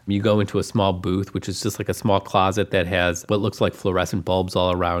basically you go into a small booth, which is just like a small closet that has what looks like fluorescent bulbs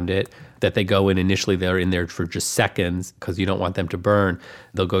all around it. that they go in initially. They're in there for just seconds because you don't want them to burn.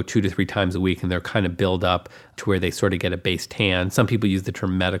 They'll go 2 to 3 times a week, and they're kind of build up to where they sort of get a base tan. Some people use the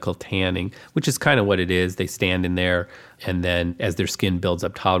term medical tanning, which is kind of what it is. They stand in there, and then as their skin builds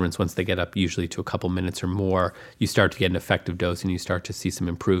up tolerance, once they get up usually to a couple minutes or more, you start to get an effective dose and you start to see some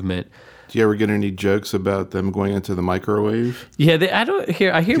improvement. Do you ever get any jokes about them going into the microwave? Yeah,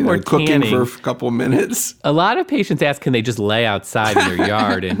 I hear more cooking tanning. for a couple minutes. A lot of patients ask, can they just lay outside in their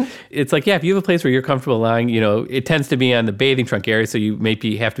yard? And it's like, yeah, if you have a place where you're comfortable lying, it tends to be on the bathing trunk area, so you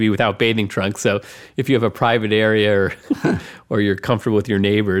maybe have to be without bathing trunks. So if you have a private area or you're comfortable with your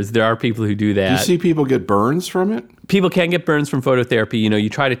neighbors, there are people who do that. Do you see people get burns from it? People can get burns from phototherapy. You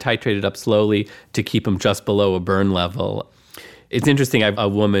try to titrate it up slowly to keep them just below a burn level. It's interesting. I have a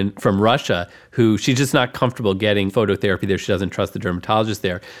woman from Russia who she's just not comfortable getting phototherapy there. She doesn't trust the dermatologist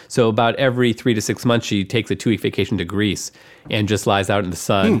there. So about every 3 to 6 months, she takes a 2-week vacation to Greece and just lies out in the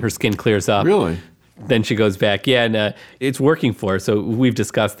sun. Her skin clears up. Really? Then she goes back. Yeah, and it's working for her. So we've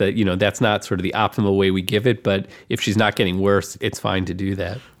discussed that, that's not sort of the optimal way we give it. But if she's not getting worse, it's fine to do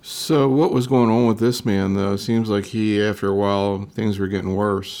that. So what was going on with this man, though? It seems like after a while, things were getting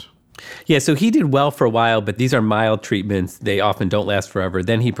worse. Yeah, so he did well for a while, but these are mild treatments. They often don't last forever.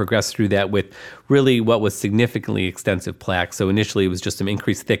 Then he progressed through that with really what was significantly extensive plaque. So initially it was just some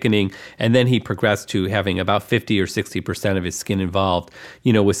increased thickening, and then he progressed to having about 50 or 60% of his skin involved,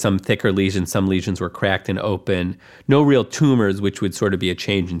 with some thicker lesions. Some lesions were cracked and open. No real tumors, which would sort of be a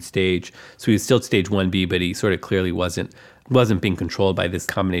change in stage. So he was still stage 1B, but he sort of clearly wasn't being controlled by these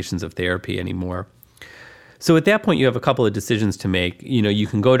combinations of therapy anymore. So at that point, you have a couple of decisions to make. You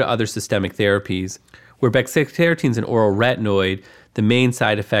can go to other systemic therapies where bexarotene is an oral retinoid. The main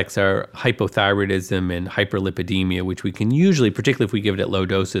side effects are hypothyroidism and hyperlipidemia, which we can usually, particularly if we give it at low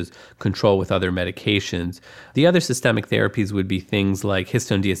doses, control with other medications. The other systemic therapies would be things like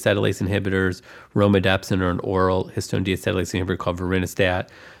histone deacetylase inhibitors, romidepsin, or an oral histone deacetylase inhibitor called vorinostat.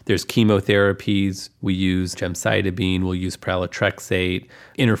 There's chemotherapies. We use gemcitabine. We'll use pralatrexate.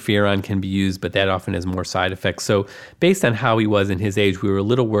 Interferon can be used, but that often has more side effects. So based on how he was in his age, we were a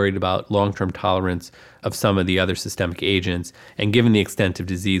little worried about long-term tolerance of some of the other systemic agents. And given the extent of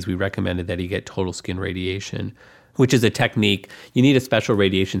disease, we recommended that he get total skin radiation, which is a technique. You need a special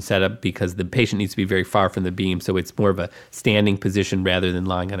radiation setup because the patient needs to be very far from the beam, so it's more of a standing position rather than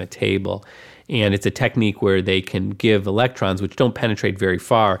lying on a table. And it's a technique where they can give electrons, which don't penetrate very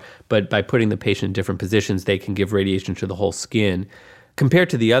far, but by putting the patient in different positions, they can give radiation to the whole skin. Compared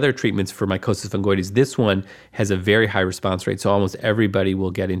to the other treatments for mycosis fungoides, this one has a very high response rate, so almost everybody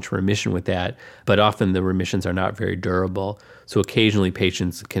will get into remission with that, but often the remissions are not very durable. So occasionally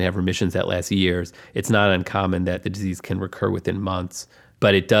patients can have remissions that last years. It's not uncommon that the disease can recur within months,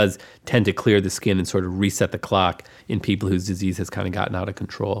 but it does tend to clear the skin and sort of reset the clock in people whose disease has kind of gotten out of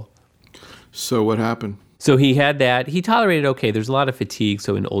control. So what happened? So he had that. He tolerated okay. There's a lot of fatigue.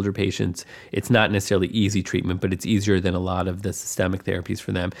 So in older patients, it's not necessarily easy treatment, but it's easier than a lot of the systemic therapies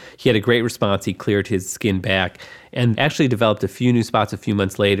for them. He had a great response. He cleared his skin back and actually developed a few new spots a few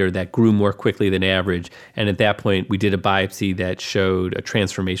months later that grew more quickly than average. And at that point, we did a biopsy that showed a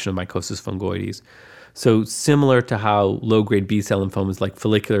transformation of mycosis fungoides. So similar to how low-grade B-cell lymphomas like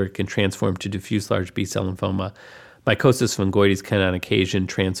follicular can transform to diffuse large B-cell lymphoma, mycosis fungoides can on occasion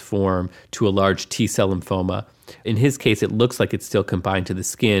transform to a large T-cell lymphoma. In his case, it looks like it's still confined to the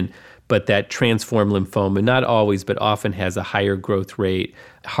skin, but that transformed lymphoma, not always, but often has a higher growth rate,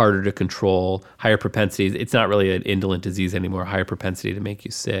 harder to control, higher propensity. It's not really an indolent disease anymore, higher propensity to make you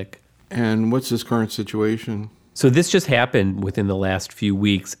sick. And what's his current situation? So this just happened within the last few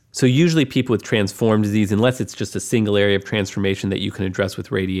weeks. So usually people with transformed disease, unless it's just a single area of transformation that you can address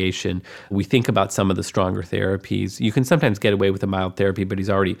with radiation, we think about some of the stronger therapies. You can sometimes get away with a mild therapy, but he's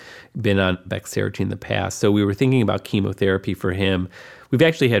already been on bexarotene in the past. So we were thinking about chemotherapy for him. We've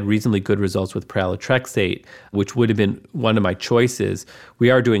actually had reasonably good results with pralatrexate, which would have been one of my choices.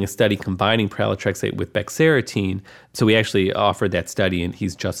 We are doing a study combining pralatrexate with bexarotene. So we actually offered that study, and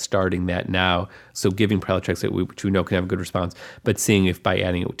he's just starting that now. So giving pralatrexate, which we know can have a good response, but seeing if by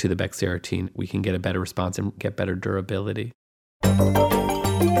adding it to the bexarotene, we can get a better response and get better durability.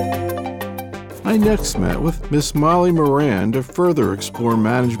 I next met with Miss Molly Moran to further explore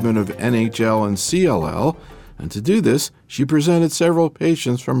management of NHL and CLL. And to do this, she presented several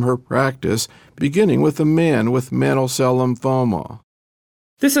patients from her practice, beginning with a man with mantle cell lymphoma.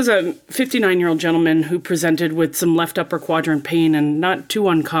 This is a 59-year-old gentleman who presented with some left upper quadrant pain, and not too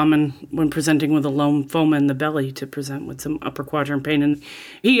uncommon when presenting with a lymphoma in the belly to present with some upper quadrant pain. And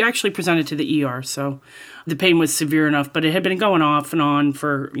he actually presented to the ER, so the pain was severe enough, but it had been going off and on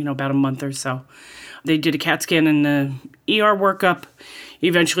for, about a month or so. They did a CAT scan and the ER workup.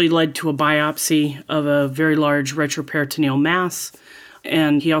 Eventually led to a biopsy of a very large retroperitoneal mass.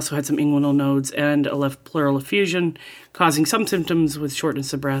 And he also had some inguinal nodes and a left pleural effusion, causing some symptoms with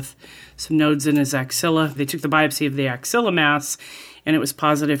shortness of breath, some nodes in his axilla. They took the biopsy of the axilla mass, and it was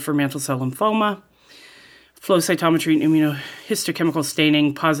positive for mantle cell lymphoma. Flow cytometry and immunohistochemical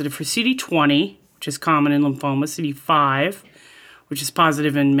staining positive for CD20, which is common in lymphoma, CD5, which is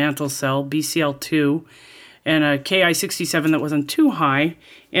positive in mantle cell, BCL2, and a Ki67 that wasn't too high,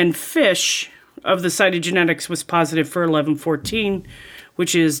 and FISH of the cytogenetics was positive for 1114,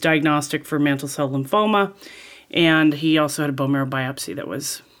 which is diagnostic for mantle cell lymphoma, and he also had a bone marrow biopsy that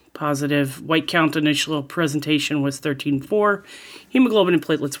was positive. White count initial presentation was 13.4. Hemoglobin and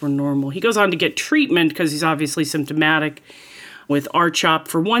platelets were normal. He goes on to get treatment because he's obviously symptomatic with R-CHOP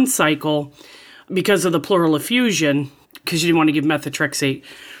for 1 cycle because of the pleural effusion, because you didn't want to give methotrexate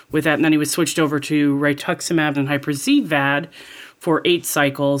with that. And then he was switched over to rituximab and Hyper-Z-VAD for 8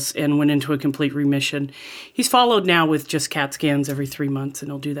 cycles and went into a complete remission. He's followed now with just CAT scans every 3 months, and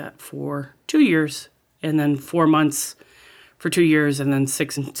he'll do that for 2 years, and then 4 months for 2 years, and then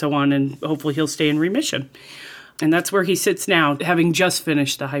 6 and so on, and hopefully he'll stay in remission. And that's where he sits now, having just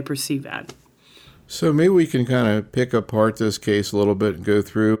finished the Hyper-Z-VAD. So maybe we can kind of pick apart this case a little bit and go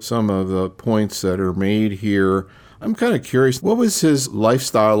through some of the points that are made here. I'm kind of curious, what was his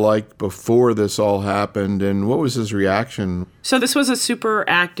lifestyle like before this all happened, and what was his reaction? So this was a super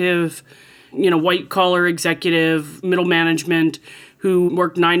active, white-collar executive, middle management, who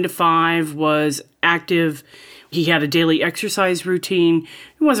worked 9 to 5, was active. He had a daily exercise routine.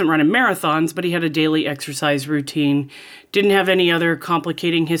 He wasn't running marathons, but he had a daily exercise routine. Didn't have any other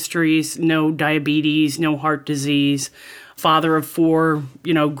complicating histories, no diabetes, no heart disease. Father of 4,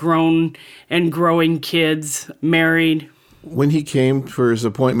 grown and growing kids, married. When he came for his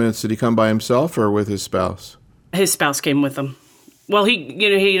appointments, did he come by himself or with his spouse? His spouse came with him. Well,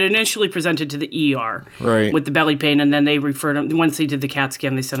 he initially presented to the ER with the belly pain, and then they referred him. Once they did the CAT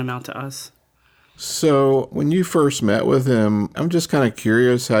scan, they sent him out to us. So when you first met with him, I'm just kind of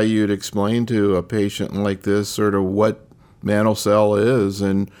curious how you'd explain to a patient like this sort of what mantle cell is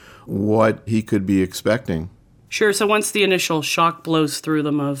and what he could be expecting. Sure. So once the initial shock blows through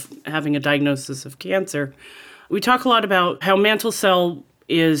them of having a diagnosis of cancer, we talk a lot about how mantle cell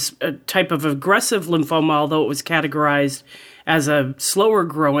is a type of aggressive lymphoma, although it was categorized as a slower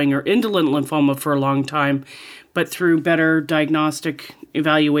growing or indolent lymphoma for a long time. But through better diagnostic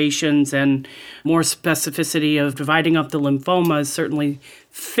evaluations and more specificity of dividing up the lymphomas, certainly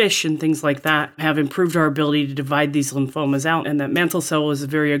FISH and things like that have improved our ability to divide these lymphomas out. And that mantle cell was a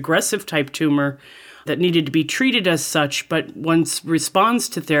very aggressive type tumor that needed to be treated as such, but once responds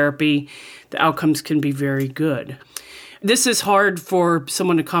to therapy, the outcomes can be very good. This is hard for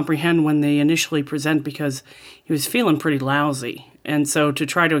someone to comprehend when they initially present because he was feeling pretty lousy. And so to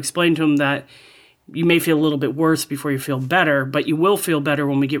try to explain to him that you may feel a little bit worse before you feel better, but you will feel better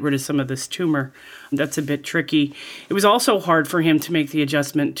when we get rid of some of this tumor, that's a bit tricky. It was also hard for him to make the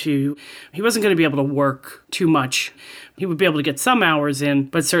adjustment he wasn't going to be able to work too much. He would be able to get some hours in,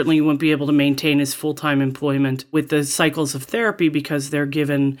 but certainly he wouldn't be able to maintain his full-time employment with the cycles of therapy because they're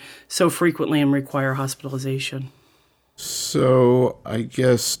given so frequently and require hospitalization. So I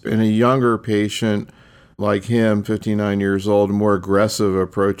guess in a younger patient like him, 59 years old, more aggressive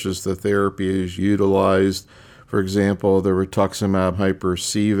approaches to therapy is utilized. For example, the rituximab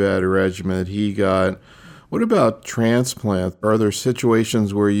Hyper-Z-VAD regimen that he got. What about transplant? Are there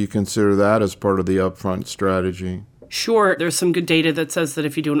situations where you consider that as part of the upfront strategy? Sure, there's some good data that says that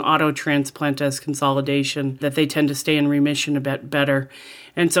if you do an auto transplant as consolidation, that they tend to stay in remission a bit better.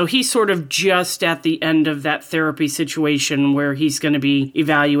 And so he's sort of just at the end of that therapy situation where he's going to be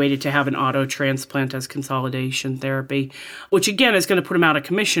evaluated to have an auto transplant as consolidation therapy, which again is going to put him out of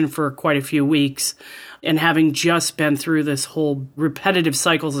commission for quite a few weeks. And having just been through this whole repetitive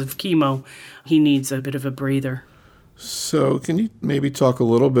cycles of chemo, he needs a bit of a breather. So can you maybe talk a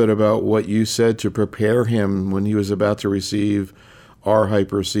little bit about what you said to prepare him when he was about to receive our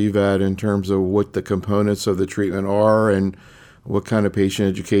Hyper-Z-VAD in terms of what the components of the treatment are and what kind of patient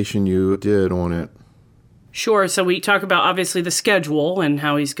education you did on it? Sure. So we talk about obviously the schedule and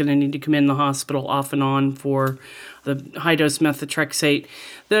how he's going to need to come in the hospital off and on for the high-dose methotrexate.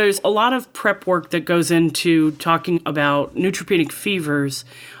 There's a lot of prep work that goes into talking about neutropenic fevers.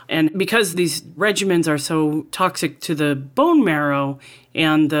 And because these regimens are so toxic to the bone marrow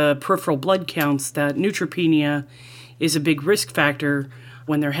and the peripheral blood counts, that neutropenia is a big risk factor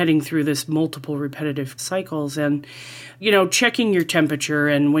when they're heading through this multiple repetitive cycles. And, checking your temperature,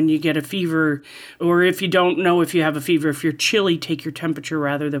 and when you get a fever, or if you don't know if you have a fever, if you're chilly, take your temperature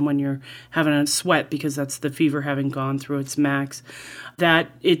rather than when you're having a sweat, because that's the fever having gone through its max. That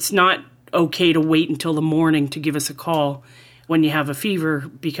it's not okay to wait until the morning to give us a call when you have a fever,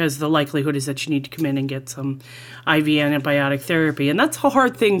 because the likelihood is that you need to come in and get some IV antibiotic therapy. And that's a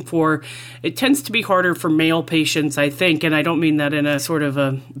hard thing it tends to be harder for male patients, I think, and I don't mean that in a sort of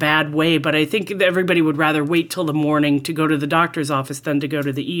a bad way, but I think everybody would rather wait till the morning to go to the doctor's office than to go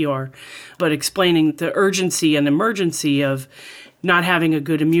to the ER. But explaining the urgency and emergency of not having a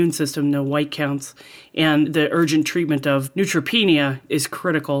good immune system, no white counts, and the urgent treatment of neutropenia is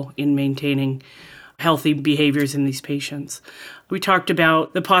critical in maintaining healthy behaviors in these patients. We talked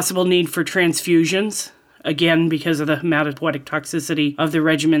about the possible need for transfusions, again, because of the hematopoietic toxicity of the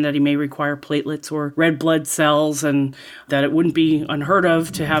regimen, that he may require platelets or red blood cells, and that it wouldn't be unheard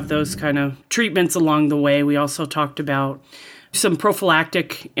of to have those kind of treatments along the way. We also talked about some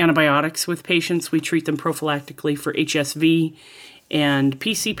prophylactic antibiotics with patients. We treat them prophylactically for HSV and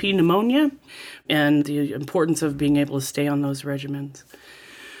PCP pneumonia, and the importance of being able to stay on those regimens.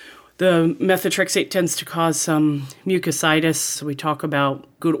 The methotrexate tends to cause some mucositis, so we talk about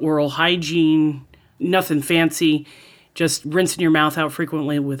good oral hygiene, nothing fancy, just rinsing your mouth out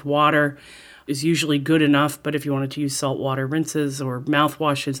frequently with water is usually good enough, but if you wanted to use saltwater rinses or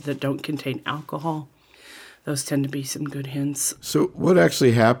mouthwashes that don't contain alcohol, those tend to be some good hints. So what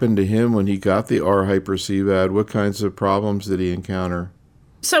actually happened to him when he got the R-hyper-CVAD? What kinds of problems did he encounter?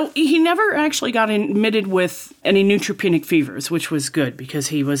 So he never actually got admitted with any neutropenic fevers, which was good because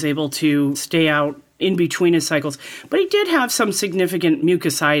he was able to stay out in between his cycles. But he did have some significant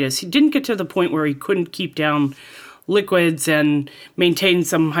mucositis. He didn't get to the point where he couldn't keep down liquids and maintain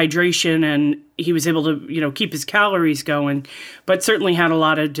some hydration, and he was able to, keep his calories going, but certainly had a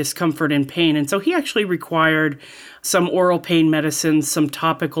lot of discomfort and pain. And so he actually required some oral pain medicines, some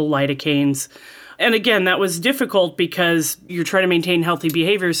topical lidocaines. And again, that was difficult because you're trying to maintain healthy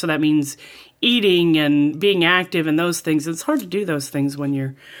behavior, so that means eating and being active and those things. It's hard to do those things when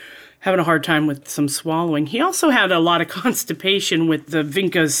you're having a hard time with some swallowing. He also had a lot of constipation with the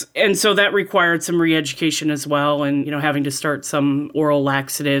Vincas, and so that required some re-education as well, and having to start some oral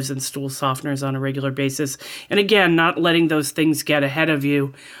laxatives and stool softeners on a regular basis. And again, not letting those things get ahead of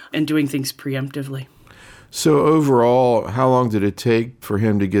you and doing things preemptively. So overall, how long did it take for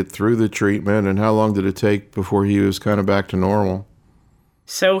him to get through the treatment, and how long did it take before he was kind of back to normal?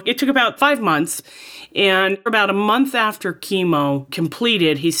 So it took about 5 months, and about a month after chemo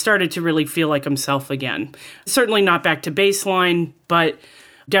completed, he started to really feel like himself again. Certainly not back to baseline, but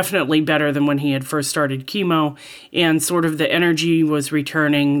definitely better than when he had first started chemo, and sort of the energy was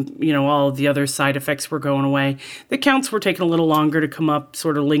returning, all of the other side effects were going away. The counts were taking a little longer to come up,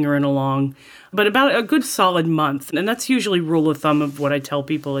 sort of lingering along, but about a good solid month. And that's usually rule of thumb of what I tell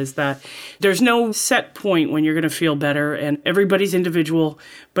people, is that there's no set point when you're going to feel better, and everybody's individual,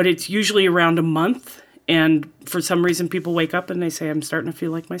 but it's usually around a month. And for some reason, people wake up and they say, I'm starting to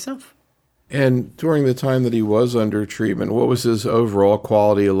feel like myself. And during the time that he was under treatment, what was his overall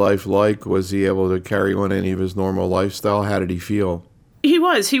quality of life like? Was he able to carry on any of his normal lifestyle? How did he feel? He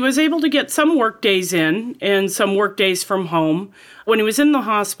was able to get some work days in and some work days from home. When he was in the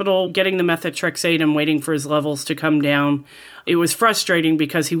hospital getting the methotrexate and waiting for his levels to come down, it was frustrating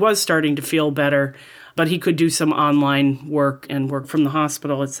because he was starting to feel better, but he could do some online work and work from the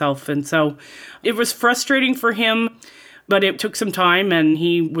hospital itself. And so it was frustrating for him, but it took some time, and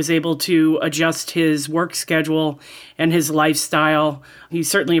he was able to adjust his work schedule and his lifestyle. He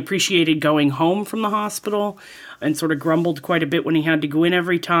certainly appreciated going home from the hospital and sort of grumbled quite a bit when he had to go in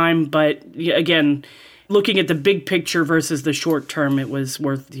every time. But again, looking at the big picture versus the short term, it was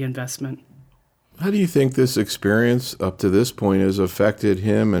worth the investment. How do you think this experience up to this point has affected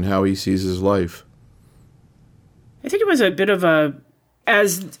him and how he sees his life? I think it was a bit of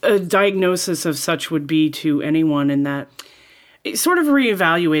as a diagnosis of such would be to anyone, in that it sort of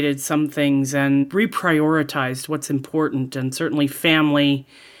reevaluated some things and reprioritized what's important, and certainly family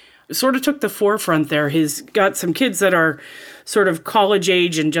sort of took the forefront there. He's got some kids that are sort of college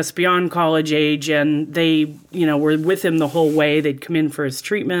age and just beyond college age, and they, were with him the whole way. They'd come in for his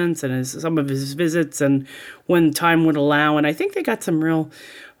treatments and some of his visits, and when time would allow. And I think they got some real,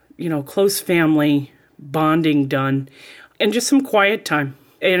 close family bonding done, and just some quiet time.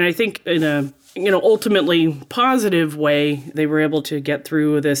 And I think in a, ultimately positive way, they were able to get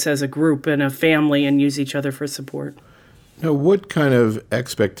through this as a group and a family and use each other for support. Now, what kind of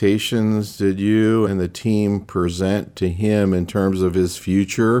expectations did you and the team present to him in terms of his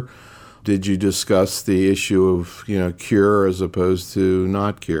future? Did you discuss the issue of, cure as opposed to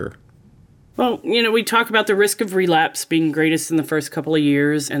not cure? Well, we talk about the risk of relapse being greatest in the first couple of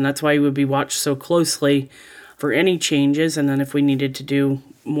years, and that's why he would be watched so closely for any changes. And then if we needed to do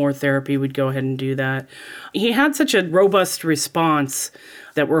more therapy, we'd go ahead and do that. He had such a robust response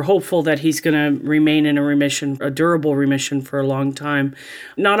that we're hopeful that he's going to remain in a remission, a durable remission for a long time.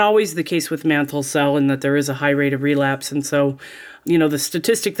 Not always the case with mantle cell, in that there is a high rate of relapse. And so, the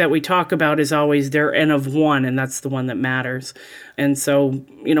statistic that we talk about is always their N of 1, and that's the one that matters. And so,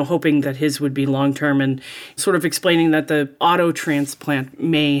 hoping that his would be long-term, and sort of explaining that the auto transplant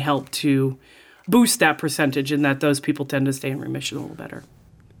may help to boost that percentage, and that those people tend to stay in remission a little better.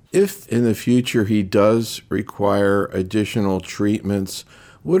 If in the future he does require additional treatments,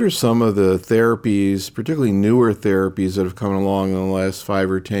 what are some of the therapies, particularly newer therapies that have come along in the last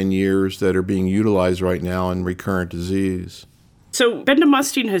 5 or 10 years that are being utilized right now in recurrent disease? So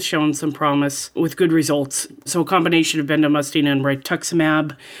bendamustine has shown some promise with good results. So a combination of bendamustine and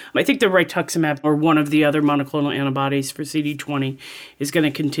rituximab. I think the rituximab, or one of the other monoclonal antibodies for CD20, is going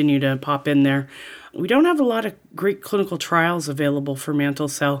to continue to pop in there. We don't have a lot of great clinical trials available for mantle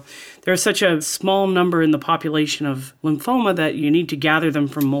cell. There's such a small number in the population of lymphoma that you need to gather them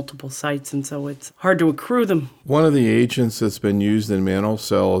from multiple sites, and so it's hard to accrue them. One of the agents that's been used in mantle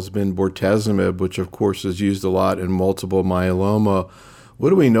cell has been bortezomib, which of course is used a lot in multiple myeloma.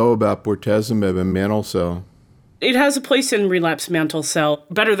 What do we know about bortezomib in mantle cell? It has a place in relapsed mantle cell,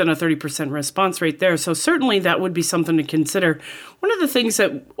 better than a 30% response rate there. So certainly that would be something to consider. One of the things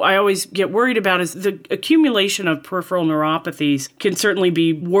that I always get worried about is the accumulation of peripheral neuropathies can certainly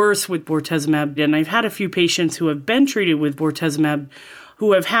be worse with bortezomib. And I've had a few patients who have been treated with bortezomib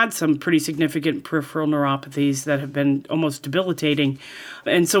who have had some pretty significant peripheral neuropathies that have been almost debilitating.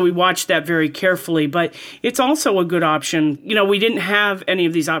 And so we watch that very carefully. But it's also a good option. We didn't have any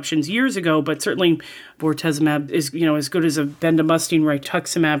of these options years ago, but certainly bortezomib is, as good as a bendamustine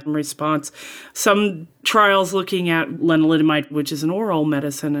rituximab response. Some trials looking at lenalidomide, which is an oral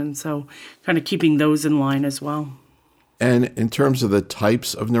medicine, and so kind of keeping those in line as well. And in terms of the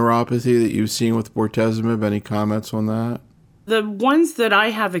types of neuropathy that you've seen with bortezomib, any comments on that? The ones that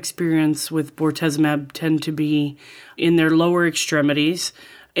I have experience with bortezomib tend to be in their lower extremities.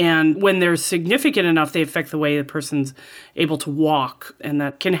 And when they're significant enough, they affect the way the person's able to walk. And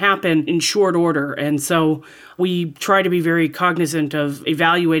that can happen in short order. And so we try to be very cognizant of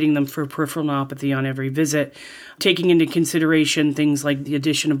evaluating them for peripheral neuropathy on every visit, taking into consideration things like the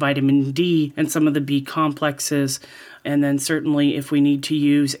addition of vitamin D and some of the B complexes. And then certainly if we need to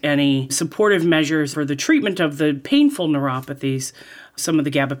use any supportive measures for the treatment of the painful neuropathies, some of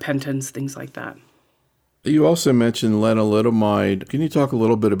the gabapentins, things like that. You also mentioned lenalidomide. Can you talk a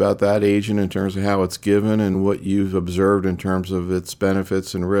little bit about that agent in terms of how it's given and what you've observed in terms of its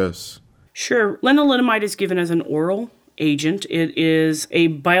benefits and risks? Sure. Lenalidomide is given as an oral agent. It is a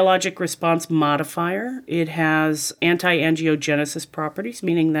biologic response modifier. It has anti-angiogenesis properties,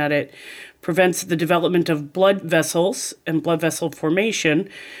 meaning that it prevents the development of blood vessels and blood vessel formation.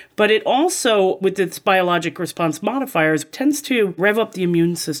 But it also, with its biologic response modifiers, tends to rev up the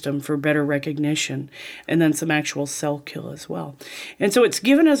immune system for better recognition, and then some actual cell kill as well. And so it's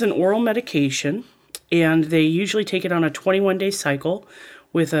given as an oral medication, and they usually take it on a 21-day cycle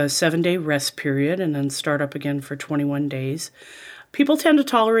with a 7-day rest period, and then start up again for 21 days. People tend to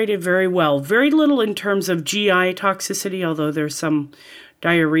tolerate it very well. Very little in terms of GI toxicity, although there's some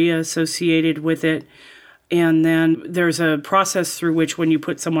diarrhea associated with it. And then there's a process through which when you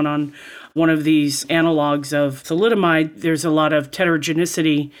put someone on one of these analogs of thalidomide, there's a lot of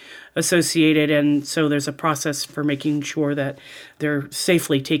heterogeneity associated. And so there's a process for making sure that they're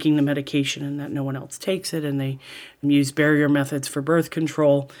safely taking the medication and that no one else takes it. And they use barrier methods for birth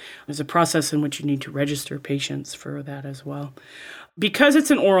control. There's a process in which you need to register patients for that as well. Because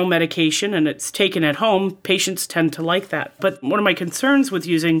it's an oral medication and it's taken at home, patients tend to like that. But one of my concerns with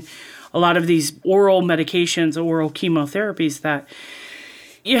using a lot of these oral medications, oral chemotherapies, that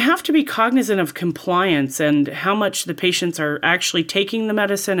you have to be cognizant of compliance and how much the patients are actually taking the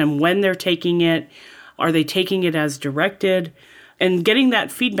medicine and when they're taking it. Are they taking it as directed? And getting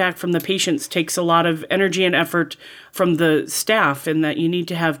that feedback from the patients takes a lot of energy and effort from the staff, in that you need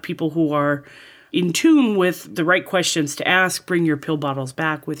to have people who are in tune with the right questions to ask, bring your pill bottles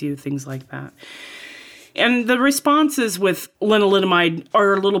back with you, things like that. And the responses with lenalidomide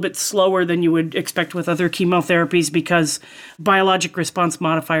are a little bit slower than you would expect with other chemotherapies, because biologic response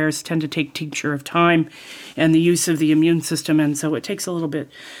modifiers tend to take tincture of time and the use of the immune system, and so it takes a little bit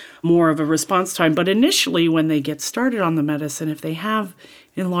more of a response time. But initially, when they get started on the medicine, if they have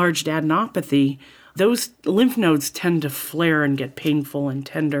enlarged adenopathy, those lymph nodes tend to flare and get painful and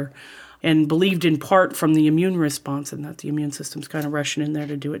tender. and believed in part from the immune response and that the immune system's kind of rushing in there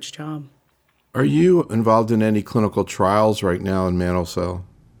to do its job. Are you involved in any clinical trials right now in mantle cell?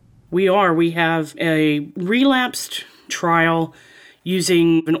 We are. We have a relapsed trial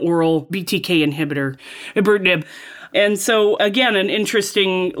using an oral BTK inhibitor, ibrutinib. And so, again, an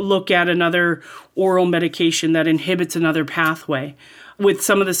interesting look at another oral medication that inhibits another pathway with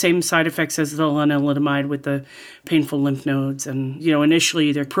some of the same side effects as the lenalidomide with the painful lymph nodes. And,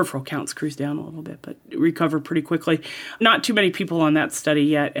 initially their peripheral counts cruise down a little bit, but recover pretty quickly. Not too many people on that study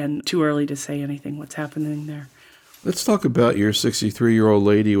yet, and too early to say anything what's happening there. Let's talk about your 63-year-old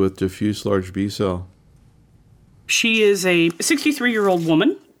lady with diffuse large B-cell. She is a 63-year-old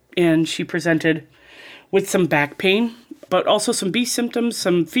woman, and she presented with some back pain, but also some B symptoms,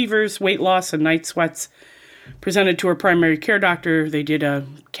 some fevers, weight loss, and night sweats. Presented to her primary care doctor. They did a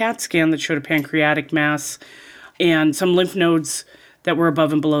CAT scan that showed a pancreatic mass and some lymph nodes that were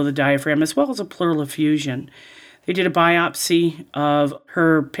above and below the diaphragm, as well as a pleural effusion. They did a biopsy of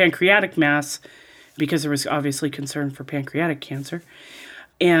her pancreatic mass because there was obviously concern for pancreatic cancer.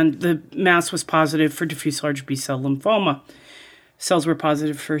 And the mass was positive for diffuse large B-cell lymphoma. Cells were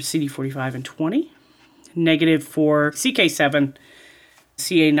positive for CD45 and 20, negative for CK7,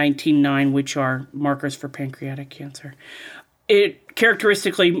 CA19-9, which are markers for pancreatic cancer. It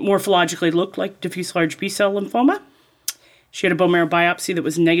characteristically, morphologically looked like diffuse large B-cell lymphoma. She had a bone marrow biopsy that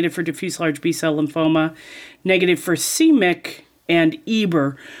was negative for diffuse large B-cell lymphoma, negative for c-MYC and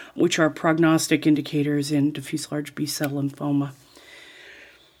EBER, which are prognostic indicators in diffuse large B-cell lymphoma.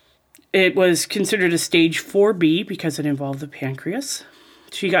 It was considered a stage 4B because it involved the pancreas.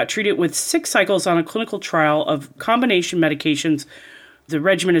 She got treated with 6 cycles on a clinical trial of combination medications. The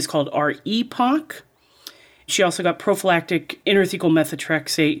regimen is called R-EPOCH. She also got prophylactic intrathecal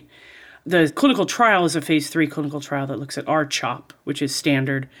methotrexate. The clinical trial is a phase 3 clinical trial that looks at R-CHOP, which is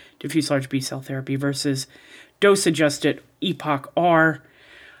standard diffuse large B-cell therapy, versus dose-adjusted EPOCH-R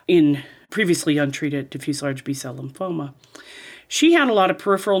in previously untreated diffuse large B-cell lymphoma. She had a lot of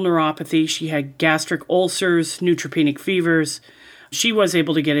peripheral neuropathy. She had gastric ulcers, neutropenic fevers. She was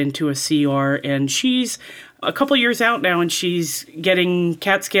able to get into a CR, and she's a couple years out now, and she's getting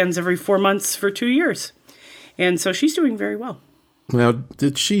CAT scans every 4 months for 2 years. And so she's doing very well. Now,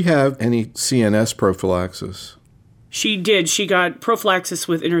 did she have any CNS prophylaxis? She did. She got prophylaxis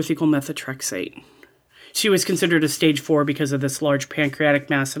with intrathecal methotrexate. She was considered a stage 4 because of this large pancreatic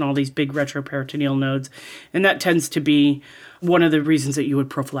mass and all these big retroperitoneal nodes. And that tends to be one of the reasons that you would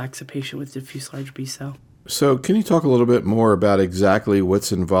prophylax a patient with diffuse large B-cell. So can you talk a little bit more about exactly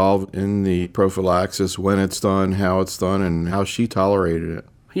what's involved in the prophylaxis, when it's done, how it's done, and how she tolerated it?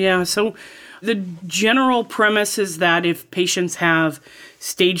 Yeah, so the general premise is that if patients have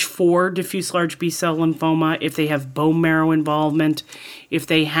stage 4 diffuse large B-cell lymphoma, if they have bone marrow involvement, if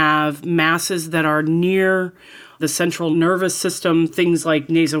they have masses that are near the central nervous system, things like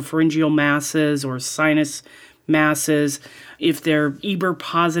nasopharyngeal masses or sinus masses, if they're EBER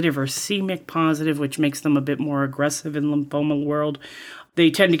positive or c-MYC positive, which makes them a bit more aggressive in lymphoma world, they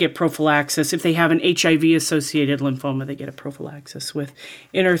tend to get prophylaxis. If they have an HIV-associated lymphoma, they get a prophylaxis with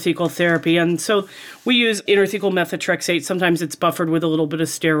intrathecal therapy. And so we use intrathecal methotrexate. Sometimes it's buffered with a little bit of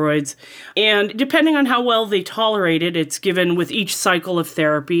steroids. And depending on how well they tolerate it, it's given with each cycle of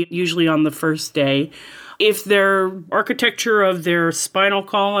therapy, usually on the first day. If their architecture of their spinal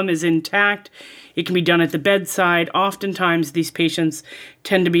column is intact, it can be done at the bedside. Oftentimes, these patients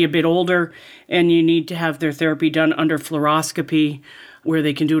tend to be a bit older, and you need to have their therapy done under fluoroscopy, where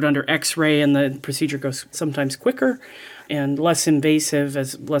they can do it under X-ray, and the procedure goes sometimes quicker and less invasive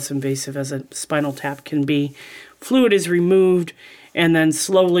as a spinal tap can be. Fluid is removed, and then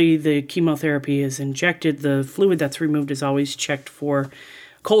slowly the chemotherapy is injected. The fluid that's removed is always checked for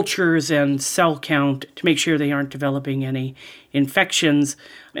cultures and cell count to make sure they aren't developing any infections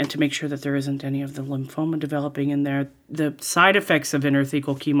and to make sure that there isn't any of the lymphoma developing in there. The side effects of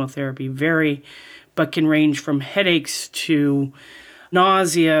intrathecal chemotherapy vary, but can range from headaches to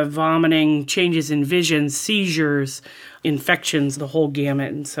nausea, vomiting, changes in vision, seizures, infections, the whole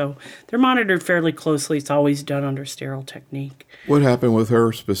gamut. And so they're monitored fairly closely. It's always done under sterile technique. What happened with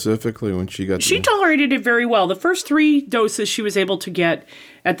her specifically when she got... She tolerated it very well. The first 3 doses she was able to get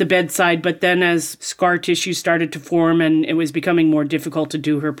at the bedside, but then as scar tissue started to form and it was becoming more difficult to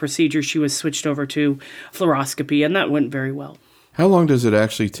do her procedure, she was switched over to fluoroscopy, and that went very well. How long does it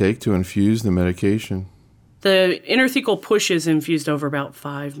actually take to infuse the medication? The intrathecal push is infused over about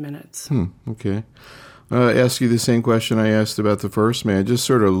 5 minutes. Okay. I ask you the same question I asked about the first man, just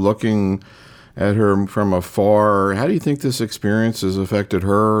sort of looking at her from afar. How do you think this experience has affected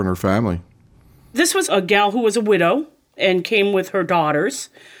her and her family? This was a gal who was a widow and came with her daughters.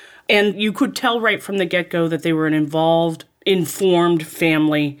 And you could tell right from the get-go that they were an involved, informed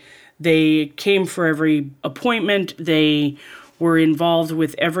family. They came for every appointment. They were involved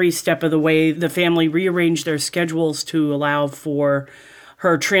with every step of the way. The family rearranged their schedules to allow for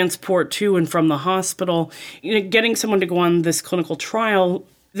her transport to and from the hospital. Getting someone to go on this clinical trial,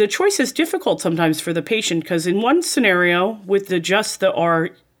 the choice is difficult sometimes for the patient, because in one scenario, with the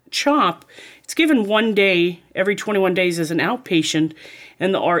R-CHOP, it's given 1 day every 21 days as an outpatient,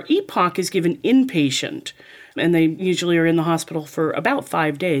 and the R-EPOCH is given inpatient. And they usually are in the hospital for about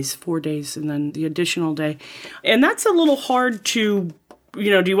 5 days, 4 days, and then the additional day. And that's a little hard to, do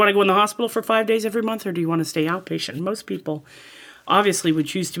you want to go in the hospital for 5 days every month, or do you want to stay outpatient? Most people obviously would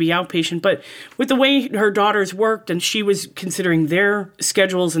choose to be outpatient, but with the way her daughters worked, and she was considering their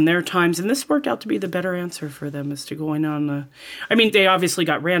schedules and their times, and this worked out to be the better answer for them, as to going on they obviously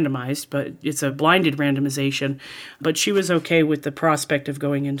got randomized, but it's a blinded randomization, but she was okay with the prospect of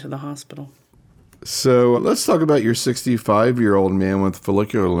going into the hospital. So let's talk about your 65-year-old man with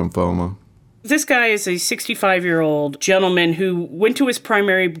follicular lymphoma. This guy is a 65-year-old gentleman who went to his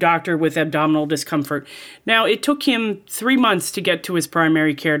primary doctor with abdominal discomfort. Now, it took him 3 months to get to his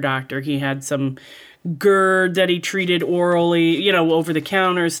primary care doctor. He had some GERD that he treated orally,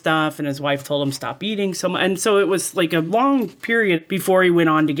 over-the-counter stuff, and his wife told him stop eating some. And so it was like a long period before he went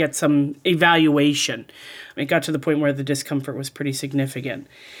on to get some evaluation. It got to the point where the discomfort was pretty significant.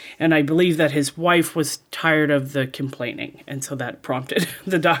 And I believe that his wife was tired of the complaining, and so that prompted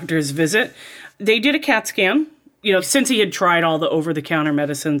the doctor's visit. They did a CAT scan. Since he had tried all the over-the-counter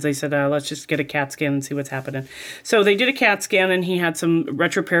medicines, they said, let's just get a CAT scan and see what's happening. So they did a CAT scan, and he had some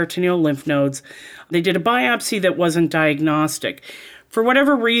retroperitoneal lymph nodes. They did a biopsy that wasn't diagnostic. For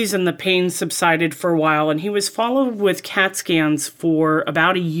whatever reason, the pain subsided for a while, and he was followed with CAT scans for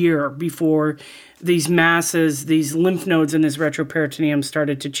about a year before these masses, these lymph nodes in his retroperitoneum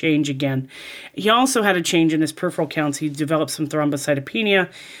started to change again. He also had a change in his peripheral counts. He developed some thrombocytopenia.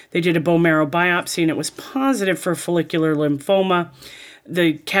 They did a bone marrow biopsy, and it was positive for follicular lymphoma.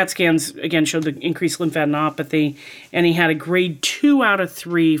 The CAT scans, again, showed the increased lymphadenopathy, and he had a grade 2 out of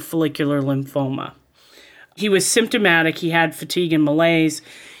 3 follicular lymphoma. He was symptomatic. He had fatigue and malaise.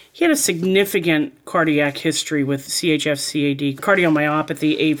 He had a significant cardiac history with CHF-CAD,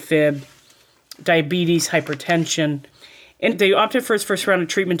 cardiomyopathy, AFib, diabetes, hypertension. And they opted for his first round of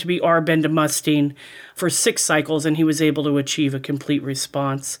treatment to be R-bendamustine for 6 cycles, and he was able to achieve a complete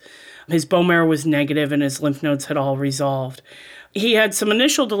response. His bone marrow was negative, and his lymph nodes had all resolved. He had some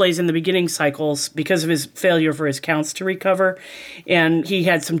initial delays in the beginning cycles because of his failure for his counts to recover, and he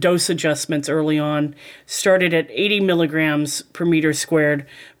had some dose adjustments early on, started at 80 milligrams per meter squared,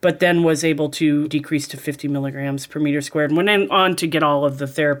 but then was able to decrease to 50 milligrams per meter squared, and went on to get all of the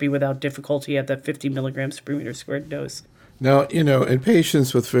therapy without difficulty at that 50 milligrams per meter squared dose. Now, in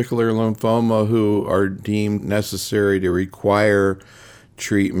patients with follicular lymphoma who are deemed necessary to require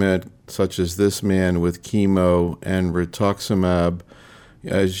treatment, such as this man with chemo and rituximab,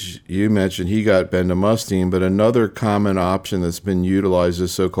 as you mentioned, he got bendamustine, but another common option that's been utilized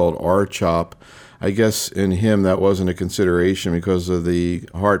is so-called R-CHOP. I guess in him that wasn't a consideration because of the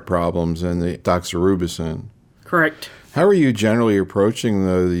heart problems and the doxorubicin. Correct. How are you generally approaching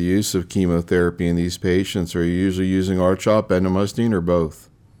the use of chemotherapy in these patients? Are you usually using R-CHOP, bendamustine, or both?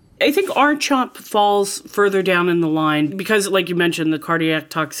 I think R-CHOP falls further down in the line because, like you mentioned, the cardiac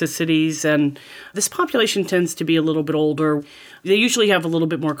toxicities, and this population tends to be a little bit older. They usually have a little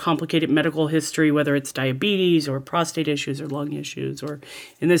bit more complicated medical history, whether it's diabetes or prostate issues or lung issues, or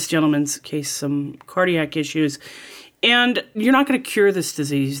in this gentleman's case, some cardiac issues. And you're not going to cure this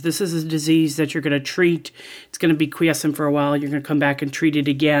disease. This is a disease that you're going to treat. It's going to be quiescent for a while. You're going to come back and treat it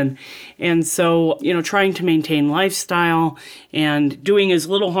again. And so, trying to maintain lifestyle and doing as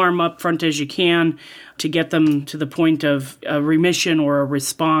little harm up front as you can to get them to the point of a remission or a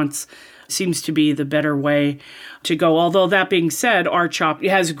response seems to be the better way to go. Although that being said, R-CHOP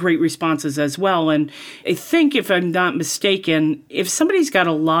has great responses as well. And I think, if I'm not mistaken, if somebody's got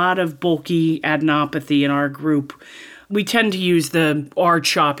a lot of bulky adenopathy in our group, we tend to use the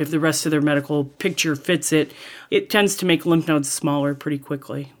R-CHOP if the rest of their medical picture fits it. It tends to make lymph nodes smaller pretty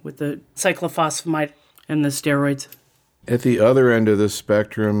quickly with the cyclophosphamide and the steroids. At the other end of the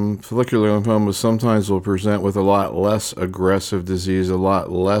spectrum, follicular lymphoma sometimes will present with a lot less aggressive disease, a lot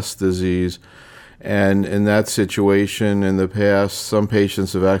less disease. And in that situation, in the past, some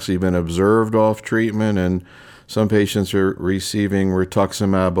patients have actually been observed off treatment, and some patients are receiving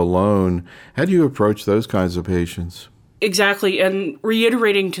rituximab alone. How do you approach those kinds of patients? Exactly, and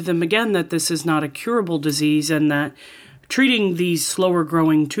reiterating to them again that this is not a curable disease and that treating these slower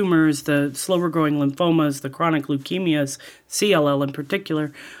growing tumors, the slower growing lymphomas, the chronic leukemias, CLL in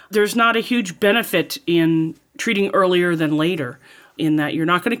particular, there's not a huge benefit in treating earlier than later, in that you're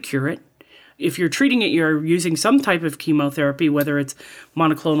not going to cure it. If you're treating it, you're using some type of chemotherapy, whether it's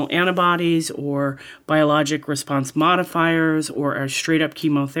monoclonal antibodies or biologic response modifiers or a straight-up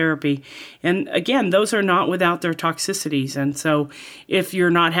chemotherapy. And again, those are not without their toxicities. And so if you're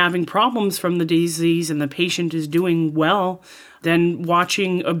not having problems from the disease and the patient is doing well, then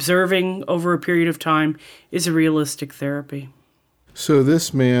observing over a period of time is a realistic therapy. So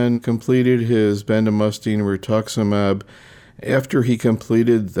this man completed his bendamustine rituximab. After he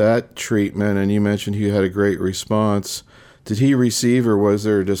completed that treatment, and you mentioned he had a great response, did he receive, or was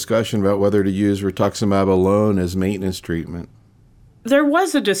there a discussion about whether to use rituximab alone as maintenance treatment? There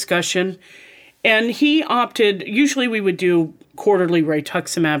was a discussion, and he opted, usually we would do quarterly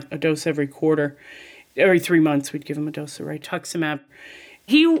rituximab, a dose every quarter. Every 3 months we'd give him a dose of rituximab.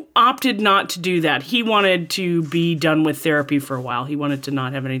 He opted not to do that. He wanted to be done with therapy for a while. He wanted to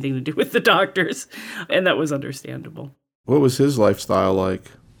not have anything to do with the doctors, and that was understandable. What was his lifestyle like?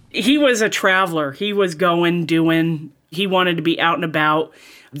 He was a traveler. He was doing. He wanted to be out and about.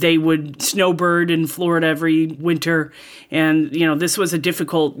 They would snowbird in Florida every winter. And, this was a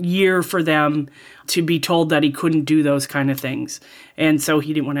difficult year for them to be told that he couldn't do those kind of things. And so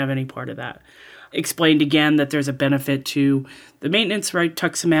he didn't want to have any part of that. Explained again that there's a benefit to the maintenance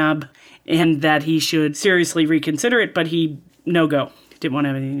rituximab and that he should seriously reconsider it, but no go. Didn't want to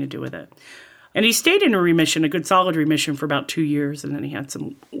have anything to do with it. And he stayed in a remission, a good solid remission, for about 2 years, and then he had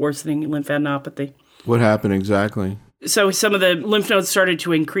some worsening lymphadenopathy. What happened exactly? So some of the lymph nodes started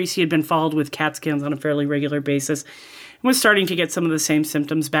to increase. He had been followed with CAT scans on a fairly regular basis and was starting to get some of the same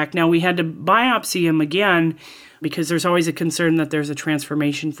symptoms back. Now, we had to biopsy him again because there's always a concern that there's a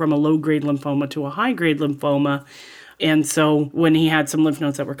transformation from a low-grade lymphoma to a high-grade lymphoma. And so when he had some lymph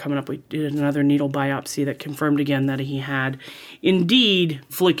nodes that were coming up, we did another needle biopsy that confirmed again that he had indeed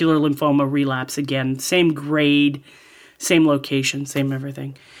follicular lymphoma relapse again, same grade, same location, same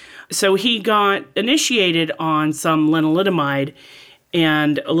everything. So he got initiated on some lenalidomide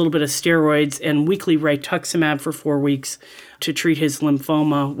and a little bit of steroids and weekly rituximab for 4 weeks to treat his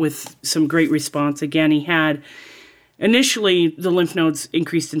lymphoma with some great response. Again, he had initially the lymph nodes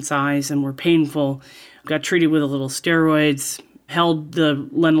increased in size and were painful. Got treated with a little steroids, held the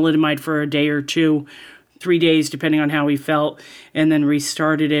lenalidomide for a day or 2, 3 days, depending on how he felt, and then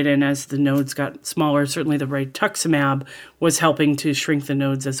restarted it. And as the nodes got smaller, certainly the rituximab was helping to shrink the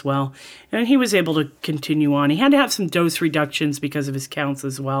nodes as well. And he was able to continue on. He had to have some dose reductions because of his counts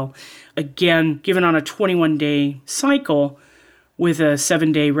as well. Again, given on a 21-day cycle with a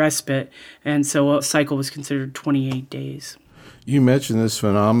 7-day respite. And so a cycle was considered 28 days. You mentioned this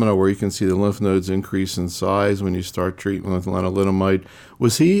phenomena where you can see the lymph nodes increase in size when you start treatment with lenalidomide.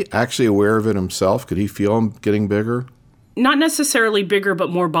 Was he actually aware of it himself? Could he feel them getting bigger? Not necessarily bigger, but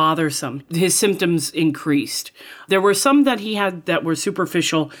more bothersome. His symptoms increased. There were some that he had that were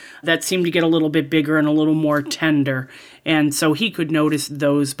superficial that seemed to get a little bit bigger and a little more tender. And so he could notice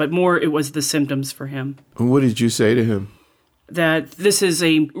those, but more it was the symptoms for him. And what did you say to him? That this is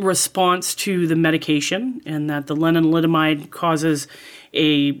a response to the medication and that the lenalidomide causes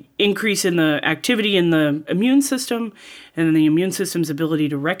a increase in the activity in the immune system and then the immune system's ability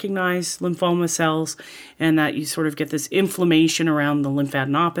to recognize lymphoma cells, and that you sort of get this inflammation around the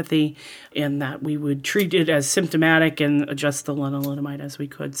lymphadenopathy, and that we would treat it as symptomatic and adjust the lenalidomide as we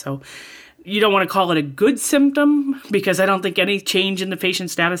could. So you don't want to call it a good symptom because I don't think any change in the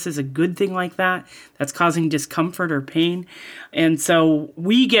patient status is a good thing like that. That's causing discomfort or pain. And so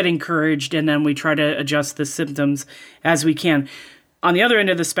we get encouraged and then we try to adjust the symptoms as we can. On the other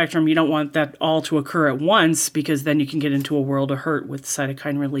end of the spectrum, you don't want that all to occur at once because then you can get into a world of hurt with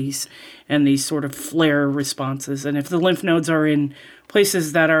cytokine release and these sort of flare responses. And if the lymph nodes are in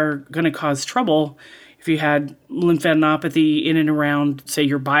places that are going to cause trouble, if you had lymphadenopathy in and around, say,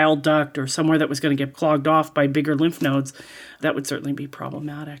 your bile duct or somewhere that was going to get clogged off by bigger lymph nodes, that would certainly be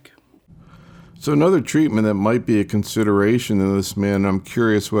problematic. So another treatment that might be a consideration in this man, I'm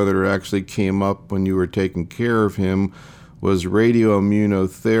curious whether it actually came up when you were taking care of him, was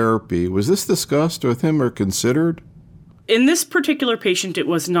radioimmunotherapy. Was this discussed with him or considered? In this particular patient, it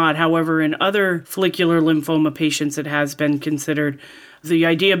was not. However, in other follicular lymphoma patients, it has been considered. The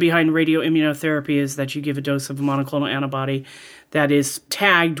idea behind radioimmunotherapy is that you give a dose of a monoclonal antibody that is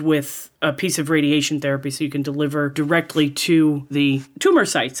tagged with a piece of radiation therapy so you can deliver directly to the tumor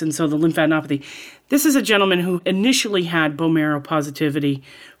sites, and so the lymphadenopathy. This is a gentleman who initially had bone marrow positivity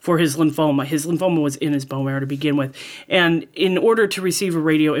for his lymphoma. His lymphoma was in his bone marrow to begin with. And in order to receive a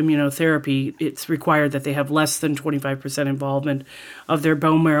radioimmunotherapy, it's required that they have less than 25% involvement of their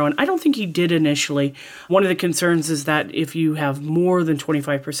bone marrow. And I don't think he did initially. One of the concerns is that if you have more than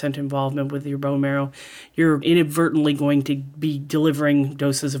 25% involvement with your bone marrow, you're inadvertently going to be delivering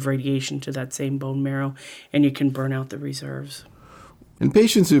doses of radiation to that same bone marrow, and you can burn out the reserves. In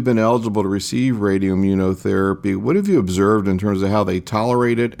patients who've been eligible to receive radioimmunotherapy, what have you observed in terms of how they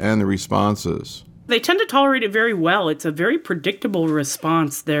tolerate it and the responses? They tend to tolerate it very well. It's a very predictable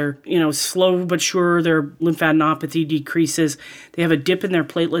response. They're, slow but sure. Their lymphadenopathy decreases. They have a dip in their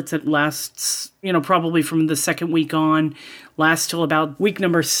platelets that lasts, probably from the second week on, lasts till about week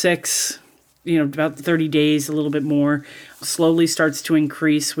number 6. About 30 days, a little bit more, slowly starts to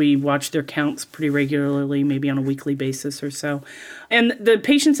increase. We watch their counts pretty regularly, maybe on a weekly basis or so. And the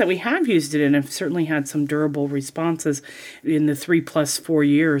patients that we have used it in have certainly had some durable responses in the 3+4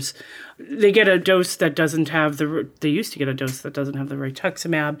 years. They get a dose that doesn't have they used to get a dose that doesn't have the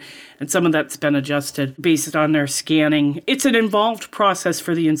rituximab, and some of that's been adjusted based on their scanning. It's an involved process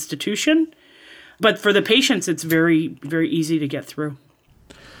for the institution, but for the patients, it's very, very easy to get through.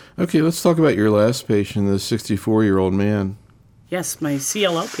 Okay, let's talk about your last patient, the 64-year-old man. Yes, my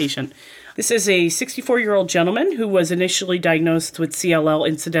CLL patient. This is a 64-year-old gentleman who was initially diagnosed with CLL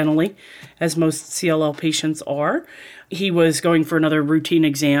incidentally, as most CLL patients are. He was going for another routine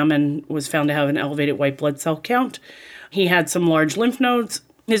exam and was found to have an elevated white blood cell count. He had some large lymph nodes.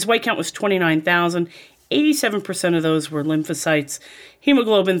 His white count was 29,000. 87% of those were lymphocytes,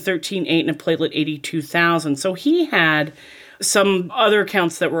 hemoglobin 13.8, and a platelet 82,000. So he had some other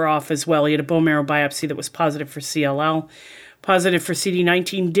counts that were off as well. He had a bone marrow biopsy that was positive for CLL, positive for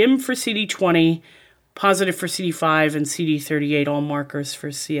CD19, dim for CD20, positive for CD5 and CD38, all markers for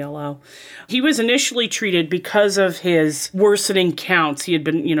CLL. He was initially treated because of his worsening counts. He had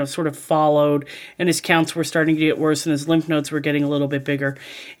been, sort of followed, and his counts were starting to get worse, and his lymph nodes were getting a little bit bigger.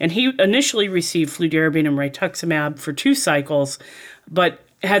 And he initially received fludarabine and rituximab for 2 cycles, but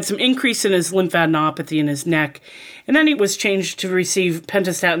had some increase in his lymphadenopathy in his neck. And then he was changed to receive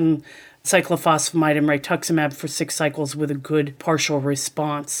pentostatin, cyclophosphamide, and rituximab for 6 cycles with a good partial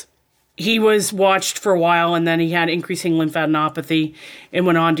response. He was watched for a while, and then he had increasing lymphadenopathy and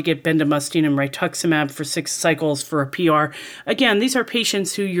went on to get bendamustine and rituximab for 6 cycles for a PR. Again, these are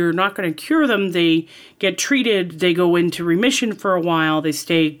patients who you're not going to cure them. They get treated, they go into remission for a while, they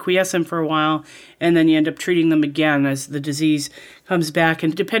stay quiescent for a while, and then you end up treating them again as the disease comes back.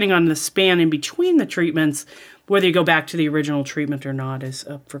 And depending on the span in between the treatments, whether you go back to the original treatment or not is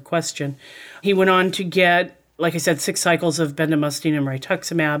up for question. He went on to get, like I said, 6 cycles of bendamustine and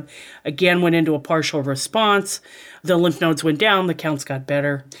rituximab. Again, went into a partial response. The lymph nodes went down. The counts got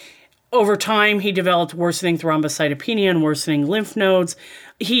better. Over time, he developed worsening thrombocytopenia and worsening lymph nodes.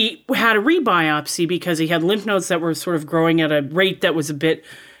 He had a rebiopsy because he had lymph nodes that were sort of growing at a rate that was a bit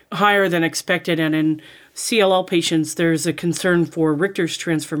higher than expected. And in CLL patients, there's a concern for Richter's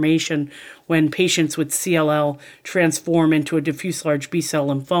transformation when patients with CLL transform into a diffuse large B-cell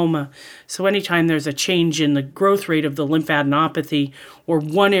lymphoma. So anytime there's a change in the growth rate of the lymphadenopathy or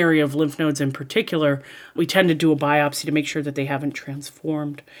one area of lymph nodes in particular, we tend to do a biopsy to make sure that they haven't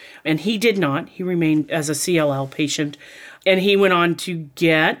transformed. And he did not. He remained as a CLL patient. And he went on to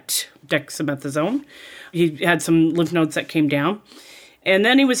get dexamethasone. He had some lymph nodes that came down. And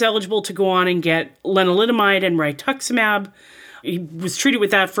then he was eligible to go on and get lenalidomide and rituximab. He was treated with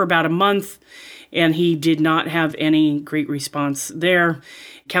that for about a month, and he did not have any great response there.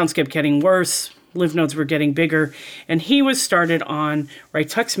 Counts kept getting worse. Lymph nodes were getting bigger. And he was started on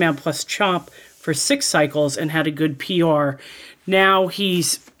rituximab plus CHOP for 6 cycles and had a good PR. Now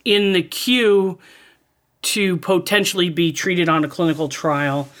he's in the queue to potentially be treated on a clinical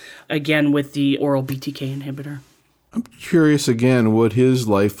trial, again with the oral BTK inhibitor. I'm curious again what his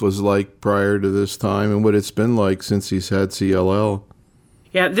life was like prior to this time and what it's been like since he's had CLL.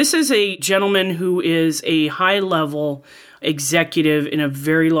 Yeah, this is a gentleman who is a high-level executive in a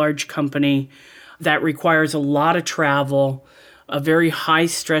very large company that requires a lot of travel, a very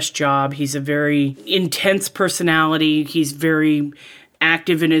high-stress job. He's a very intense personality. He's very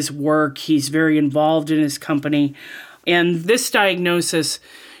active in his work. He's very involved in his company. And this diagnosis,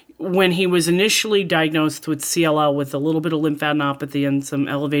 when he was initially diagnosed with CLL with a little bit of lymphadenopathy and some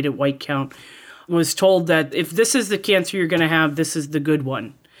elevated white count, was told that if this is the cancer you're going to have, this is the good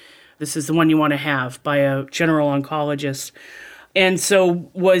one. This is the one you want to have by a general oncologist. and so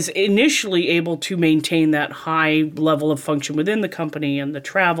was initially able to maintain that high level of function within the company and the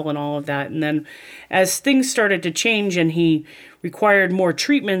travel and all of that. And then as things started to change and he required more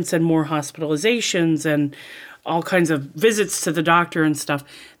treatments and more hospitalizations and all kinds of visits to the doctor and stuff,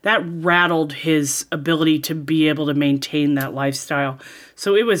 that rattled his ability to be able to maintain that lifestyle.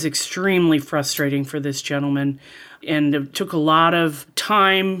 So it was extremely frustrating for this gentleman, and it took a lot of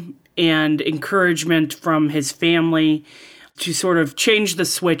time and encouragement from his family to sort of change the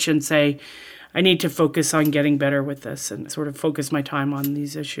switch and say, I need to focus on getting better with this and sort of focus my time on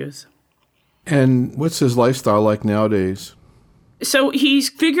these issues. And what's his lifestyle like nowadays? So he's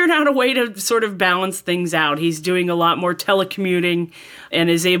figured out a way to sort of balance things out. He's doing a lot more telecommuting and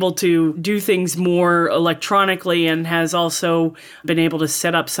is able to do things more electronically, and has also been able to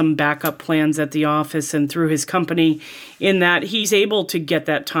set up some backup plans at the office and through his company, in that he's able to get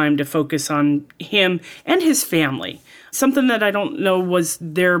that time to focus on him and his family. Something that I don't know was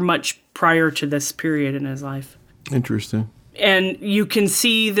there much prior to this period in his life. Interesting. And you can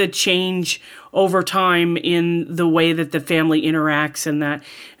see the change over time in the way that the family interacts, and that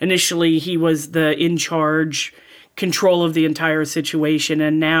initially he was the in-charge control of the entire situation.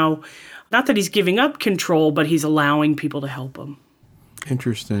 And now, not that he's giving up control, but he's allowing people to help him.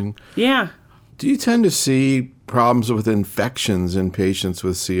 Interesting. Yeah. Do you tend to see problems with infections in patients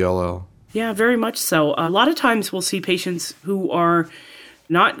with CLL? Yeah, very much so. A lot of times we'll see patients who are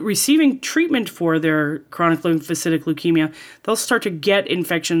not receiving treatment for their chronic lymphocytic leukemia. They'll start to get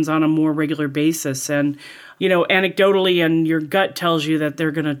infections on a more regular basis. And, anecdotally, and your gut tells you that they're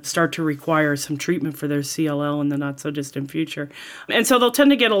going to start to require some treatment for their CLL in the not so distant future. And so they'll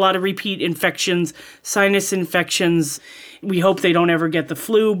tend to get a lot of repeat infections, sinus infections. We hope they don't ever get the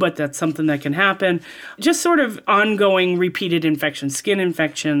flu, but that's something that can happen. Just sort of ongoing repeated infections, skin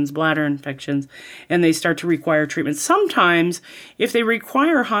infections, bladder infections, and they start to require treatment. Sometimes, if they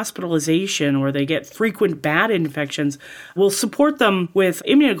require hospitalization or they get frequent bad infections, we'll support them with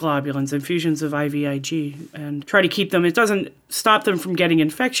immunoglobulins, infusions of IVIG, and try to keep them. It doesn't stop them from getting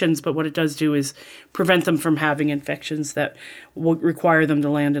infections, but what it does do is prevent them from having infections that will require them to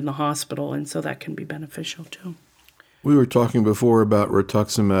land in the hospital, and so that can be beneficial too. We were talking before about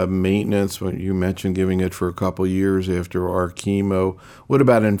rituximab maintenance when you mentioned giving it for a couple years after our chemo. What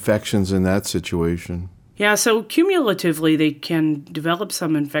about infections in that situation? Yeah, so cumulatively they can develop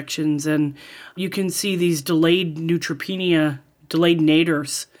some infections, and you can see these delayed neutropenia, delayed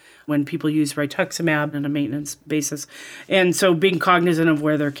naders, when people use rituximab on a maintenance basis. And so being cognizant of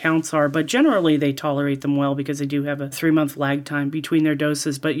where their counts are, but generally they tolerate them well because they do have a 3-month lag time between their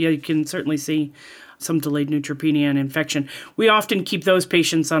doses. But yeah, you can certainly see some delayed neutropenia and infection. We often keep those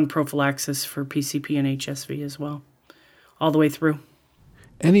patients on prophylaxis for PCP and HSV as well, all the way through.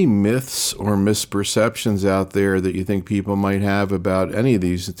 Any myths or misperceptions out there that you think people might have about any of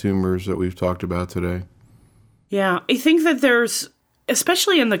these tumors that we've talked about today? Yeah, I think that there's,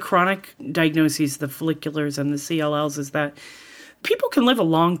 especially in the chronic diagnoses, the folliculars and the CLLs, is that people can live a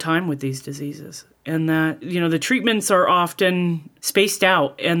long time with these diseases, and that, the treatments are often spaced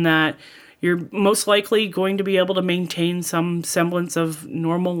out, and that you're most likely going to be able to maintain some semblance of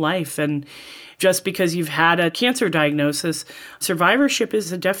normal life. And just because you've had a cancer diagnosis, survivorship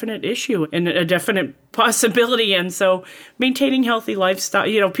is a definite issue and a definite possibility. And so maintaining healthy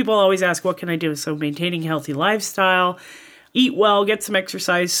lifestyle, people always ask, what can I do? So maintaining healthy lifestyle, eat well, get some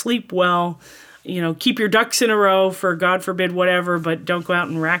exercise, sleep well, keep your ducks in a row for, God forbid, whatever, but don't go out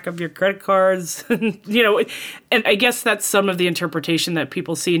and rack up your credit cards, and I guess that's some of the interpretation that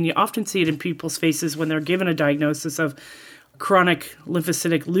people see, and you often see it in people's faces when they're given a diagnosis of chronic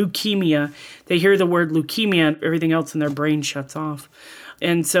lymphocytic leukemia. They hear the word leukemia and everything else in their brain shuts off.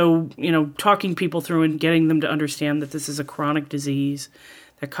 And so, talking people through and getting them to understand that this is a chronic disease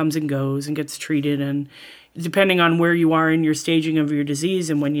that comes and goes and gets treated, and depending on where you are in your staging of your disease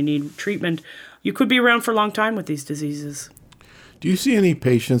and when you need treatment, you could be around for a long time with these diseases. Do you see any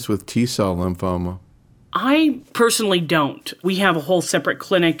patients with T-cell lymphoma? I personally don't. We have a whole separate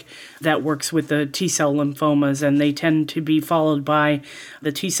clinic that works with the T-cell lymphomas, and they tend to be followed by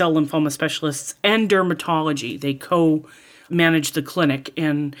the T-cell lymphoma specialists and dermatology. They co-manage the clinic,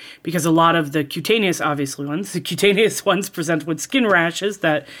 and because a lot of the cutaneous ones present with skin rashes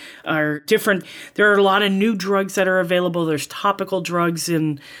that are different. There are a lot of new drugs that are available. There's topical drugs,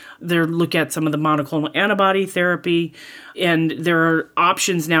 and they look at some of the monoclonal antibody therapy, and there are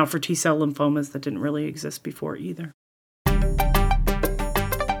options now for T-cell lymphomas that didn't really exist before either.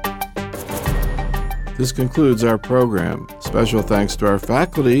 This concludes our program. Special thanks to our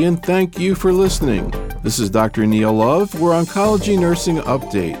faculty, and thank you for listening. This is Dr. Neil Love. We're Oncology Nursing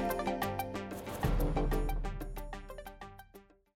Update.